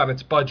 based on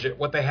its budget,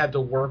 what they had to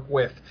work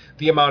with,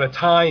 the amount of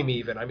time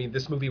even. I mean,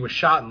 this movie was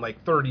shot in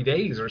like 30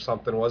 days or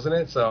something, wasn't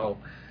it? So,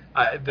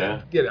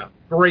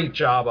 great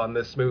job on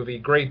this movie.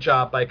 Great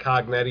job by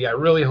Cognetti. I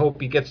really hope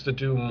he gets to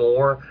do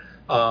more.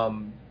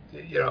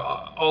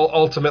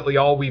 Ultimately,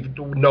 all we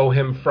know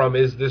him from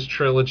is this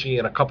trilogy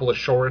and a couple of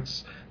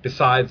shorts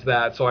besides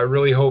that. So I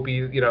really hope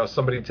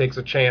somebody takes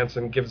a chance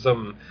and gives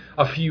him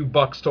a few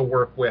bucks to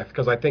work with,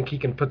 because I think he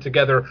can put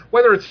together,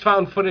 whether it's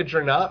found footage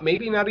or not,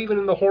 maybe not even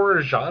in the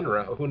horror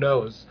genre, who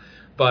knows.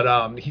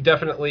 But he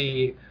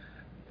definitely,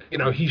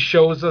 he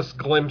shows us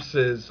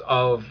glimpses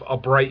of a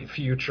bright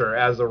future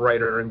as a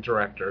writer and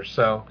director.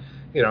 So,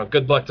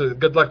 good luck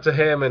to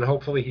him, and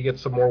hopefully he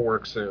gets some more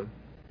work soon.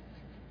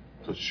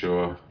 For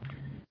sure.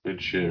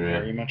 Good shit,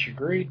 man. Very much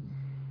agreed.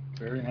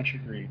 Very much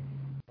agreed.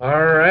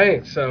 All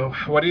right, so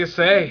what do you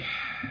say?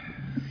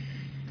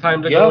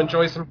 Time to go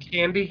enjoy some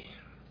candy?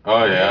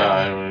 Oh, yeah,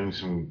 I need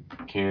some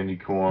candy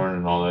corn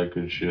and all that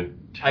good shit.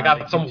 I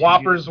got some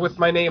Whoppers with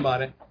my name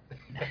on it.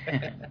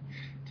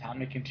 Time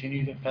to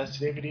continue the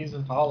festivities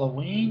of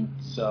Halloween.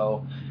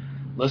 So,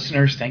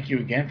 listeners, thank you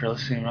again for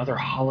listening to another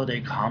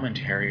holiday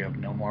commentary of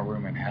No More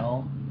Room in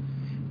Hell.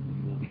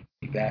 We will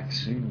be back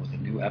soon with a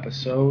new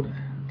episode.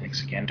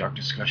 Thanks again, Dark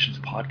Discussions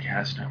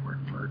Podcast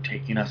Network, for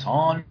taking us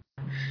on.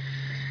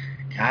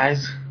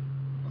 Guys,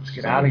 let's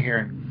get out of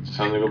here. It's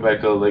time to go back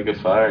to the Lake of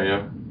Fire,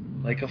 yo.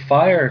 Lake of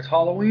Fire. It's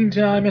Halloween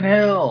time in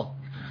hell.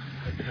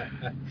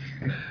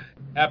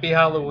 Happy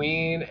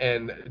Halloween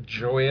and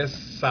joyous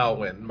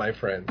Samhain, my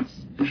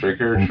friends. Trick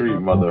or treat,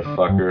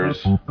 motherfuckers.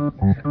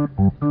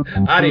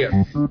 Adios.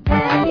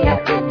 Happy,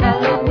 happy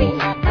Halloween,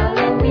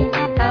 Halloween,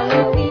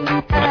 Halloween.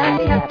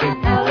 Happy, happy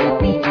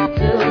Halloween,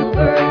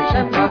 Silver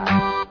Shamrock.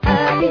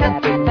 Happy,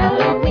 happy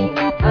Halloween,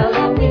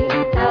 Halloween,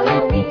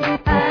 Halloween.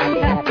 Happy,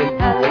 happy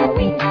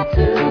Halloween,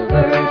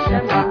 Silver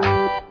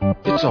Shamrock.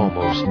 It's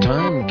almost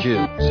time,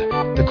 kids.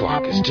 The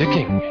clock is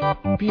ticking.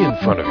 Be in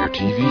front of your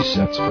TV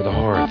sets for the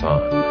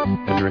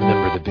Horror-thon. And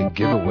remember the big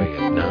giveaway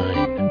at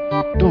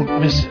 9. Don't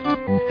miss it.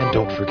 And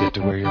don't forget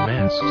to wear your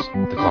masks.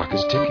 The clock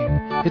is ticking.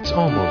 It's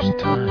almost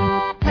time.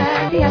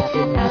 Happy, happy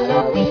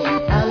Halloween,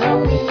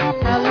 Halloween,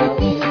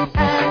 Halloween.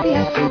 Happy,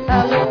 happy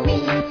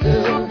Halloween,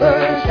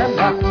 Silver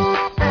Shamrock.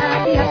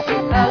 Happy, happy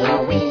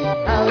Halloween,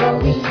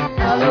 Halloween,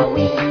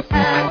 Halloween.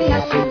 Happy,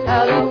 happy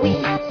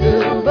Halloween,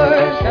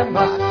 Silver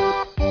Shamrock.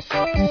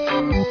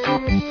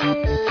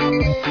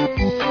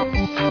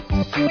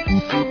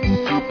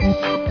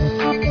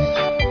 Thank you.